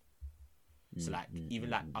stress. So like, even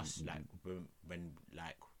like us, like when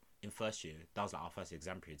like in first year, that was like our first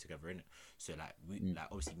exam period together, innit? So like we like,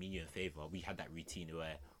 obviously me, you and Favour, we had that routine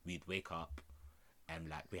where we'd wake up and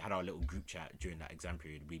like we had our little group chat during that exam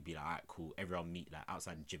period. We'd be like, alright, cool, everyone meet like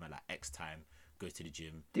outside the gym at like X time, go to the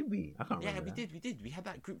gym. Did we? I can't remember. Yeah, we did. We had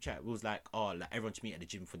that group chat. It was like, oh, like everyone to meet at the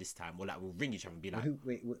gym for this time, or like we'll ring each other and be like,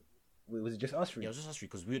 Wait, was it just us three? yeah, it was just us three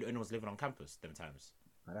because we were the only ones living on campus them times.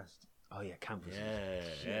 Oh yeah, campus.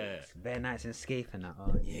 Yeah. Bare nights and Scape and that.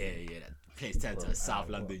 Oh, Yeah, that place turned to a South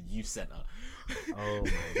London youth centre. Oh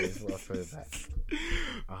my god, what a throwback.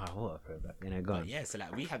 What a throwback. You know, go on. Yeah, so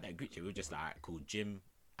like we had that group chat. We were just like, alright, cool, gym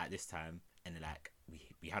at this time, and then like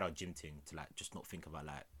we had our gym thing to like just not think about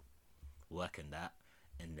like work and that,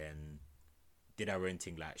 and then did our own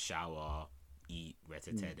thing, like shower, eat,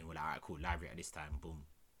 then we're like, alright, cool, library at this time, boom.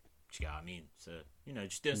 Do you get what I mean? So, you know,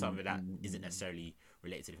 just doing something that isn't necessarily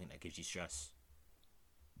related to the thing that gives you stress.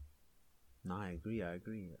 No, I agree.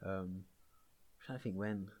 I'm trying to think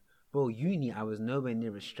when. Bro, uni, I was nowhere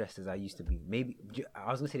near as stressed as I used to be. Maybe,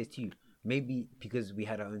 I was going to say this to you. Maybe because we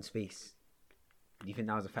had our own space. Do you think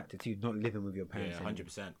that was a factor too? Not living with your parents. Yeah,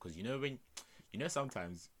 100%. Because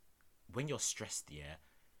sometimes when you're stressed, yeah,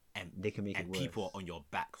 and they can make it worse. People are on your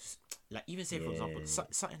back. Like, even say, for example,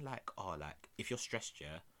 something like, if you're stressed,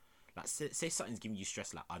 yeah, like say something's giving you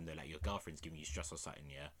stress, like under, like your girlfriend's giving you stress or something,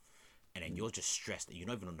 yeah, and then you're just stressed and you're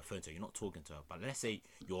not even on the phone to her, you're not talking to her, but let's say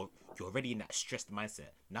you're already in that stressed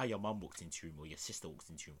mindset. Now your mum walks into your room, or your sister walks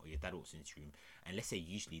into your room, or your dad walks into your room, and let's say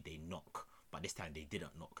usually they knock, but this time they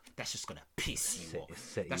didn't knock. That's just gonna piss you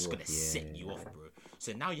off. That's gonna set you off, bro.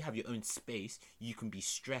 So now you have your own space. You can be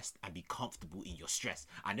stressed and be comfortable in your stress.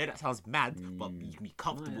 I know that sounds mad, but you can be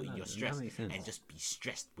comfortable in your stress and just be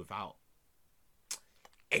stressed without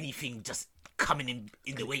anything just coming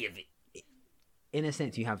in the way of it. In a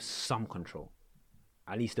sense, you have some control.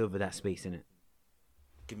 at least over that space, innit?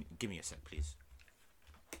 Give me a sec, please.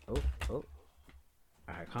 Oh.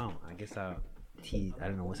 Alright, calm. I guess I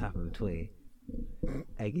don't know what's happened with Toy.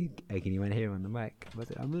 Can you want to hear him on the mic? I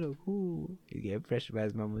said, I'm in a cool. You get pressured by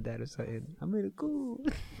his mom or dad or something. I'm in a cool.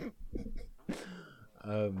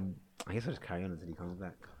 I guess I'll just carry on until he comes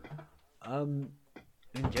back.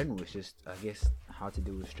 In general, it's just, I guess, how to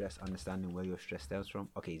deal with stress, understanding where your stress stems from.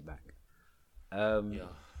 Okay, he's back.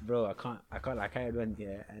 Bro, I can't like carried on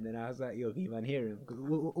here, and then I was like, yo, can you man hear him?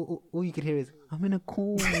 All you could hear is, I'm in a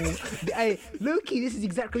cool. Hey, Loki, this is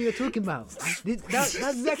exactly what you're talking about. That's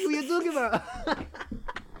exactly what you're talking about.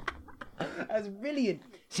 That's brilliant.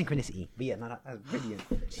 Synchronicity. But yeah, no, that's brilliant.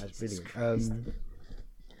 That's brilliant.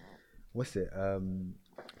 What's it? I'm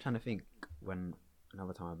trying to think when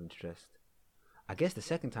another time I've been stressed. I guess the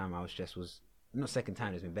second time I was stressed was, not second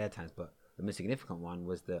time, there's been bad times, but the most significant one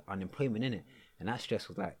was the unemployment in it, and that stress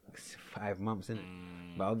was like 5 months in it.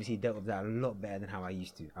 But obviously dealt with that a lot better than how I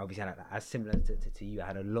used to. I obviously had as similar to you. I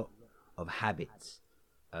had a lot of habits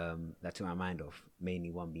that took my mind off. Mainly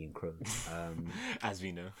one being Crow. As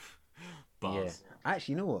we know, bars. Yeah.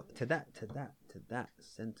 Actually, you know what? To that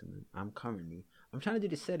sentiment, I'm trying to do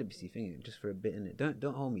this celibacy thing just for a bit in it.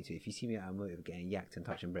 Don't hold me to it. If you see me at a motive getting yacked and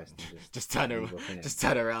touching breasts, just turn around. Just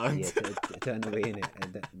turn around. Yeah, turn away in it.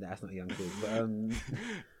 That's not young kids. But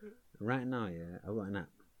right now, I've got an app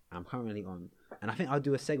I'm currently on, and I think I'll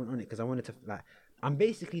do a segment on it because I wanted to I'm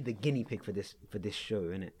basically the guinea pig for this show,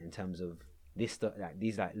 innit? In terms of this stuff, like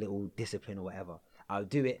these like little discipline or whatever. I'll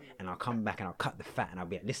do it and I'll come back and I'll cut the fat and I'll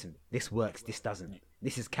be like, listen, this works, this doesn't.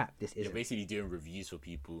 This is cap, this isn't. You're basically doing reviews for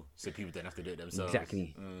people so people don't have to do it themselves.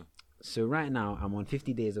 Exactly. So right now I'm on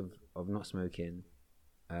 50 days of not smoking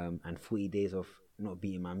and 40 days of not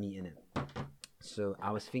beating my meat in it. So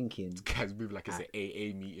I was thinking... Guys move like it's an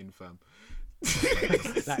AA meeting, fam.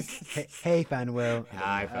 Like, hey Fanwell.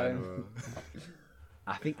 Hi Fanwell.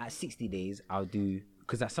 I think at 60 days I'll do...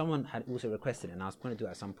 Because someone had also requested it, and I was going to do it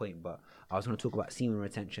at some point, but I was going to talk about semen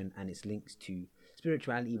retention and its links to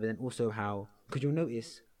spirituality, but then also how, because you'll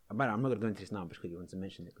notice, I'm not going to go into this now, but because you want to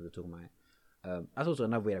mention it, because we're talking about it. That's also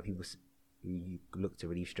another way that people you look to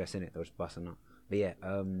relieve stress in it, they're just busting up. But yeah,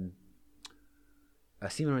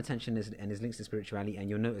 semen retention and its links to spirituality, and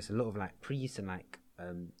you'll notice a lot of like priests and like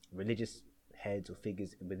religious heads or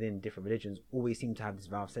figures within different religions always seem to have this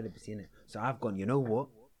vow of celibacy in it. So I've gone, you know what?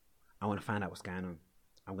 I want to find out what's going on.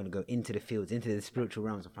 I'm going to go into the fields, into the spiritual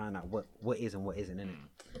realms and find out what is and what isn't in it.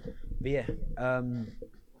 But yeah,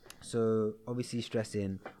 so obviously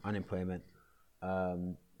stressing, unemployment,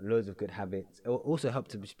 loads of good habits. It will also help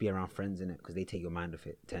to just be around friends in it because they take your mind off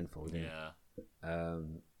it tenfold. Yeah.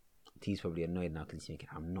 T's probably annoyed now because he's thinking,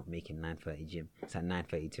 I'm not making 9:30 gym. It's at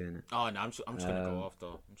 9:32, isn't it? Oh, no, I'm just going to go after.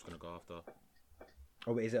 I'm just going to go after.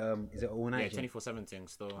 Oh, but is it all night? Yeah, 24/7 thing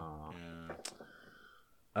still. Oh. Yeah.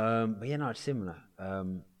 But yeah, no, it's similar.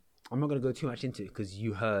 I'm not going to go too much into it because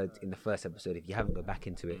you heard in the first episode, if you haven't go back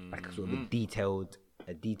into it, like sort of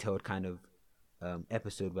a detailed kind of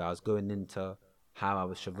episode where I was going into how I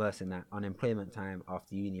was traversing that unemployment time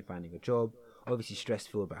after uni, finding a job, obviously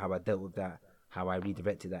stressful, but how I dealt with that, how I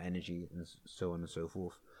redirected that energy, and so on and so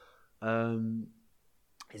forth.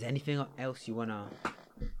 Is there anything else you want to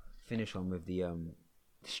finish on with the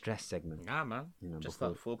stress segment? Nah, man. Just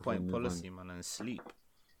that 4-point policy, man, and sleep.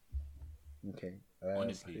 Okay.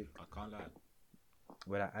 Honestly, I can't lie.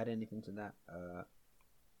 Will I add anything to that?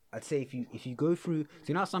 I'd say if you go through, so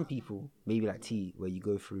you know how some people, maybe like T, where you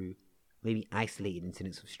go through maybe isolated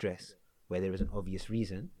incidents of stress where there is an obvious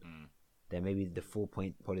reason, then maybe the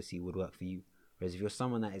 4-point policy would work for you. Whereas if you're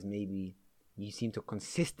someone that is maybe, you seem to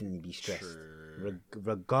consistently be stressed,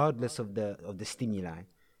 regardless of the stimuli,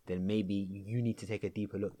 then maybe you need to take a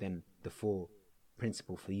deeper look than the 4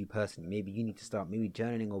 principle for you personally. Maybe you need to start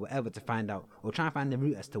journaling or whatever to find out, or try and find the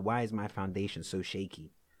root as to why is my foundation so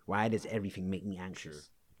shaky? Why does everything make me anxious?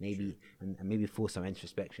 Maybe and maybe force some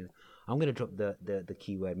introspection. I'm gonna drop the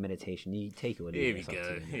keyword meditation. You take it or leave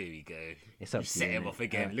it. Here we go. It's up you to set you, him off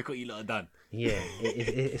again. Look what you lot have done. Yeah,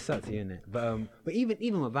 it's up to you, innit? But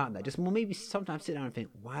even without that, just more maybe sometimes sit down and think,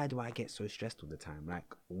 why do I get so stressed all the time?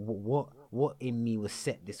 Like what in me was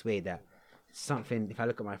set this way that something, if I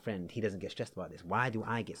look at my friend, he doesn't get stressed about this. Why do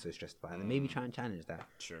I get so stressed about it? And maybe try and challenge that.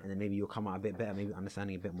 Sure. And then maybe you'll come out a bit better, maybe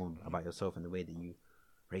understanding a bit more about yourself and the way that you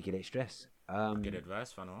regulate stress. Good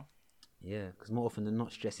advice, Fano. Yeah, because more often than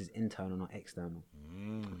not, stress is internal, not external.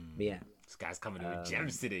 But yeah. This guy's coming in with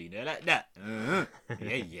gems today, you know, like that.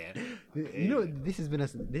 Yeah. You know, this has been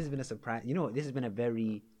a surprise. You know what? This has been a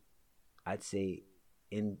very, I'd say,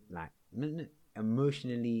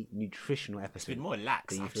 emotionally nutritional episode. It's been more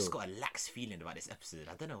lax. I've just got a lax feeling about this episode.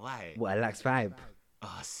 I don't know why. What, a lax vibe?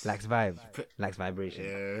 Lacks vibe. Lacks vibration.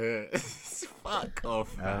 Yeah. Fuck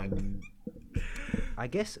off, man. I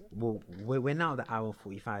guess we're now at the hour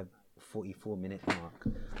 45, 44-minute mark.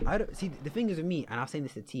 I don't see the thing is with me, and I was saying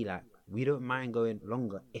this to T, like we don't mind going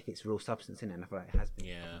longer if it's real substance in it, and I feel like it has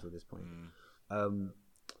been up until this point.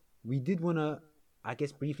 We did wanna, I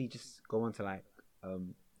guess, briefly just go on to like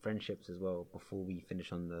friendships as well before we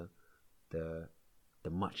finish on the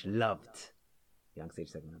much loved Young Sage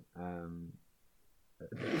segment.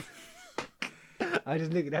 I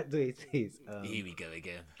just look at that way it says. Here we go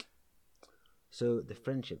again. So the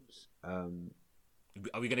friendships. Are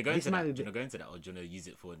we gonna go into that? Do you want to go into that, or do you want to use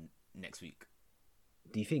it for next week?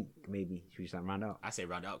 Do you think maybe should we just like round out? I say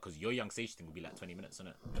round out because your Young Sage thing will be like 20 minutes, isn't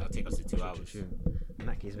it? That'll take us to 2 hours. True. In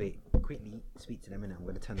that case, wait, quickly speak to them and I'm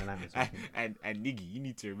gonna turn the line on. And Niggy, you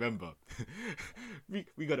need to remember,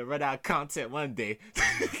 we gotta run out of content one day.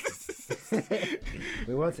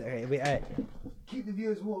 We want to. Okay, wait, alright. Keep the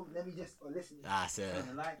viewers warm. Let me just listen. So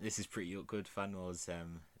this is pretty awkward. Fanwell's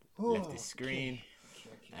left his screen,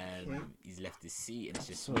 and he's left his seat, and it's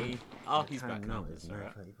just me. Oh, he's back now. It's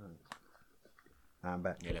alright. I'm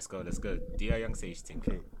back. Yeah, let's go. Do your Young Sage thing.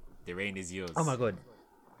 Okay. The reign is yours. Oh my god.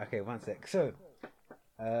 Okay, one sec. So,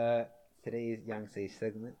 today's Young Sage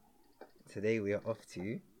segment. Today we are off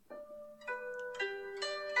to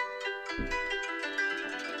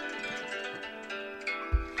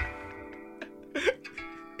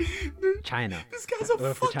China. This guy's a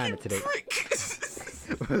We're off to China fucking today. prick.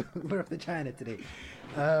 We're off to China today.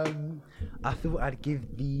 I thought I'd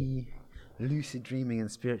give the lucid dreaming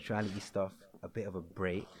and spirituality stuff a bit of a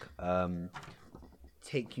break.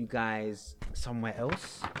 Take you guys somewhere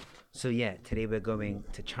else. So yeah, today we're going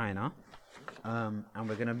to China, and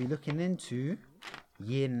we're gonna be looking into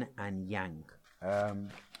yin and yang.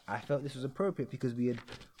 I felt this was appropriate because we had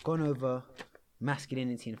gone over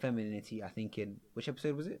masculinity and femininity. I think in which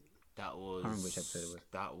episode was it? That was. I can't remember which episode it was.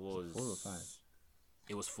 That was 4 or 5.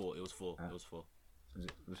 It was 4. It was 4. Was it was 4?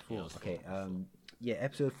 Yeah, it was okay. 4. Yeah,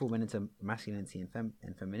 episode 4 went into masculinity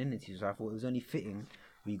and femininity, so I thought it was only fitting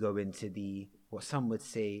we go into the what some would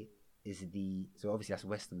say is the, so obviously that's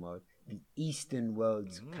Western world, the Eastern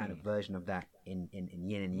world's kind of version of that in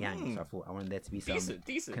yin and yang. So I thought I wanted there to be some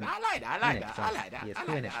decent. Kind of, I like that. I like that. Yes, I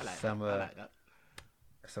like that.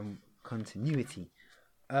 Some continuity.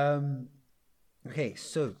 Okay,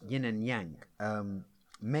 so yin and yang.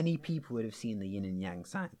 Many people would have seen the yin and yang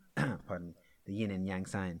sign. Pardon me, the yin and yang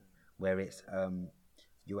sign, where it's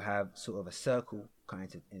you'll have sort of a circle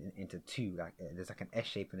kind of into two, like there's like an S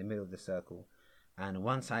shape in the middle of the circle, and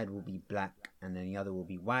one side will be black, and then the other will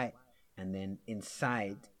be white, and then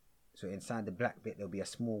inside the black bit there'll be a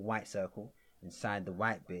small white circle. Inside the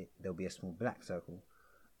white bit there'll be a small black circle.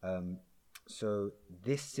 So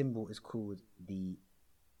this symbol is called the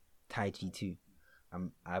Tai Chi 2.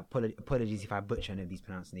 Apologies if I butcher any of these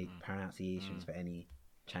pronunciations for any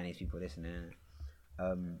Chinese people listening.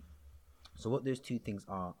 So what those two things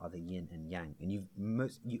are the yin and yang. And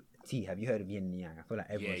have you heard of yin and yang? I feel like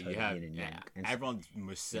everyone's heard of yin and yang. And everyone's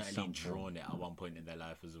most certainly drawn it at one point in their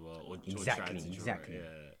life as well, or exactly. It,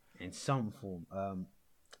 yeah. In some form. I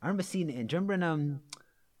remember seeing it do you remember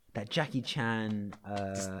that Jackie Chan,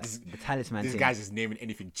 the talisman this thing? guy's just naming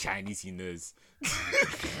anything Chinese he knows.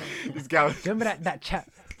 This guy. Do you remember that chat,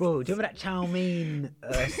 bro? Do you remember that chow mein?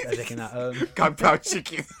 Kung Pao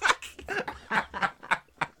chicken.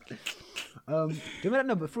 Do you remember that?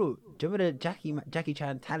 No, but bro, do you remember the Jackie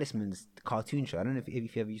Chan Talisman's cartoon show? I don't know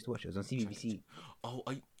if you ever used to watch it. It was on CBBC.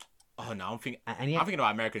 Oh no, I'm thinking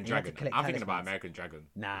about American Dragon. I'm thinking about American Dragon.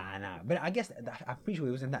 Nah. But I guess I'm pretty sure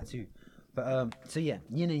it was in that too. But so yeah,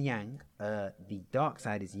 yin and yang. The dark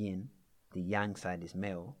side is yin, the yang side is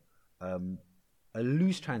male. A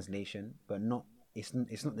loose translation, but not. It's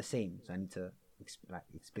not the same. So I need to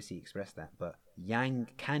explicitly express that. But yang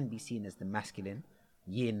can be seen as the masculine,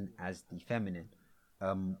 yin as the feminine.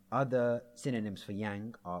 Other synonyms for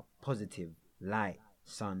yang are positive, light,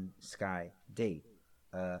 sun, sky, day.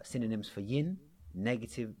 Synonyms for yin: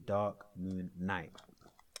 negative, dark, moon, night.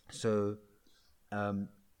 So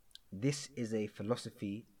this is a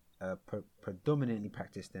philosophy predominantly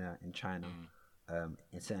practiced in China,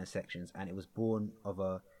 in certain sections, and it was born of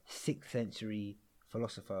a 6th century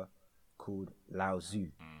philosopher called Lao Tzu.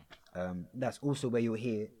 That's also where you'll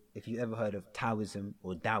hear, if you ever heard of Taoism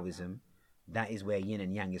or Taoism, that is where yin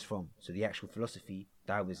and yang is from. So the actual philosophy,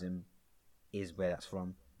 Taoism, is where that's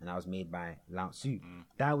from, and that was made by Lao Tzu.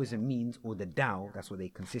 Taoism means, or the Tao, that's what they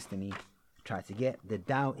consistently try to get. The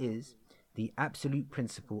Tao is the absolute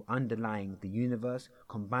principle underlying the universe,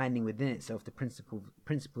 combining within itself the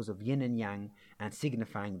principles of yin and yang and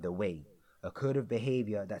signifying the way. a code of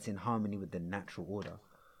behavior that's in harmony with the natural order.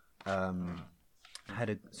 I had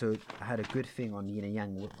a good thing on yin and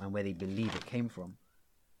yang and where they believe it came from.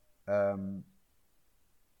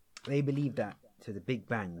 They believe that to the Big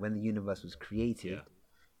Bang, when the universe was created,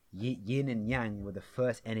 yin and yang were the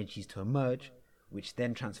first energies to emerge, which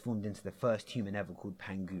then transformed into the first human ever called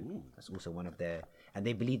Pangu. Ooh. That's also one of their... And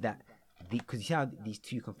they believe that, because you see how these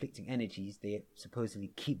two conflicting energies, they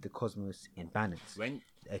supposedly keep the cosmos in balance. When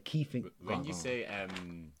a key thing... When you say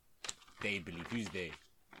they believe, who's they?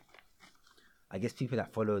 I guess people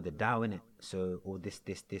that follow the Tao, innit? So, or this.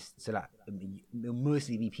 So, like, it'll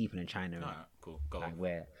mostly be people in China. Right? Cool. Go like on.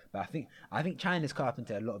 Where, but I think China's caught up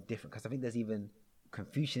into a lot of different. Because I think there's even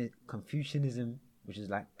Confucianism, which is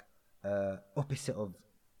like opposite of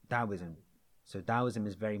Taoism. So Taoism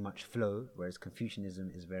is very much flow, whereas Confucianism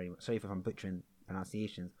is very... Sorry if I'm butchering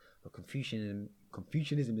pronunciations, but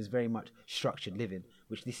Confucianism is very much structured living,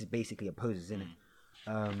 which this is basically opposes, isn't it?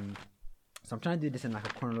 So I'm trying to do this in like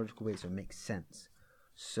a chronological way so it makes sense.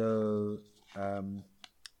 So,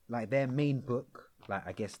 like their main book, like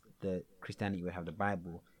I guess the Christianity would have the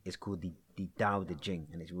Bible, is called the Tao Te Ching,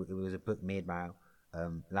 and it was a book made by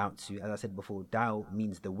Lao Tzu. As I said before, Tao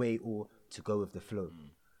means the way or to go with the flow.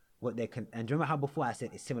 What they can, and do you remember how before I said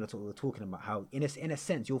it's similar to what we were talking about? How in a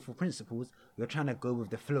sense, your four principles, you're trying to go with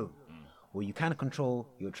the flow. What you can control,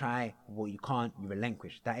 you'll try. What you can't, you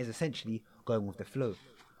relinquish. That is essentially going with the flow.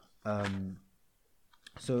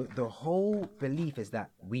 So the whole belief is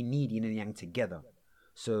that we need yin and yang together.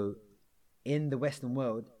 So in the Western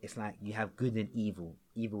world, it's like you have good and evil.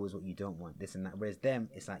 Evil is what you don't want, this and that. Whereas them,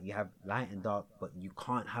 it's like you have light and dark, but you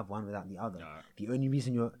can't have one without the other. The only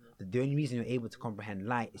reason you're able to comprehend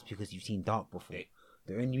light is because you've seen dark before.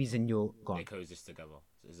 The only reason you're gone. They coexist together.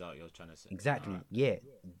 Is that what you're trying to say? Exactly. Right. Yeah.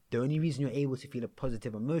 The only reason you're able to feel a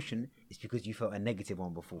positive emotion is because you felt a negative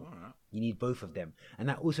one before. Right. You need both of them, and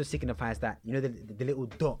that also signifies that the little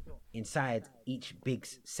dot inside each big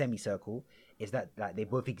semicircle is that like they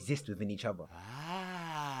both exist within each other.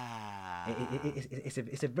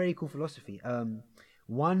 It's a very cool philosophy.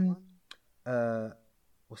 One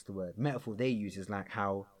what's the word? Metaphor they use is like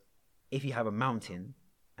how if you have a mountain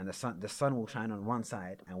and the sun will shine on one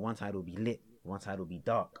side and one side will be lit, one side will be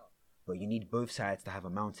dark, but you need both sides to have a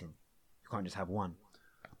mountain. You can't just have one.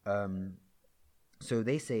 So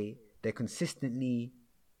they say they're consistently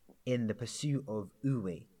in the pursuit of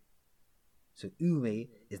Wu-Wei. So Wu-Wei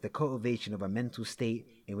is the cultivation of a mental state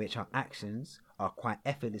in which our actions are quite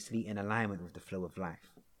effortlessly in alignment with the flow of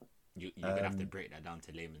life. You're gonna have to break that down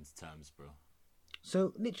to layman's terms, bro.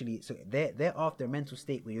 So literally, they're after a mental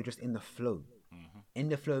state where you're just in the flow. Mm-hmm. In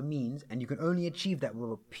the flow means, and you can only achieve that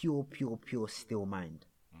with a pure still mind.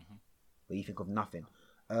 Mm-hmm. Where you think of nothing.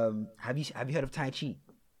 Have you heard of Tai Chi?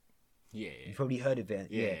 Yeah. You've probably heard of it.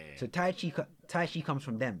 Yeah. So Tai Chi comes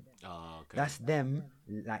from them. Oh, okay. That's them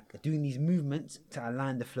like doing these movements to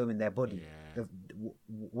align the flow in their body. Yeah.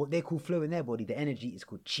 What they call flow in their body, the energy is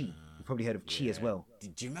called Chi. You've probably heard of Chi as well. Do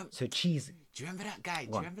you remember? So Chi's. Do you remember that guy?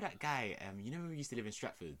 What? Do you remember that guy? You know when we used to live in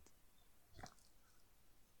Stratford?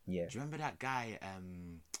 Yeah. Do you remember that guy?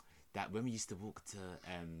 That when we used to walk to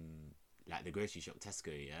like the grocery shop,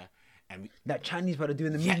 Tesco, yeah. And that Chinese brother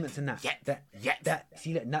doing the movements and that.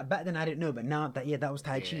 See, that back then I didn't know, but now that was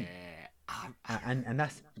Tai Chi. And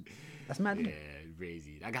that's mad. Yeah,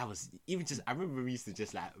 crazy. That guy was even just. I remember we used to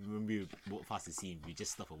just like when we walk past the scene, we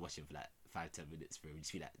just stop and watch him for like 5-10 minutes, bro. We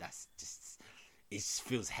just feel like that's just. It just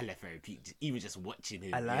feels hella therapeutic, even just watching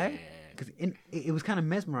him. I like because it was kind of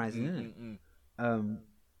mesmerizing, isn't it?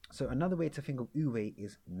 So another way to think of Wu-Wei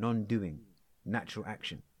is non-doing, natural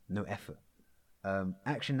action, no effort.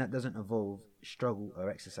 Action that doesn't involve struggle or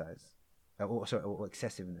exercise, or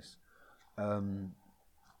excessiveness.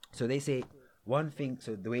 So they say one thing.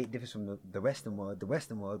 So the way it differs from the Western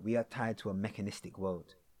world, we are tied to a mechanistic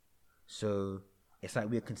world. So it's like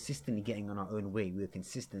we're consistently getting on our own way. We're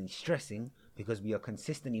consistently stressing because we are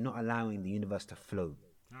consistently not allowing the universe to flow.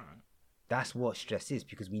 All right. That's what stress is,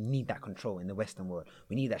 because we need that control in the Western world.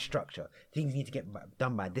 We need that structure. Things need to get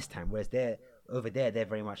done by this time. Whereas over there, they're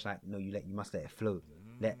very much like, no, you must let it flow.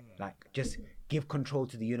 Just give control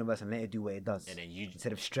to the universe and let it do what it does. And then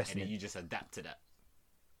instead of stressing it. And then you just adapt to that.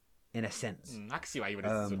 In a sense. I can see why you want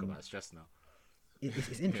to talk about stress now.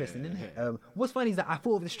 It's interesting, isn't it? What's funny is that I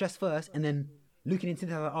thought of the stress first, and then looking into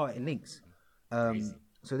it, I was like, it links.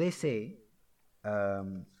 So they say,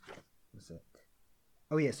 what's it?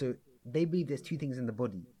 Oh yeah, so they believe there's two things in the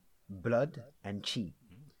body, blood and chi.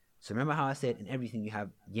 So remember how I said in everything you have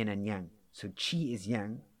yin and yang. So chi is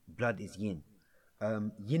yang, blood is yin.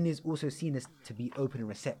 Yin is also seen as to be open and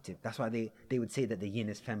receptive. That's why they would say that the yin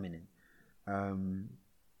is feminine.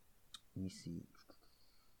 Let me see.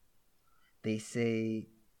 They say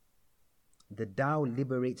the Tao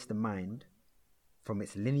liberates the mind from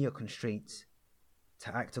its linear constraints.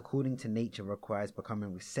 To act according to nature requires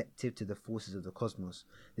becoming receptive to the forces of the cosmos.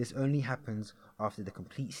 This only happens after the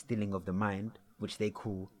complete stilling of the mind, which they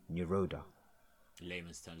call Nirodha.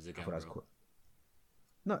 Layman's terms again, bro.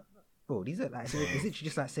 No, bro, these are like, it's literally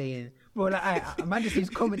just like saying, bro, like, man just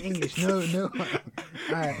used common English. No.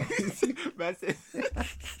 Alright.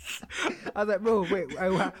 I was like, bro, wait,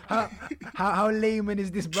 how layman is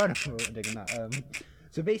this, brother?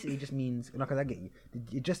 So basically, it just means, like, I get you.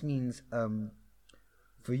 It just means,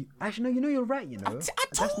 for you. Actually, no, you're right. I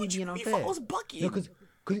told me being unfair. I was bugging. No,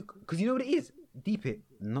 because you know what it is. Deep it,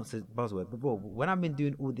 not to buzzword, but bro, when I've been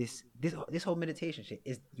doing all this whole meditation shit,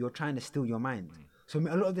 is you're trying to still your mind. So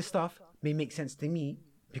a lot of this stuff may make sense to me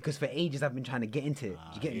because for ages I've been trying to get into it.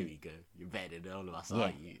 Do you get me? Here we go. You're better than all of us, yeah,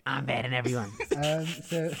 aren't you? I'm better than everyone.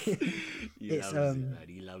 So it's man.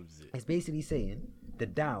 He loves it. It's basically saying the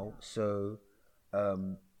Tao. So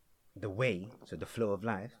the way, so the flow of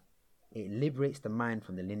life. It liberates the mind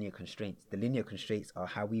from the linear constraints. The linear constraints are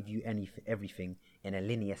how we view everything in a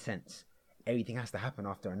linear sense. Everything has to happen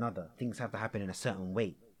after another. Things have to happen in a certain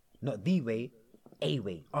way. Not the way, a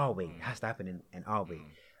way, our way. It has to happen in our way.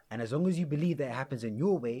 And as long as you believe that it happens in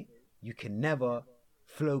your way, you can never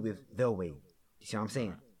flow with the way. You see what I'm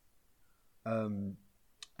saying?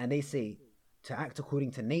 And they say to act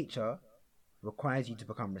according to nature requires you to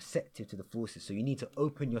become receptive to the forces. So you need to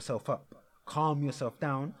open yourself up, calm yourself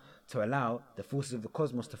down to allow the forces of the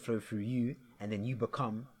cosmos to flow through you, and then you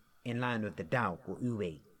become in line with the Tao or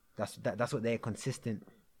Wu-Wei. That's what they're consistent.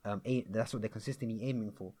 That's what they're consistently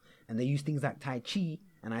aiming for, and they use things like Tai Chi,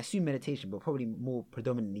 and I assume meditation, but probably more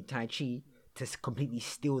predominantly Tai Chi, to completely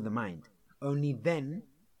still the mind. Only then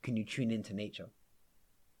can you tune into nature.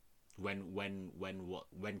 When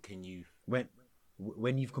can you?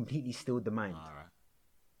 When you've completely stilled the mind. All right.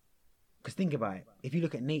 Because think about it. If you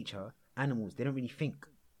look at nature, animals, they don't really think.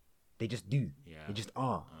 They just do. Yeah. They just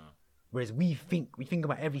are. Whereas we think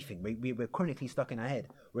about everything. We're chronically stuck in our head.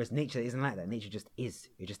 Whereas nature isn't like that. Nature just is.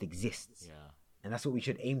 It just exists. Yeah. And that's what we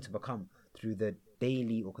should aim to become through the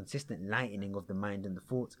daily or consistent lightening of the mind and the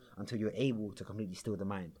thoughts until you're able to completely still the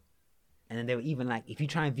mind. And then they were even like, if you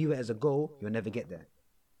try and view it as a goal, you'll never get there.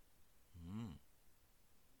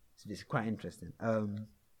 So this is quite interesting.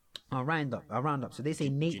 I'll round up. So they say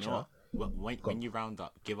nature. Do you know what? When you round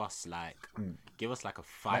up, give us like a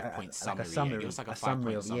 5-point summary. Summary. Give us like a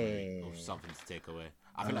 5-point summary of something to take away.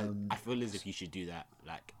 I feel as if you should do that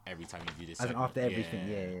like every time you do this. As after everything,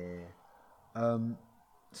 yeah.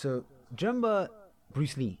 So do you remember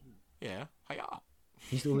Bruce Lee? Yeah. Hiya.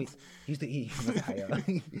 He used to eat. He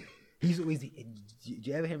used to always. Do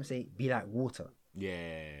you ever hear him say, "Be like water"?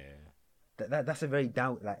 Yeah. That's a very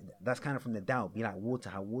Tao, like that's kind of from the Tao. Be like water,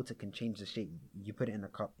 how water can change the shape. You put it in a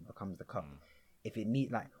cup, it becomes the cup. If it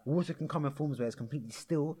need, like, water can come in forms where it's completely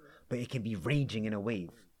still, but it can be raging in a wave.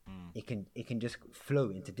 It can just flow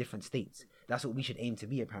into different states. That's what we should aim to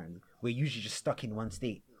be. Apparently, we're usually just stuck in one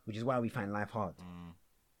state, which is why we find life hard.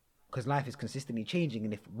 Because life is consistently changing,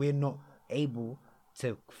 and if we're not able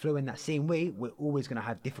to flow in that same way, we're always going to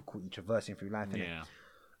have difficulty traversing through life. Yeah.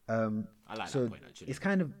 I like so that point actually. It's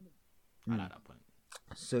kind of. I like that point.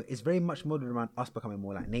 So it's very much modeled around us becoming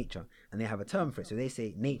more like nature, and they have a term for it. So they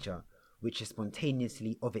say nature, which is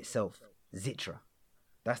spontaneously of itself, Zitra.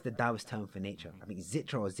 That's the Taoist term for nature. I think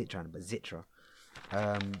Zitra or Zitran, but Zitra.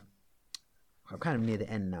 I'm kind of near the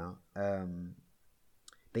end now.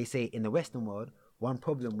 They say in the Western world, one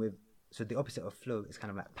problem with, so the opposite of flow is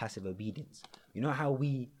kind of like passive obedience. You know how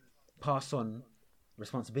we pass on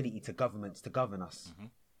responsibility to governments to govern us?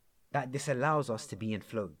 That disallows us to be in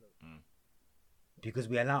flow. Because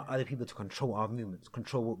we allow other people to control our movements,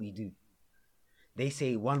 control what we do. They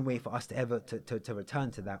say one way for us to ever to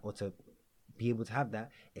return to that, or to be able to have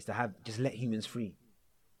that, is to have just let humans free.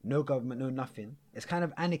 No government, no nothing. It's kind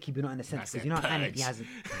of anarchy, but not in a sense, because you know how anarchy has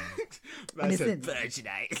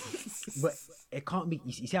but it can't be.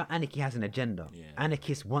 You see how anarchy has an agenda. Yeah.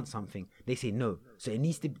 Anarchists want something. They say no. So it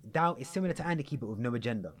needs to. Tao is similar to anarchy, but with no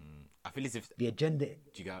agenda. I feel as if the agenda.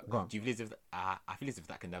 Do you feel as if I feel as if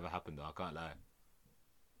that can never happen though? I can't lie.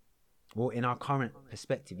 Well, in our current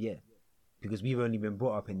perspective, yeah, because we've only been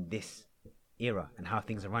brought up in this era and how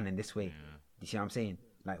things are running this way. Yeah. You see what I'm saying?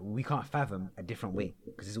 Like, we can't fathom a different way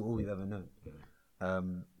because this is all we've ever known.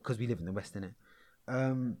 Because we live in the West, innit?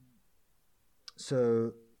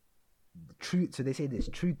 So they say this: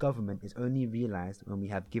 true government is only realized when we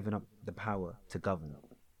have given up the power to govern.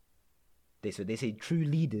 They say true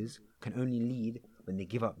leaders can only lead when they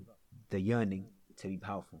give up the yearning to be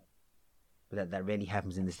powerful. but that rarely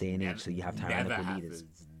happens in this day and age. So you have tyrannical leaders.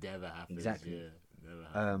 Never happens. Exactly. Yeah, never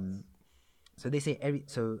happens. So they say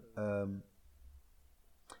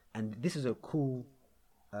and this is a cool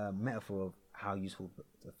metaphor of how useful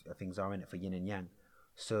things are in it for yin and yang.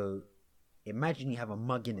 So imagine you have a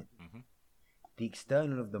mug in it. Mm-hmm. The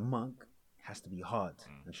external of the mug has to be hard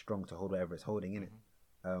and strong to hold whatever it's holding in it.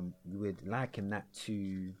 You would liken that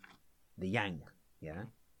to the yang, yeah?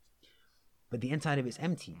 But the inside of it's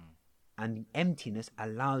empty. And the emptiness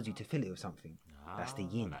allows you to fill it with something. That's the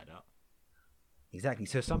yin. Like that. Exactly.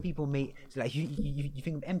 So some people may, so like you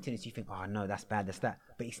think of emptiness, you think, oh no, that's bad, that's that.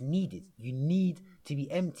 But it's needed. You need to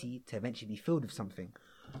be empty to eventually be filled with something.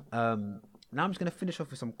 Now I'm just going to finish off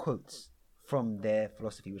with some quotes from their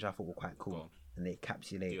philosophy, which I thought were quite cool. And they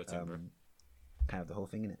encapsulate kind of the whole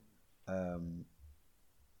thing in it.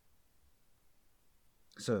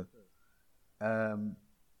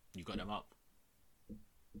 You got them up.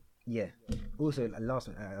 Yeah. Also, last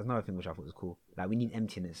one, another thing which I thought was cool. Like, we need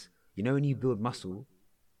emptiness. You know, when you build muscle,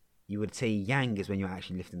 you would say yang is when you're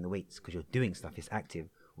actually lifting the weights because you're doing stuff. It's active.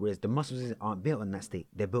 Whereas the muscles aren't built in that state.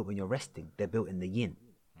 They're built when you're resting. They're built in the yin.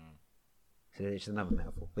 So it's another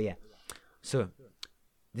metaphor. But yeah. So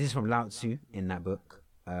this is from Lao Tzu in that book.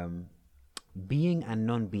 Being and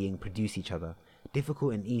non-being produce each other.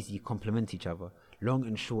 Difficult and easy complement each other. Long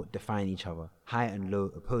and short define each other. High and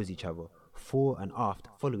low oppose each other. Fore and aft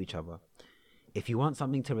follow each other. If you want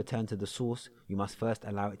something to return to the source, you must first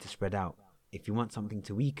allow it to spread out. If you want something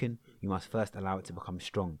to weaken, you must first allow it to become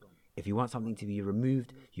strong. If you want something to be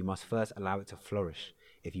removed, you must first allow it to flourish.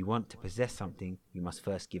 If you want to possess something, you must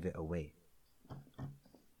first give it away.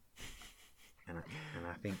 And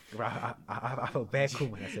I think I felt very cool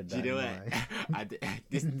when I said that. Do you know what?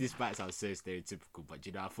 This might sound so stereotypical, but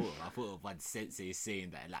you know, I thought of one sensei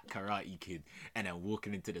saying that like Karate Kid, and then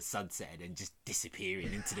walking into the sunset and then just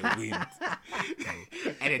disappearing into the wind,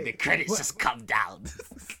 and then the credits just come down.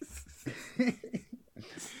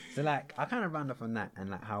 So like, I kind of round off on that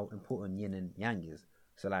and like how important yin and yang is.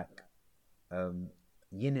 So like,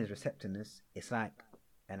 yin is receptiveness. It's like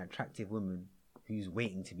an attractive woman who's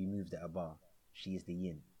waiting to be moved at a bar. She is the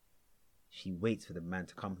yin. She waits for the man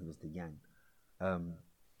to come who is the yang.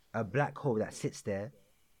 A black hole that sits there,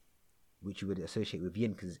 which you would associate with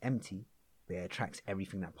yin because it's empty, but it attracts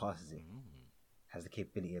everything that passes it. Has the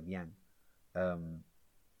capability of yang. And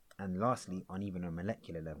lastly, on even a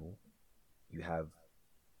molecular level, you have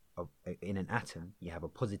in an atom, you have a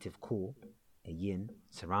positive core, a yin,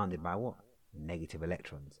 surrounded by what? Negative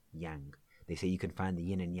electrons, yang. They say you can find the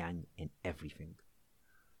yin and yang in everything.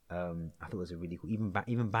 I thought it was a really cool,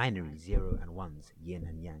 even binary, 0 and 1s, yin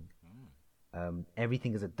and yang.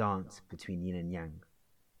 Everything is a dance between yin and yang.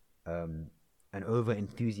 An over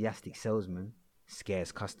enthusiastic salesman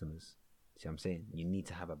scares customers. See what I'm saying? You need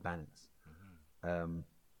to have a balance. You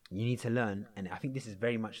need to learn, and I think this is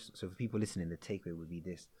very much so for people listening. The takeaway would be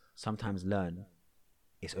this: sometimes learn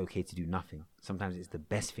it's okay to do nothing. Sometimes it's the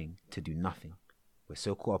best thing to do nothing. We're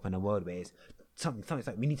so caught up in a world where it's something's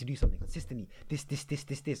like we need to do something consistently.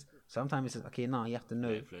 This. Sometimes it's okay. No, you have to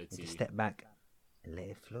know to step back and let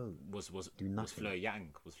it flow. Do nothing. Was flow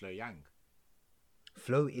yang? Was flow yang?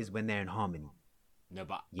 Flow is when they're in harmony. No,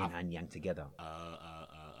 but yin and yang together.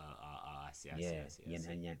 I see. Yin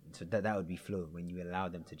and yang. So that would be flow when you allow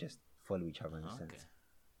them to just follow each other in a sense.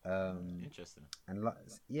 Interesting. And I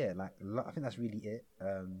think that's really it.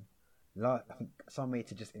 I think some way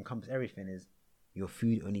to just encompass everything is your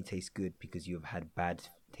food only tastes good because you have had bad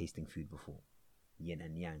tasting food before. Yin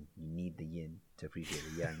and yang. You need the yin to appreciate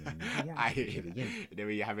the yang. And you need the yang to appreciate the yin. Then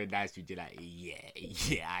when you have a nice food, you're like,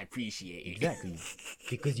 yeah, I appreciate it. Exactly.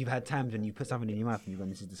 Because you've had times when you put something in your mouth and you're going,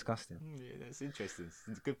 this is disgusting. Yeah, that's interesting.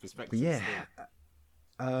 It's a good perspective. But yeah,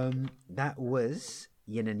 that was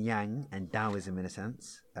yin and yang and Taoism in a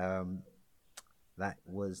sense. That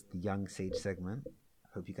was the Young Sage segment. I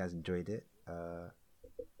hope you guys enjoyed it.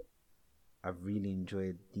 I've really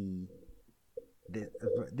enjoyed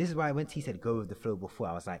this is why when T said go with the flow before,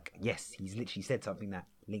 I was like, yes, he's literally said something that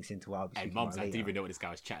links into what I'll be speaking about later. I didn't even know what this guy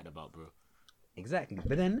was chatting about, bro. Exactly.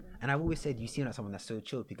 But then, and I've always said you seem like someone that's so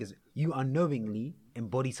chill because you unknowingly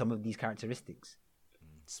embody some of these characteristics.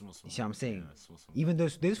 Small. You see what I'm saying? Yeah, small. Even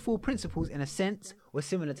those 4 principles in a sense were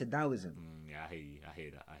similar to Taoism. Yeah, I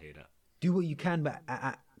hear that. Do what you can, but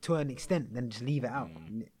to an extent, then just leave it out.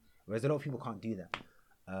 Whereas a lot of people can't do that.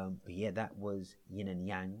 But yeah, that was yin and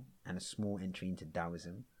yang and a small entry into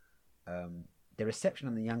Taoism. The reception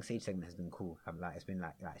on the Young Sage segment has been cool. It's been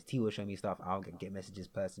like T will show me stuff. I'll get messages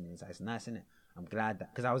personally. It's nice, isn't it? I'm glad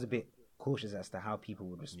that, because I was a bit cautious as to how people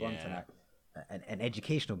would respond to that. An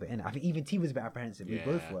educational bit, innit? I think even T was a bit apprehensive. We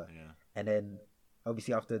both were. Yeah. And then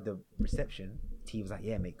obviously after the reception, T was like,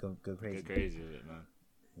 "Yeah, mate, go crazy." Go crazy with it, man.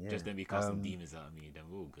 Yeah. Just don't be casting demons out of me, then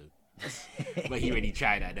we're all good. But he already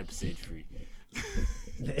tried that in episode 3.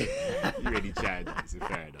 He already tried that, so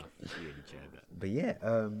fair enough. He already tried that. But yeah,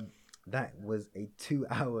 that was a 2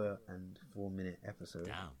 hour and 4 minute episode.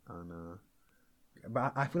 Damn.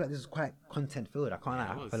 But I feel like this is quite content filled. I can't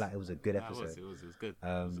lie. I feel like it was a good episode. It was good.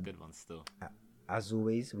 It was a good one still. As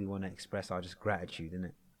always, we want to express our just gratitude,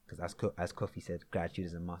 innit? Because as Kofi said, gratitude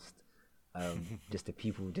is a must. Just the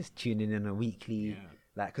people just tuning in on a weekly,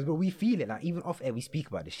 like, because we feel it, like, even off air we speak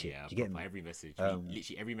about this shit. Yeah, do you get me? Every message,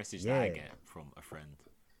 literally every message that I get from a friend,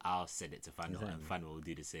 I'll send it to Fano, and Fano will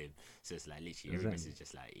do the same. So it's like literally every message,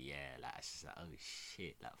 just like, like it's just like, oh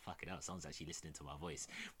shit, like fucking hell, someone's actually listening to my voice,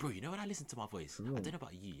 bro. You know when I listen to my voice, I don't know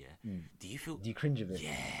about you, do you cringe a bit?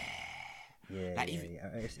 Like even,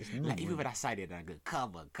 like even when I say it and I go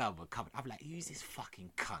cover, I'm like, who's this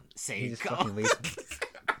fucking cunt saying cover?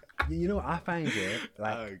 You know what I find,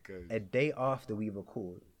 like a day after we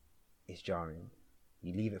record, it's jarring.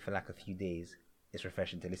 You leave it for like a few days, it's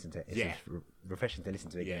refreshing to listen to it. It's refreshing to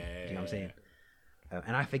listen to it again. Do you know what I'm saying?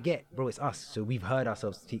 And I forget, bro, it's us. So we've heard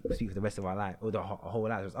ourselves speak for the rest of our life, or the whole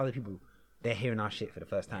life. There's other people, they're hearing our shit for the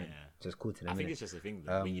first time. So it's cool to them. I think it's just a thing,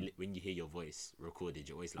 though. When you hear your voice recorded,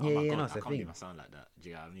 you're always like, oh my god, I can't believe I sound like that. Do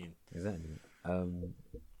you know what I mean? Exactly.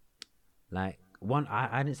 Like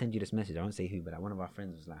I didn't send you this message. I won't say who, but like one of our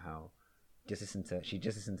friends was like, how she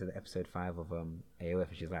just listened to the episode 5 of AOF,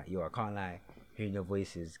 and she's like, yo, I can't lie, hearing your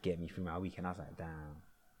voices get me through my week. And I was like, damn,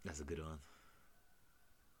 that's a good one.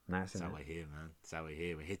 Nice. That's how we're here, man. That's how we're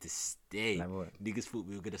here. We're here to stay. Like niggas thought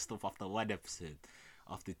we were gonna stop after 1 episode,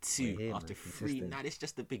 after 2, here, after 3. Nah, it's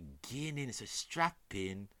just the beginning. So strap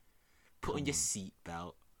in, put on your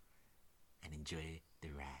seatbelt, and enjoy the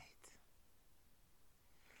ride.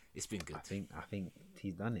 It's been good. I think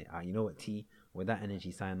T's done it. You know what, T? With that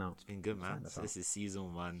energy, sign out. It's been good, man. So this is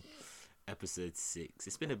season 1, episode 6.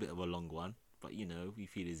 It's been a bit of a long one, but you know, we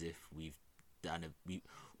feel as if we've done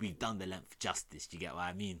the length justice. Do you get what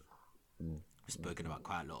I mean? We've spoken about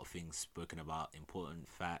quite a lot of things. Spoken about important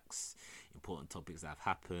facts, important topics that have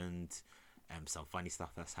happened. Some funny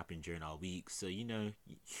stuff that's happened during our week. So you know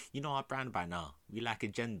our brand by now. We like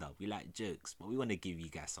agenda, we like jokes, but we want to give you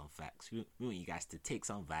guys some facts. We want you guys to take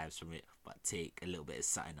some vibes from it, but take a little bit of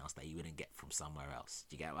something else that you wouldn't get from somewhere else.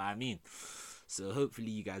 Do you get what I mean? So hopefully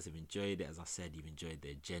you guys have enjoyed it. As I said, you've enjoyed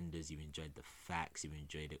the agendas, you've enjoyed the facts, you've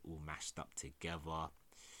enjoyed it all mashed up together.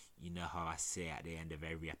 You know how I say at the end of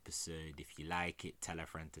every episode, if you like it, tell a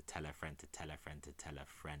friend to tell a friend to tell a friend to tell a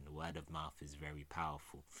friend. Word of mouth is very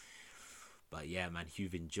powerful. But yeah, man, if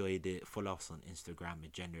you've enjoyed it, follow us on Instagram,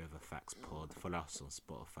 Agenda Over Facts Pod. Follow us on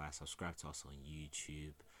Spotify. Subscribe to us on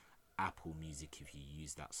YouTube, Apple Music if you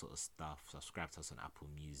use that sort of stuff. Subscribe to us on Apple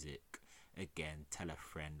Music. Again, tell a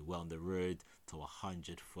friend. We're on the road to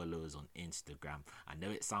 100 followers on Instagram. I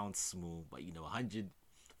know it sounds small, but you know, 100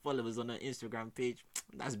 followers on an Instagram page,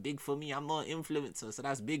 that's big for me. I'm not an influencer, so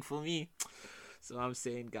that's big for me. So I'm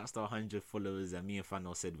saying, got to 100 followers, and me and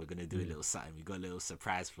Fano said we're gonna do a little something. We got a little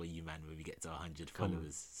surprise for you, man, when we get to 100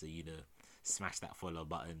 followers. So you know, smash that follow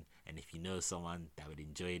button, and if you know someone that would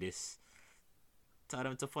enjoy this, tell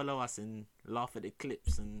them to follow us and laugh at the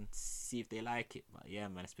clips and see if they like it. But yeah,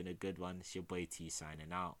 man, it's been a good one. It's your boy T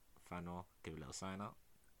signing out. Fano, give a little sign out.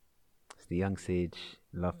 It's the Young Sage.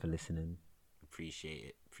 Love for listening. Appreciate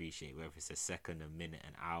it. Whether it's a second, a minute,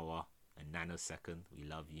 an hour, a nanosecond, we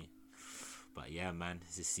love you. But yeah, man,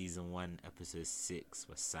 this is season 1, episode 6.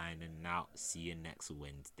 We're signing out. See you next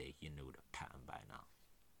Wednesday. You know the pattern by now.